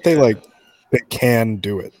fact that they can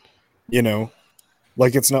do it, you know,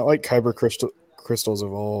 like it's not like kyber crystals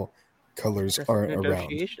of all colors aren't around.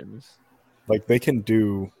 Negotiations. Like they can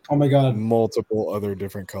do Oh my God. multiple other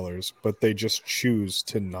different colors, but they just choose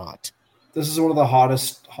to not. This is one of the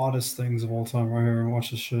hottest things of all time right here.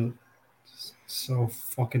 Watch this shit. It's so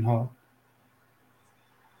fucking hot.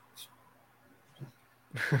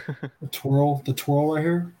 The twirl right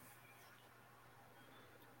here.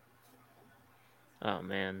 Oh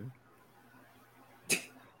man.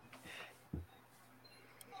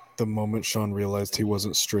 The moment Sean realized he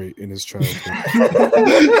wasn't straight in his childhood.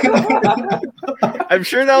 I'm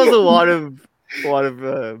sure that was a lot of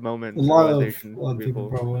moments. A lot of realizations for people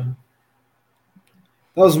probably.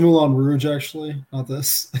 That was Moulin Rouge, actually, not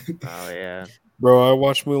this. Oh yeah. Bro, I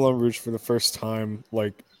watched Moulin Rouge for the first time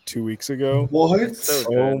like 2 weeks ago. What? It's so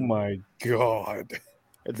Oh good. my god.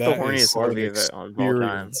 It's That the is horniest an movie of all time.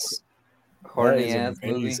 experience. That Horny is ass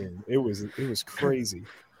movie. amazing. It was crazy.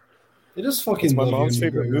 They just It's fucking my love mom's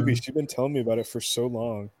Ewan favorite McGregor. movie. She's been telling me about it for so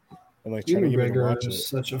long, and like trying Ewan to get me to McGregor watch is it.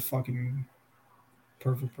 such a fucking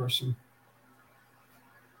perfect person.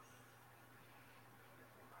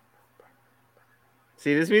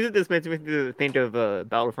 See, this music just makes me think of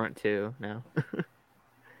Battlefront 2 now.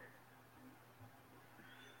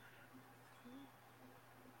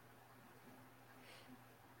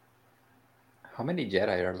 How many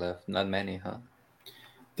Jedi are left? Not many, huh?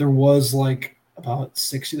 There was like about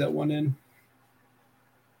 60 that went in.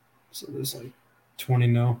 So there's like 20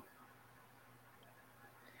 now.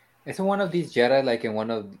 Isn't one of these Jedi like in one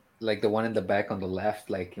of like the one in the back on the left,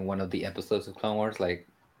 like in one of the episodes of Clone Wars? Like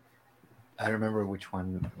I don't remember which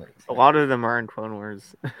one. A lot of them are in Clone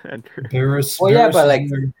Wars. Barris. Oh yeah, Barris but is like in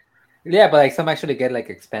there. yeah, but like some actually get like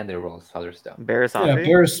expanded roles, other stuff. Barris Yeah,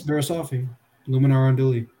 Offee? Barris Offee. Luminar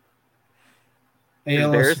Unduli. Is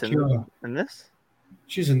ALS Barris Sakura. in this?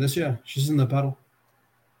 She's in this, yeah. She's in the battle.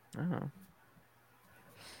 Oh.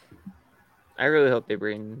 I really hope they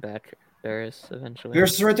bring back Barris eventually.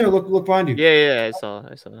 Barris is right there. Look behind you. Yeah, I saw.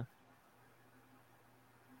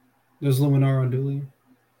 There's Luminar Unduli.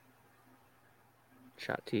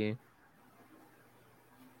 Shot to you.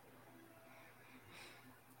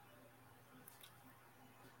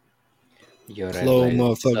 Your Hello, red light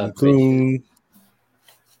motherfucking sub, coon.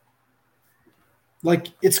 Like,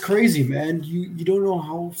 it's crazy, man. You don't know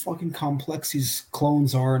how fucking complex these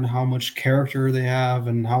clones are and how much character they have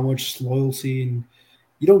and how much loyalty, and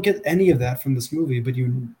you don't get any of that from this movie, but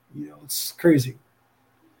you know it's crazy.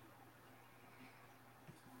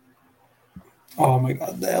 Oh my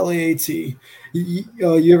god, the LAAT.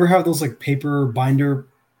 You ever have those like paper binder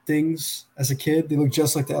things as a kid? They look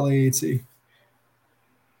just like the LAAT.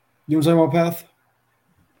 You know what I'm talking about, Path?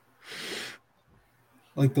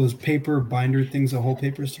 Like those paper binder things that hold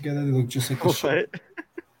papers together. They look just like the shit.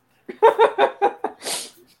 What?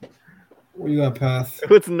 What do you got, Path?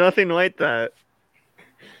 It's nothing like that.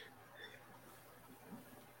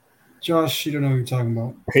 Josh, you don't know what you're talking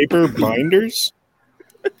about. Paper binders?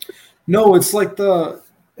 No, it's like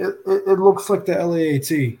it looks like the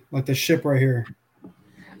LAAT, like the ship right here.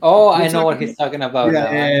 Oh, I Looks know like what he's talking about Yeah, now.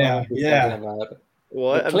 I know what he's yeah. talking about.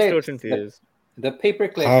 What? The I'm still clips, confused. the paper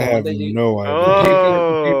clips, I the one have that you. no idea.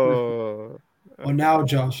 Oh. Well, now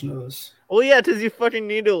Josh knows. Well, yeah, because you fucking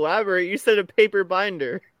need to elaborate. You said a paper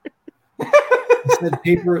binder.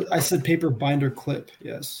 I said paper binder clip.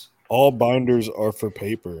 Yes. All binders are for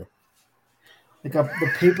paper. Like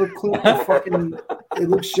the paper clip, it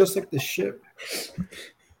looks just like the ship.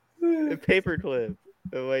 A paper clip.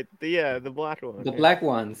 The black one. The yeah. black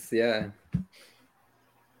ones, yeah.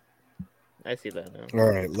 I see that now. All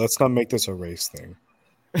right, let's not make this a race thing.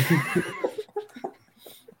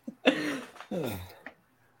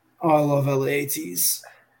 Oh, I love LAATs.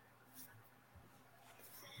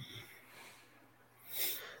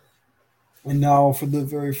 And now, for the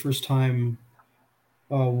very first time,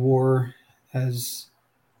 war has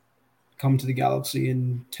come to the galaxy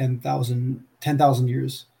in 10,000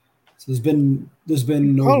 years. So there's been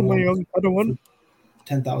no Oh, my war young Padawan. for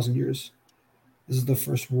 10,000 years. This is the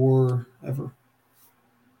first war ever.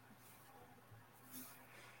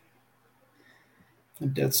 A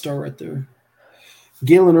Death Star right there.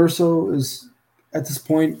 Galen Erso is at this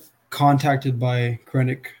point contacted by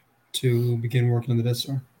Krennic to begin working on the Death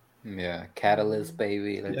Star. Yeah, Catalyst,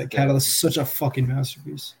 baby. Let's Yeah, go. Catalyst is such a fucking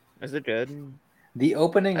masterpiece. Is it good? The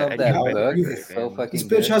opening I of that can't book wait. is so This fucking bitch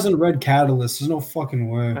good. hasn't read Catalyst. There's no fucking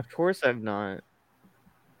way. Of course I've not.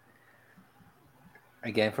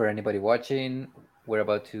 Again, for anybody watching, we're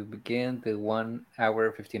about to begin the 1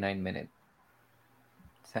 hour 59-minute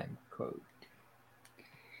time code.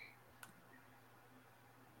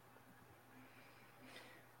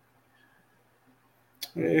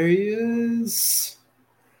 There he is.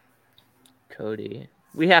 Cody.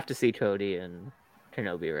 We have to see Cody and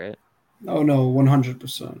Kenobi, right? Oh no,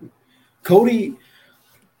 100%. Cody,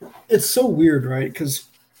 it's so weird, right? Because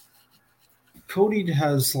Cody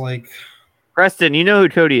has like Preston, you know who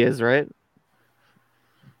Cody is, right?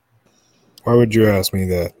 Why would you ask me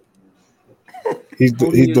that? He's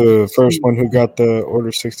Cody the is- first one who got the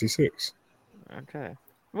Order 66. Okay.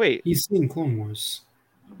 Wait. he's seen Clone Wars.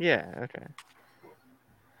 Yeah, okay.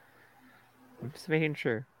 I'm just making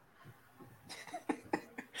sure.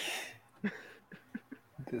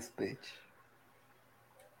 This bitch.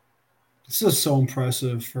 This is so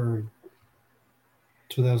impressive for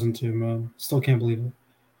 2002, man. Still can't believe it.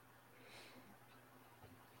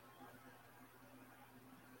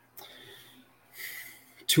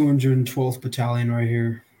 "212th Battalion right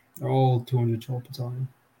here. They're all 212th Battalion.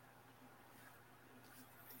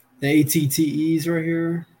 The ATTEs right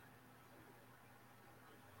here.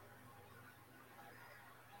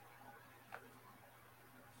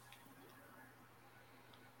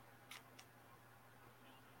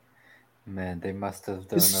 Man, they must have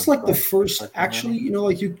done. This is like the first, actually,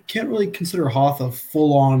 like you can't really consider Hoth a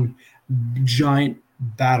full-on giant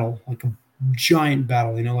battle, like a giant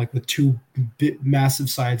battle, like with two massive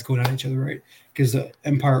sides going at each other, right? Because the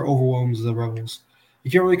Empire overwhelms the rebels.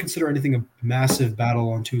 You can't really consider anything a massive battle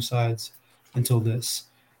on two sides until this.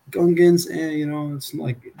 Gungans, it's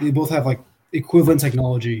like they both have like equivalent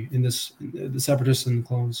technology in this, the Separatists and the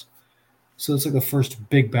clones. So it's like the first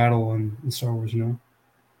big battle in Star Wars,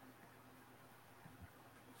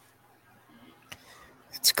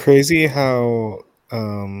 It's crazy how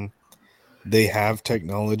they have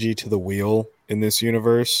technology to the wheel in this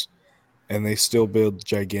universe, and they still build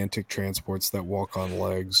gigantic transports that walk on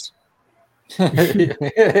legs.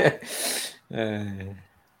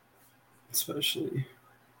 Especially.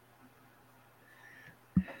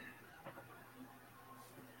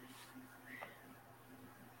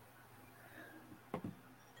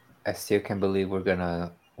 I still can't believe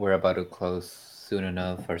we're about to close soon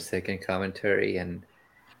enough our second commentary, and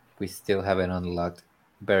we still haven't unlocked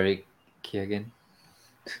Barry Keoghan.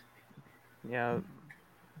 Yeah.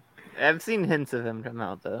 I've seen hints of him come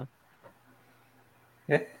out, though.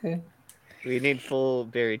 We need full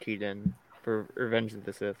Barry Keoghan for Revenge of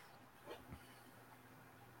the Sith.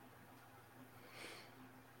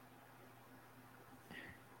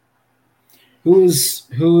 Who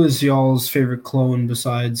is y'all's favorite clone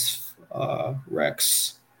besides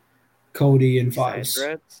Rex, Cody, and Fives?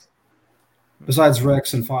 Besides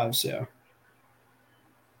Rex and Fives, yeah.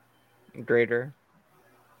 Gregor.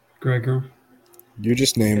 You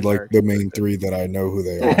just named Good like arc. the main three that I know who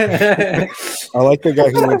they are. I like the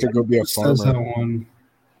guy who went to go be a Says that farmer. one.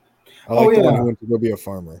 I like the one yeah. who went to go be a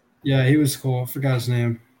farmer. Yeah, he was cool. I forgot his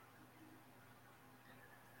name.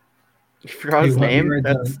 You forgot He his name? married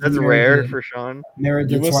That's he married rare the- for Sean.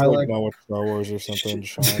 married You the must like Twilight. not watch Star Wars or something,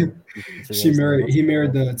 Sean. You forget She his name. married. That's He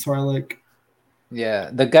married cool. the Twilight. Yeah,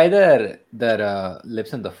 the guy that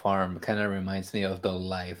lives on the farm kind of reminds me of the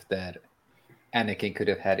life that Anakin could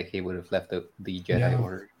have had if he would have left the Jedi Yeah.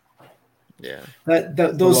 Order. Yeah. That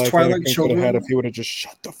The those life Twilight Anakin could have had children. if he would have just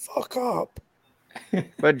shut the fuck up.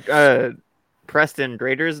 But Preston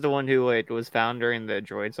Drader's the one who was found during the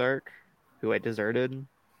droids arc, who deserted.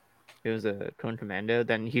 He was a clone commando.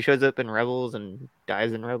 Then he shows up in Rebels and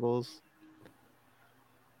dies in Rebels.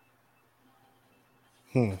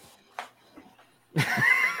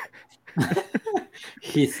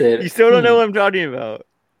 He said, You still don't know what I'm talking about.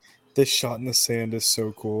 This shot in the sand is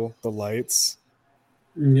so cool. The lights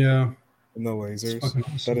Yeah, and the it's lasers. fucking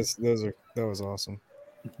awesome. That was awesome.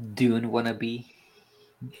 Dune wannabe.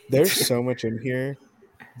 There's so much in here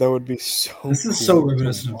that would be so This cool is so to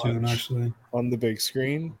reminiscent of Dune, watch actually. on the big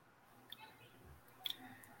screen.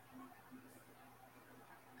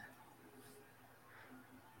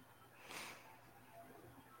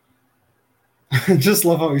 I just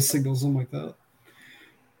love how he signals them like that.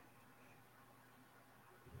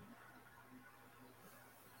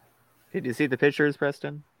 Did you see the pictures,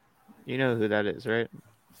 Preston? You know who that is, right?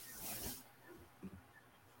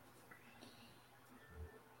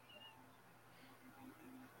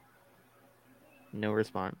 No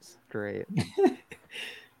response. Great.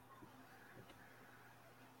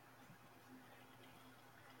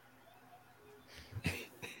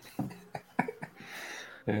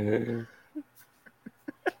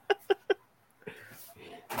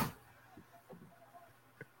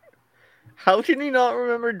 How can he not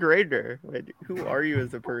remember Drader? Like, who are you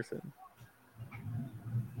as a person?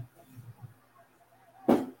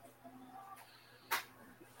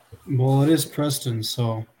 Well, it is Preston,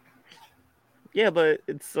 so Yeah, but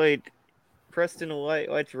it's like Preston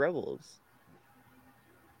likes Rebels.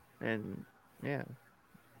 And yeah.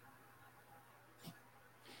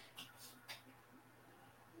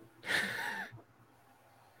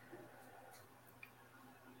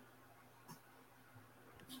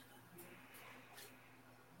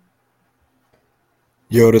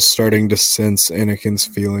 Yoda's starting to sense Anakin's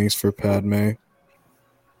feelings for Padme.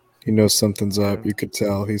 He knows something's up. You could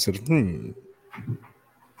tell. He said,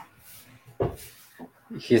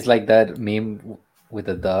 He's like that meme with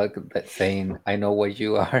a dog that's saying, "I know what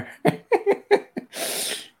you are."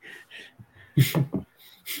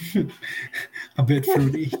 a bit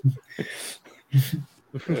fruity.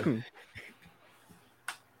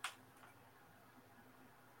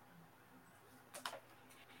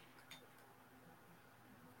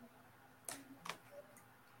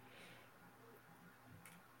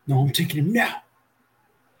 No, I'm taking him now.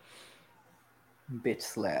 Bitch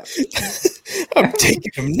slap. I'm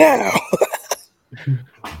taking him now.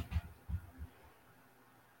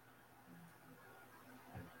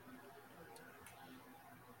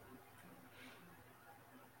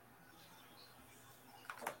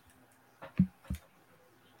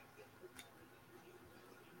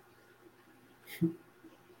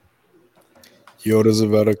 Yoda's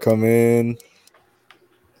about to come in.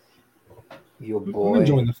 Your I'm boy.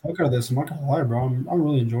 enjoying the fuck out of this. I'm not gonna lie, bro. I'm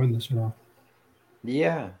really enjoying this,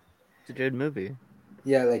 Yeah. It's a good movie.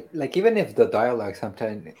 Yeah, like even if the dialogue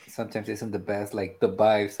sometimes isn't the best, like the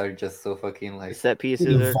vibes are just so fucking The like set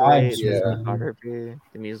pieces The are vibes great. are The good, cinematography,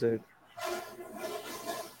 the music.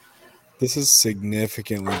 This is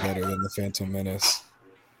significantly better than the Phantom Menace.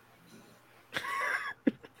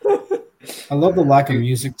 I love the lack of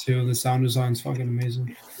music too. The sound design's fucking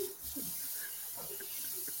amazing.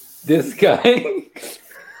 this guy.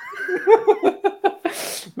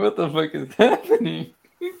 What the fuck is happening?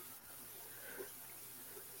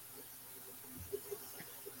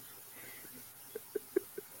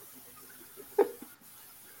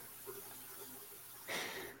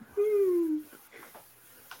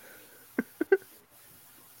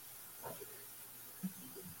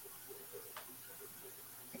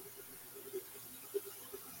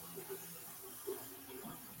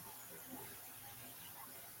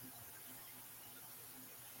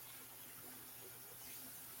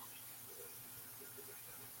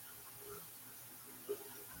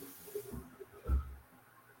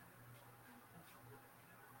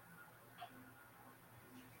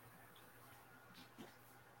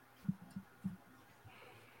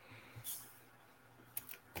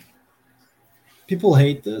 People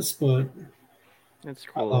hate this, but It's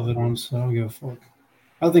I cool. love it, honestly. I don't give a fuck.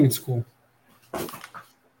 I think it's cool.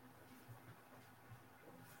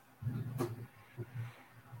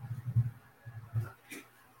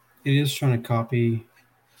 It is trying to copy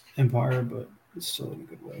Empire, but it's still in a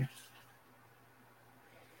good way.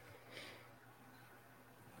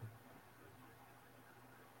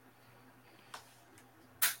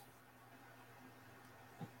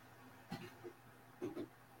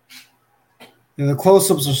 Yeah, the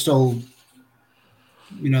close-ups are still,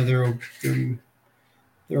 they're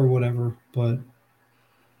whatever, but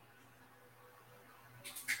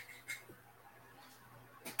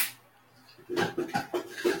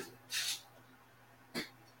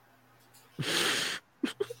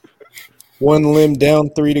One limb down,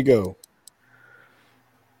 3 to go.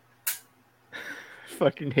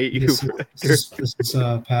 Fucking hate you this for that. this is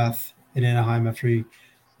Path in Anaheim after a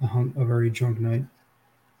very drunk night.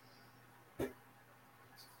 It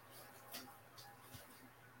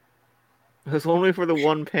was only for the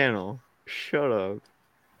one panel. Shut up.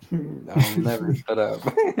 I'll never shut up.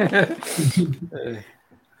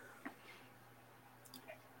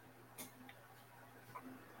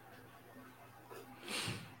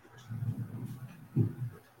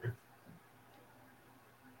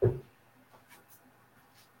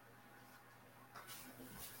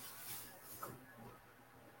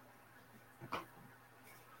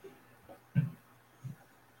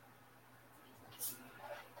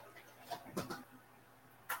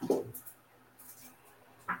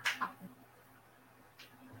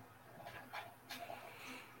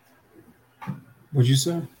 What'd you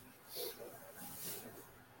say?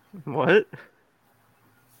 What?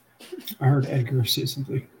 I heard Edgar say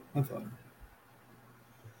something. I thought.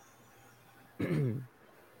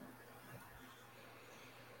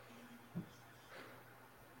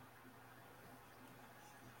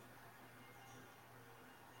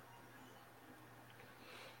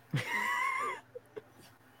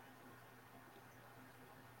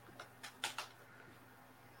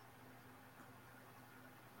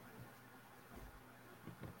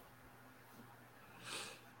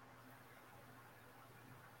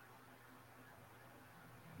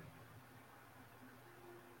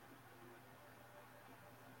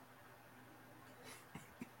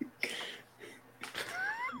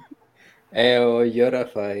 Ayo,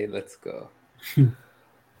 Yorafai, let's go. I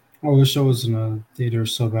wish I was in a theater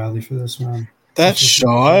so badly for this, man. That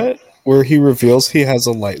shot where he reveals he has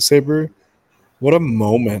a lightsaber, what a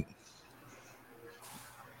moment.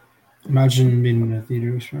 Imagine being in a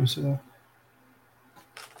theater experience of that.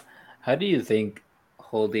 How do you think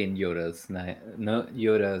holding Yoda's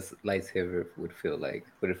lightsaber would feel like?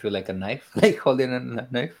 Would it feel like a knife, like holding a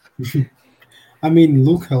knife? I mean,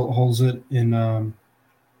 Luke holds it in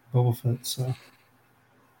Boba Fett, so.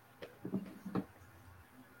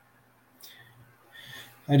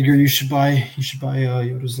 Edgar, you should buy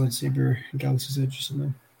Yoda's lightsaber in Galaxy's Edge or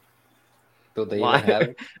something. So they Why? even have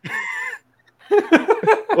it.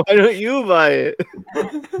 Why don't you buy it?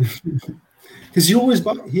 Because he always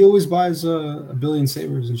buys a billion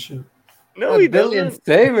sabers and shit. No, A he billion doesn't.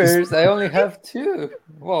 sabers. I only have 2.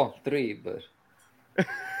 Well, 3, but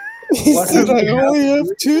He What said do I you only have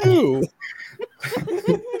 2.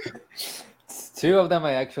 2 of them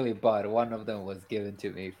I actually bought. One of them was given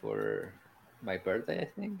to me for my birthday, I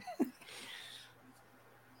think.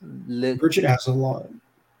 Bridget has a lot.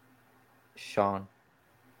 Sean.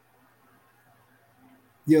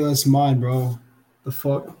 Yeah, that's mine, bro. The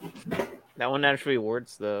fuck? That one actually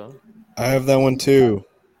works though. I have that one too.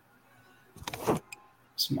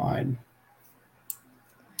 It's mine.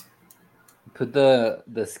 Put the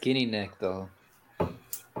skinny neck though.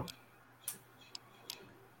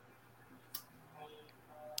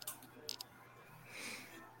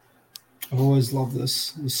 I've always loved the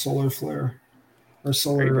solar flare. Or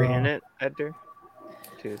solar. Are you bringing it, Edgar?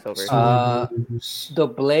 To Celebration? solar The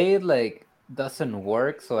blade like doesn't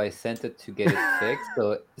work, so I sent it to get it fixed.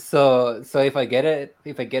 So if I get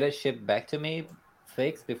it shipped back to me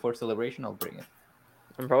fixed before Celebration, I'll bring it.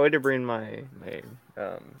 I'm probably to bring my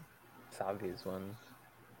Savi's one.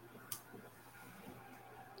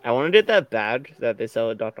 I wanted it that bad that they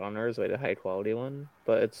sell at Dr. Honor's, like a high quality one,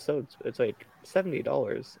 but it's like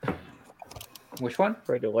 $70 Which one?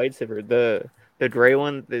 for the lightsaber. The gray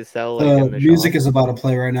one they sell like The in the music shop. is about to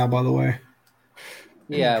play right now, by the way.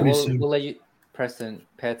 Yeah, Pretty we'll soon. let you Preston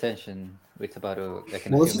pay attention. It's about to like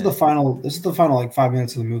in Well, a this few is the minutes. final. This is the final like 5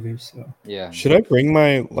 minutes of the movie. So Yeah. Should I bring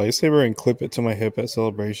my lightsaber and clip it to my hip at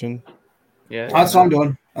Celebration? Yeah. that's what I'm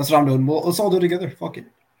doing. That's what I'm doing. Well, let's all do it together. Fuck it.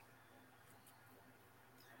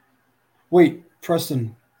 Wait,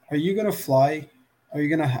 Preston, are you gonna fly? Are you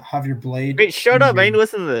gonna have your blade? Wait, shut up! I ain't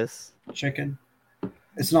listen to this. Chicken.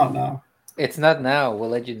 It's not now. It's not now. We'll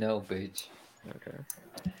let you know, bitch. Okay.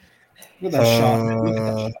 Look at that shot, man. Look at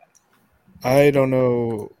that shot. I don't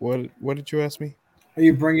know. What did you ask me? Are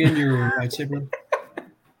you bringing your lightsaber?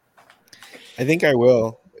 I think I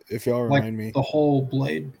will, if y'all Like remind me. the whole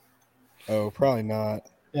blade? Oh, probably not.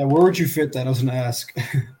 Yeah, where would you fit that? I was gonna ask.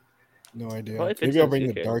 No idea. Probably fits Maybe in I'll a bring the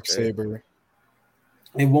suitcase, dark right? saber.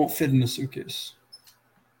 It won't fit in a suitcase.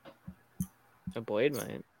 A blade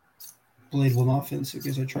might. Blade will not fit in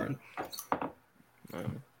suitcase. I tried.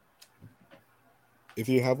 If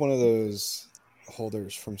you have one of those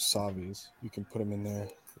holders from Savi's, you can put them in there.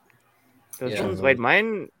 Those Yeah. ones, wait,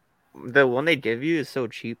 mine, the one they give you is so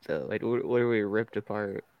cheap though. Like, literally ripped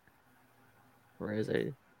apart. Whereas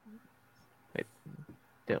it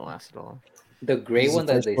didn't last at all. The gray This is the one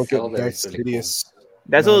that first they book sell of there Darth is really cool. Sidious.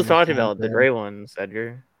 That's what I was No, talking not about, the bad. gray ones,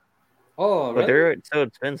 Edgar. Oh, But really? they're so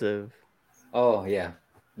expensive. Oh, yeah.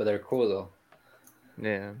 But they're cool though.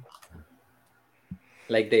 Yeah.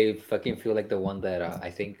 Like they fucking feel like the one that I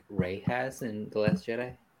think Rey has in The Last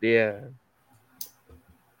Jedi. Yeah.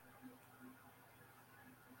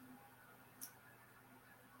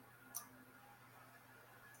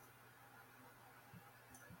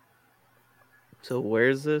 So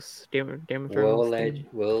where's this Game of Thrones?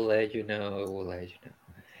 We'll let you know. We'll let you know.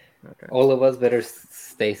 Okay. All of us better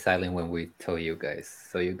stay silent when we tell you guys,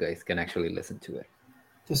 so you guys can actually listen to it.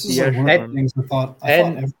 This is Yeah, like one of sure. the things I thought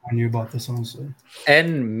everyone knew about this, honestly.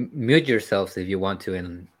 And mute yourselves if you want to,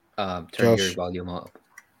 and turn your Josh. volume up.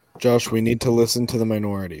 Josh, we need to listen to the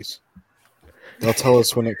minorities. They'll tell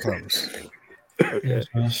us when it comes. Okay. Yeah,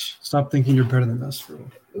 Josh, stop thinking you're better than us, bro.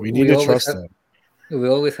 We need to always trust have- them. We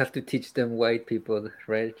always have to teach them white people,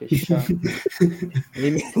 right? We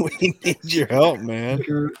need your help, man.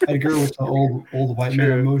 Edgar with the old white man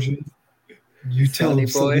True. emoji. You tell Sonny him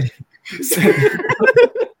boy. something.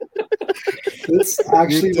 It's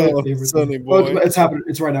actually You tell my him, favorite Sonny thing. boy. Oh, it's happening.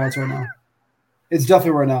 It's right now. It's right now. It's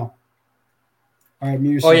definitely right now. All right,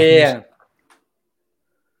 mute Oh yourself.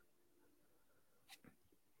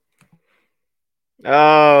 yeah.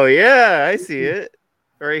 Oh yeah, I see it.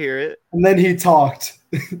 Or I hear it. And then he talked.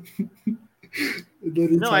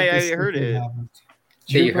 No, I heard it.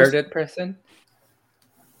 Did you heard it, Preston?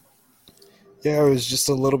 Yeah, it was just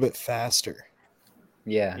a little bit faster.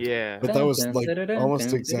 Yeah. Yeah. But that was like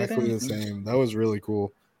almost exactly the same. That was really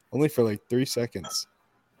cool. Only for like 3 seconds.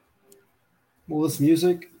 Well, this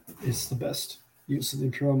music is the best use of the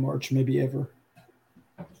Imperial March maybe ever.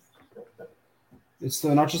 It's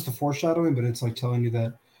not just the foreshadowing, but it's like telling you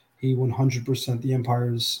that he 100% the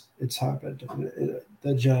Empire's it's happened.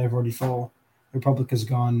 The Jedi have already fallen. The Republic is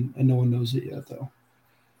gone, and no one knows it yet, though.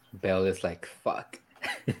 Bell is like, fuck.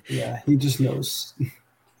 Yeah, he just knows.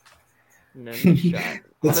 And then the shot.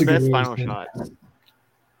 That's The a good best way to final say it. shot.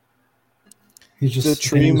 He's just The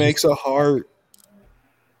tree makes a heart.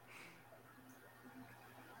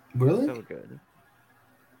 really. So good.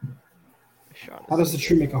 The shot. How does the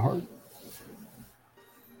tree make a heart?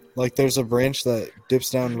 Like there's a branch that dips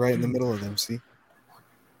down right in the middle of them, see?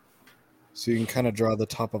 So you can kind of draw the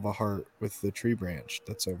top of a heart with the tree branch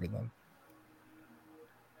that's over them.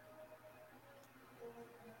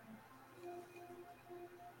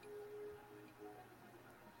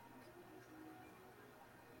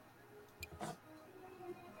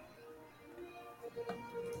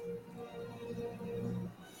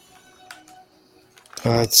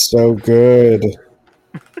 That's so good.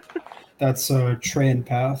 That's Trey and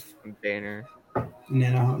Path Banner. in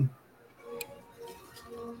Anaheim.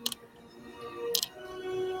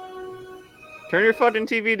 Turn your fucking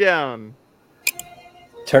TV down.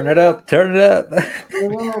 Turn it up. Turn it up.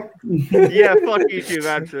 Yeah, fuck YouTube,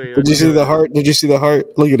 actually. Did you see the heart? Did you see the heart?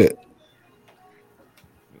 Look at it.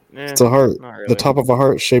 Eh, It's a heart. not really. The top of a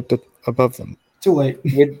heart shaped above them. Too late.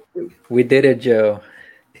 We did it, Joe.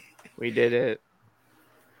 We did it.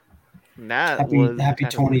 And that Happy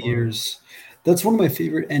was 20 years. That's one of my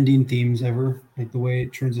favorite ending themes ever. Like the way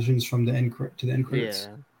it transitions from the end to the end credits.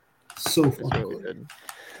 Yeah, So it's fucking really good.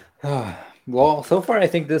 good. Well, so far I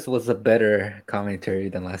think this was a better commentary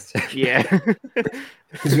than last time. Yeah.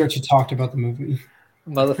 Because we actually talked about the movie.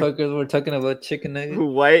 Motherfuckers were talking about chicken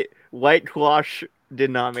nuggets. Whitewash did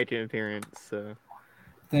not make an appearance, so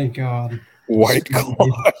Thank God. White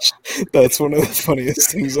Clash. That's one of the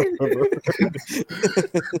funniest things I've ever heard.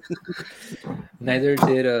 Neither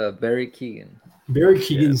did Barry Keegan. Barry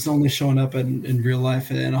Keegan's only showing up in real life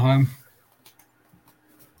at Anaheim.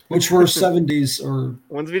 Which were 70s or...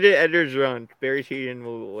 once we did Edgar's Run, Barry Keegan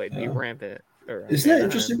will be rampant. Isn't that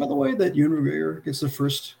interesting, by the way, that Ewan McGregor gets the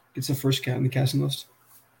first cat in the casting list?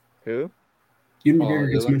 Who? Ewan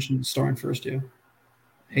McGregor gets Ewan? mentioned starring first, yeah.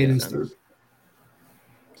 Hayden's third.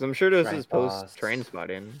 Because I'm sure this Frank is post Boss. Train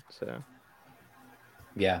Spotting, so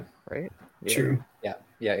Yeah. right? Yeah. True. Yeah,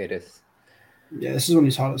 it is. Yeah, this is when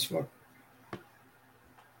he's hot as fuck.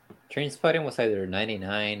 Train Spotting was either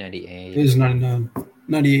 99, 98. It is 99.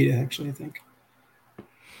 98, actually, I think.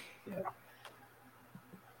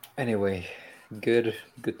 Anyway, good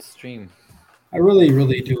stream. I really,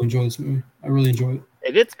 really do enjoy this movie. I really enjoy it.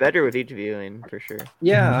 It gets better with each viewing for sure.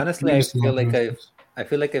 Yeah, Mhm. honestly, I I used to feel love like those. I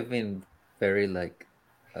feel like I've been very like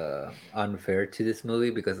unfair to this movie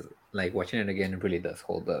because like watching it again it really does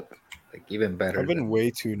hold up like even better I've been than way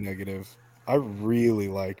too negative. I really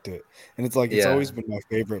liked it, and it's like it's yeah. always been my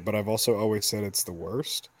favorite. But I've also always said it's the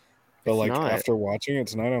worst. But It's like not. after watching it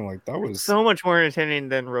tonight, I'm like, that It's was so much more entertaining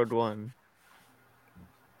than Road One.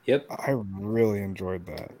 Yep. I really enjoyed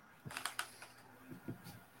that.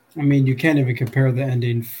 I mean, you can't even compare the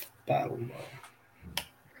ending battle.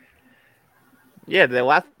 Yeah,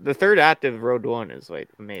 the third act of Road One is like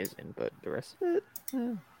amazing, but the rest of it,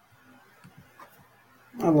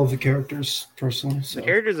 I love the characters personally. the So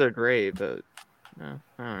characters are great, but no,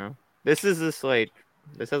 I don't know. This is this like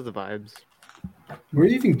this has the vibes. where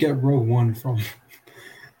do you even get Rogue One from?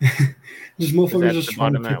 Just Is motherfuckers that just the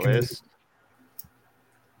trying to bottom of that pick it. list?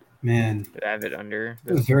 Man, Did I have it under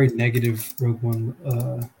a this? very negative Rogue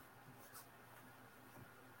One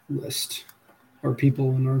list or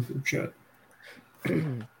people in our group chat.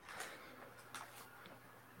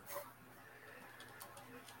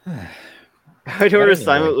 I But were anyway,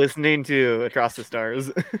 silent listening to Across the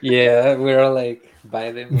Stars. yeah, we're all like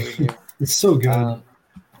by them over here. It's so good.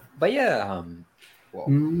 But yeah, well,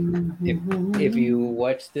 if you Mhm.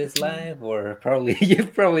 watch this live, or probably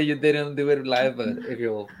you didn't do it live, but if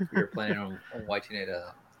you're planning on watching it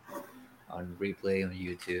on replay on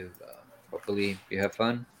YouTube, hopefully you have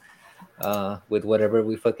fun with whatever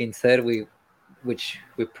we fucking said. Which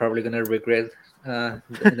we're probably gonna regret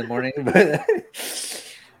in the morning,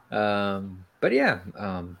 but yeah,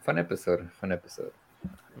 fun episode, fun episode.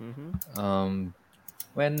 hmm Um,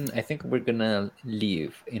 when I think we're gonna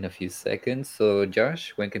leave in a few seconds. So,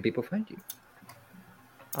 Josh, when can people find you?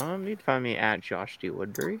 You can find me at Josh D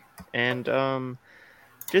Woodbury, and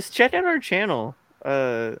just check out our channel.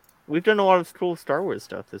 We've done a lot of cool Star Wars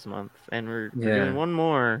stuff this month, and we're doing Yeah, one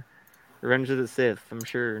more, Revenge of the Sith.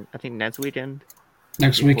 I think next weekend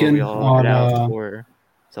Next before we weekend all head out for on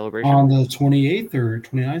celebration. the 28th or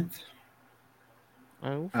 29th.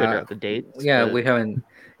 We'll figure uh, out the dates, yeah, but we haven't.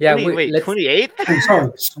 Yeah, wait, let's. 28th? Oh,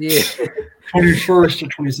 sorry, Yeah, 21st or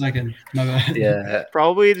 22nd. My bad. yeah,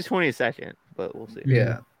 Probably the 22nd, but we'll see. Mhm.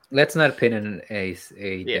 yeah. Let's not pin in a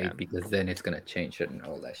Yeah. date because then it's gonna change it and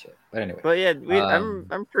all that shit. But anyway, But yeah, um,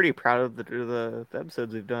 I'm pretty proud of the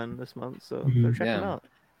episodes we've done this month, so go Mhm. check them yeah. out.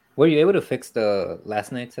 Were you able to fix the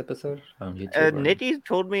last night's episode on YouTube? Or... Nikki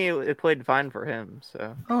told me it played fine for him,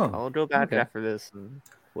 so Oh, I'll go back okay. after this and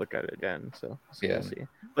look at it again. So Yeah. we'll see.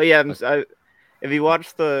 But yeah, Okay. if you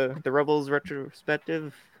watched the Rebels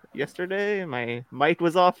retrospective yesterday, my mic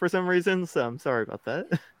was off for some reason, so I'm sorry about that.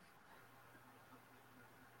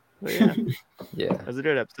 But yeah, it Yeah. was a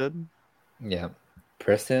good episode. Yeah.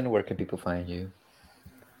 Preston, where can people find you?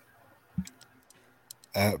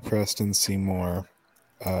 At Preston Seymour,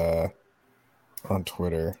 on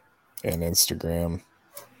Twitter and Instagram,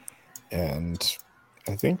 and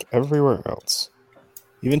I think everywhere else,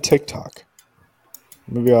 even TikTok.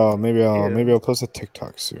 Maybe Ew. I'll post a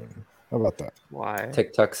TikTok soon. How about that? Why?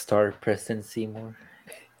 TikTok star Preston Seymour.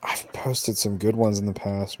 I've posted some good ones in the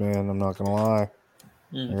past, man. I'm not gonna lie.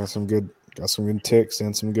 I Mm. got some good ticks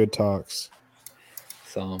and some good talks.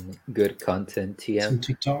 Some good content, Some TM.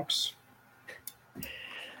 TikToks.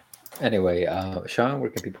 Anyway, Sean, where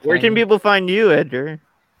can people Where find can you? people find you, Edgar?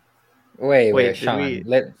 Wait, Did we? Sean.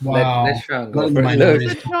 Let Wow. Sean go Letting the first. Look,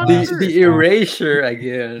 minorities Said go Sean last. the first. Wow. erasure The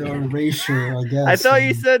again. erasure, I I guess. thought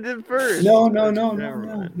you said it first. No, no, but no, no, never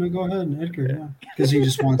no. mind. No, go ahead, Edgar. Okay. Yeah. Because he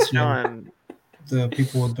just wants, Sean, the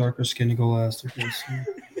people with darker skin to go last, I guess.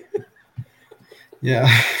 Yeah.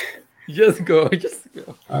 Just go. Just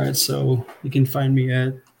go. All right. So you can find me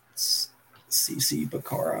at CC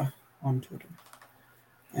Bakara on Twitter.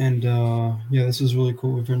 And yeah, this is really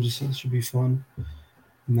cool. Avengers This should be fun.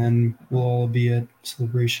 And then we'll all be at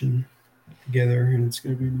Celebration together, and it's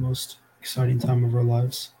going to be the most exciting time of our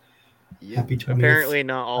lives. Happy 20th. apparently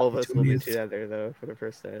not all of Happy us will be 20th. together though for the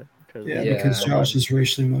first day. Yeah, Yeah. because Josh is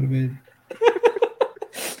racially motivated.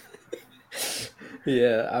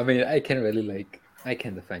 Yeah, I mean, I can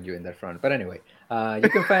defend you in that front. But anyway, you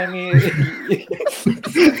can find me.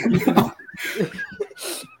 you can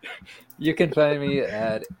you can find me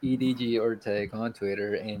at EDG Orteg on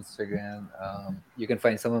Twitter, Instagram. You can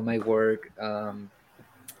find some of my work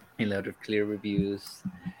in Letter of Clear reviews.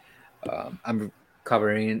 I'm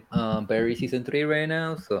covering Barry season 3 right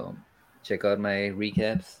now, so check out my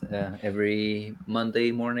recaps every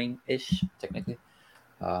Monday morning ish, technically.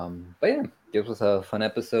 But yeah, this was a fun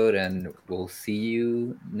episode, and we'll see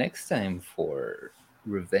you next time for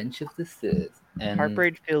Revenge of the Sith. And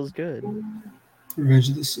Heartbreak feels good. Revenge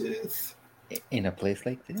of the Sith. in a place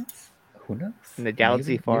like this, Who knows? in the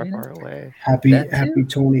galaxy Maybe, far, maybe not. far away. Happy That too.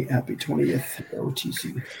 happy 20th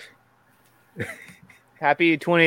OTC. Happy 20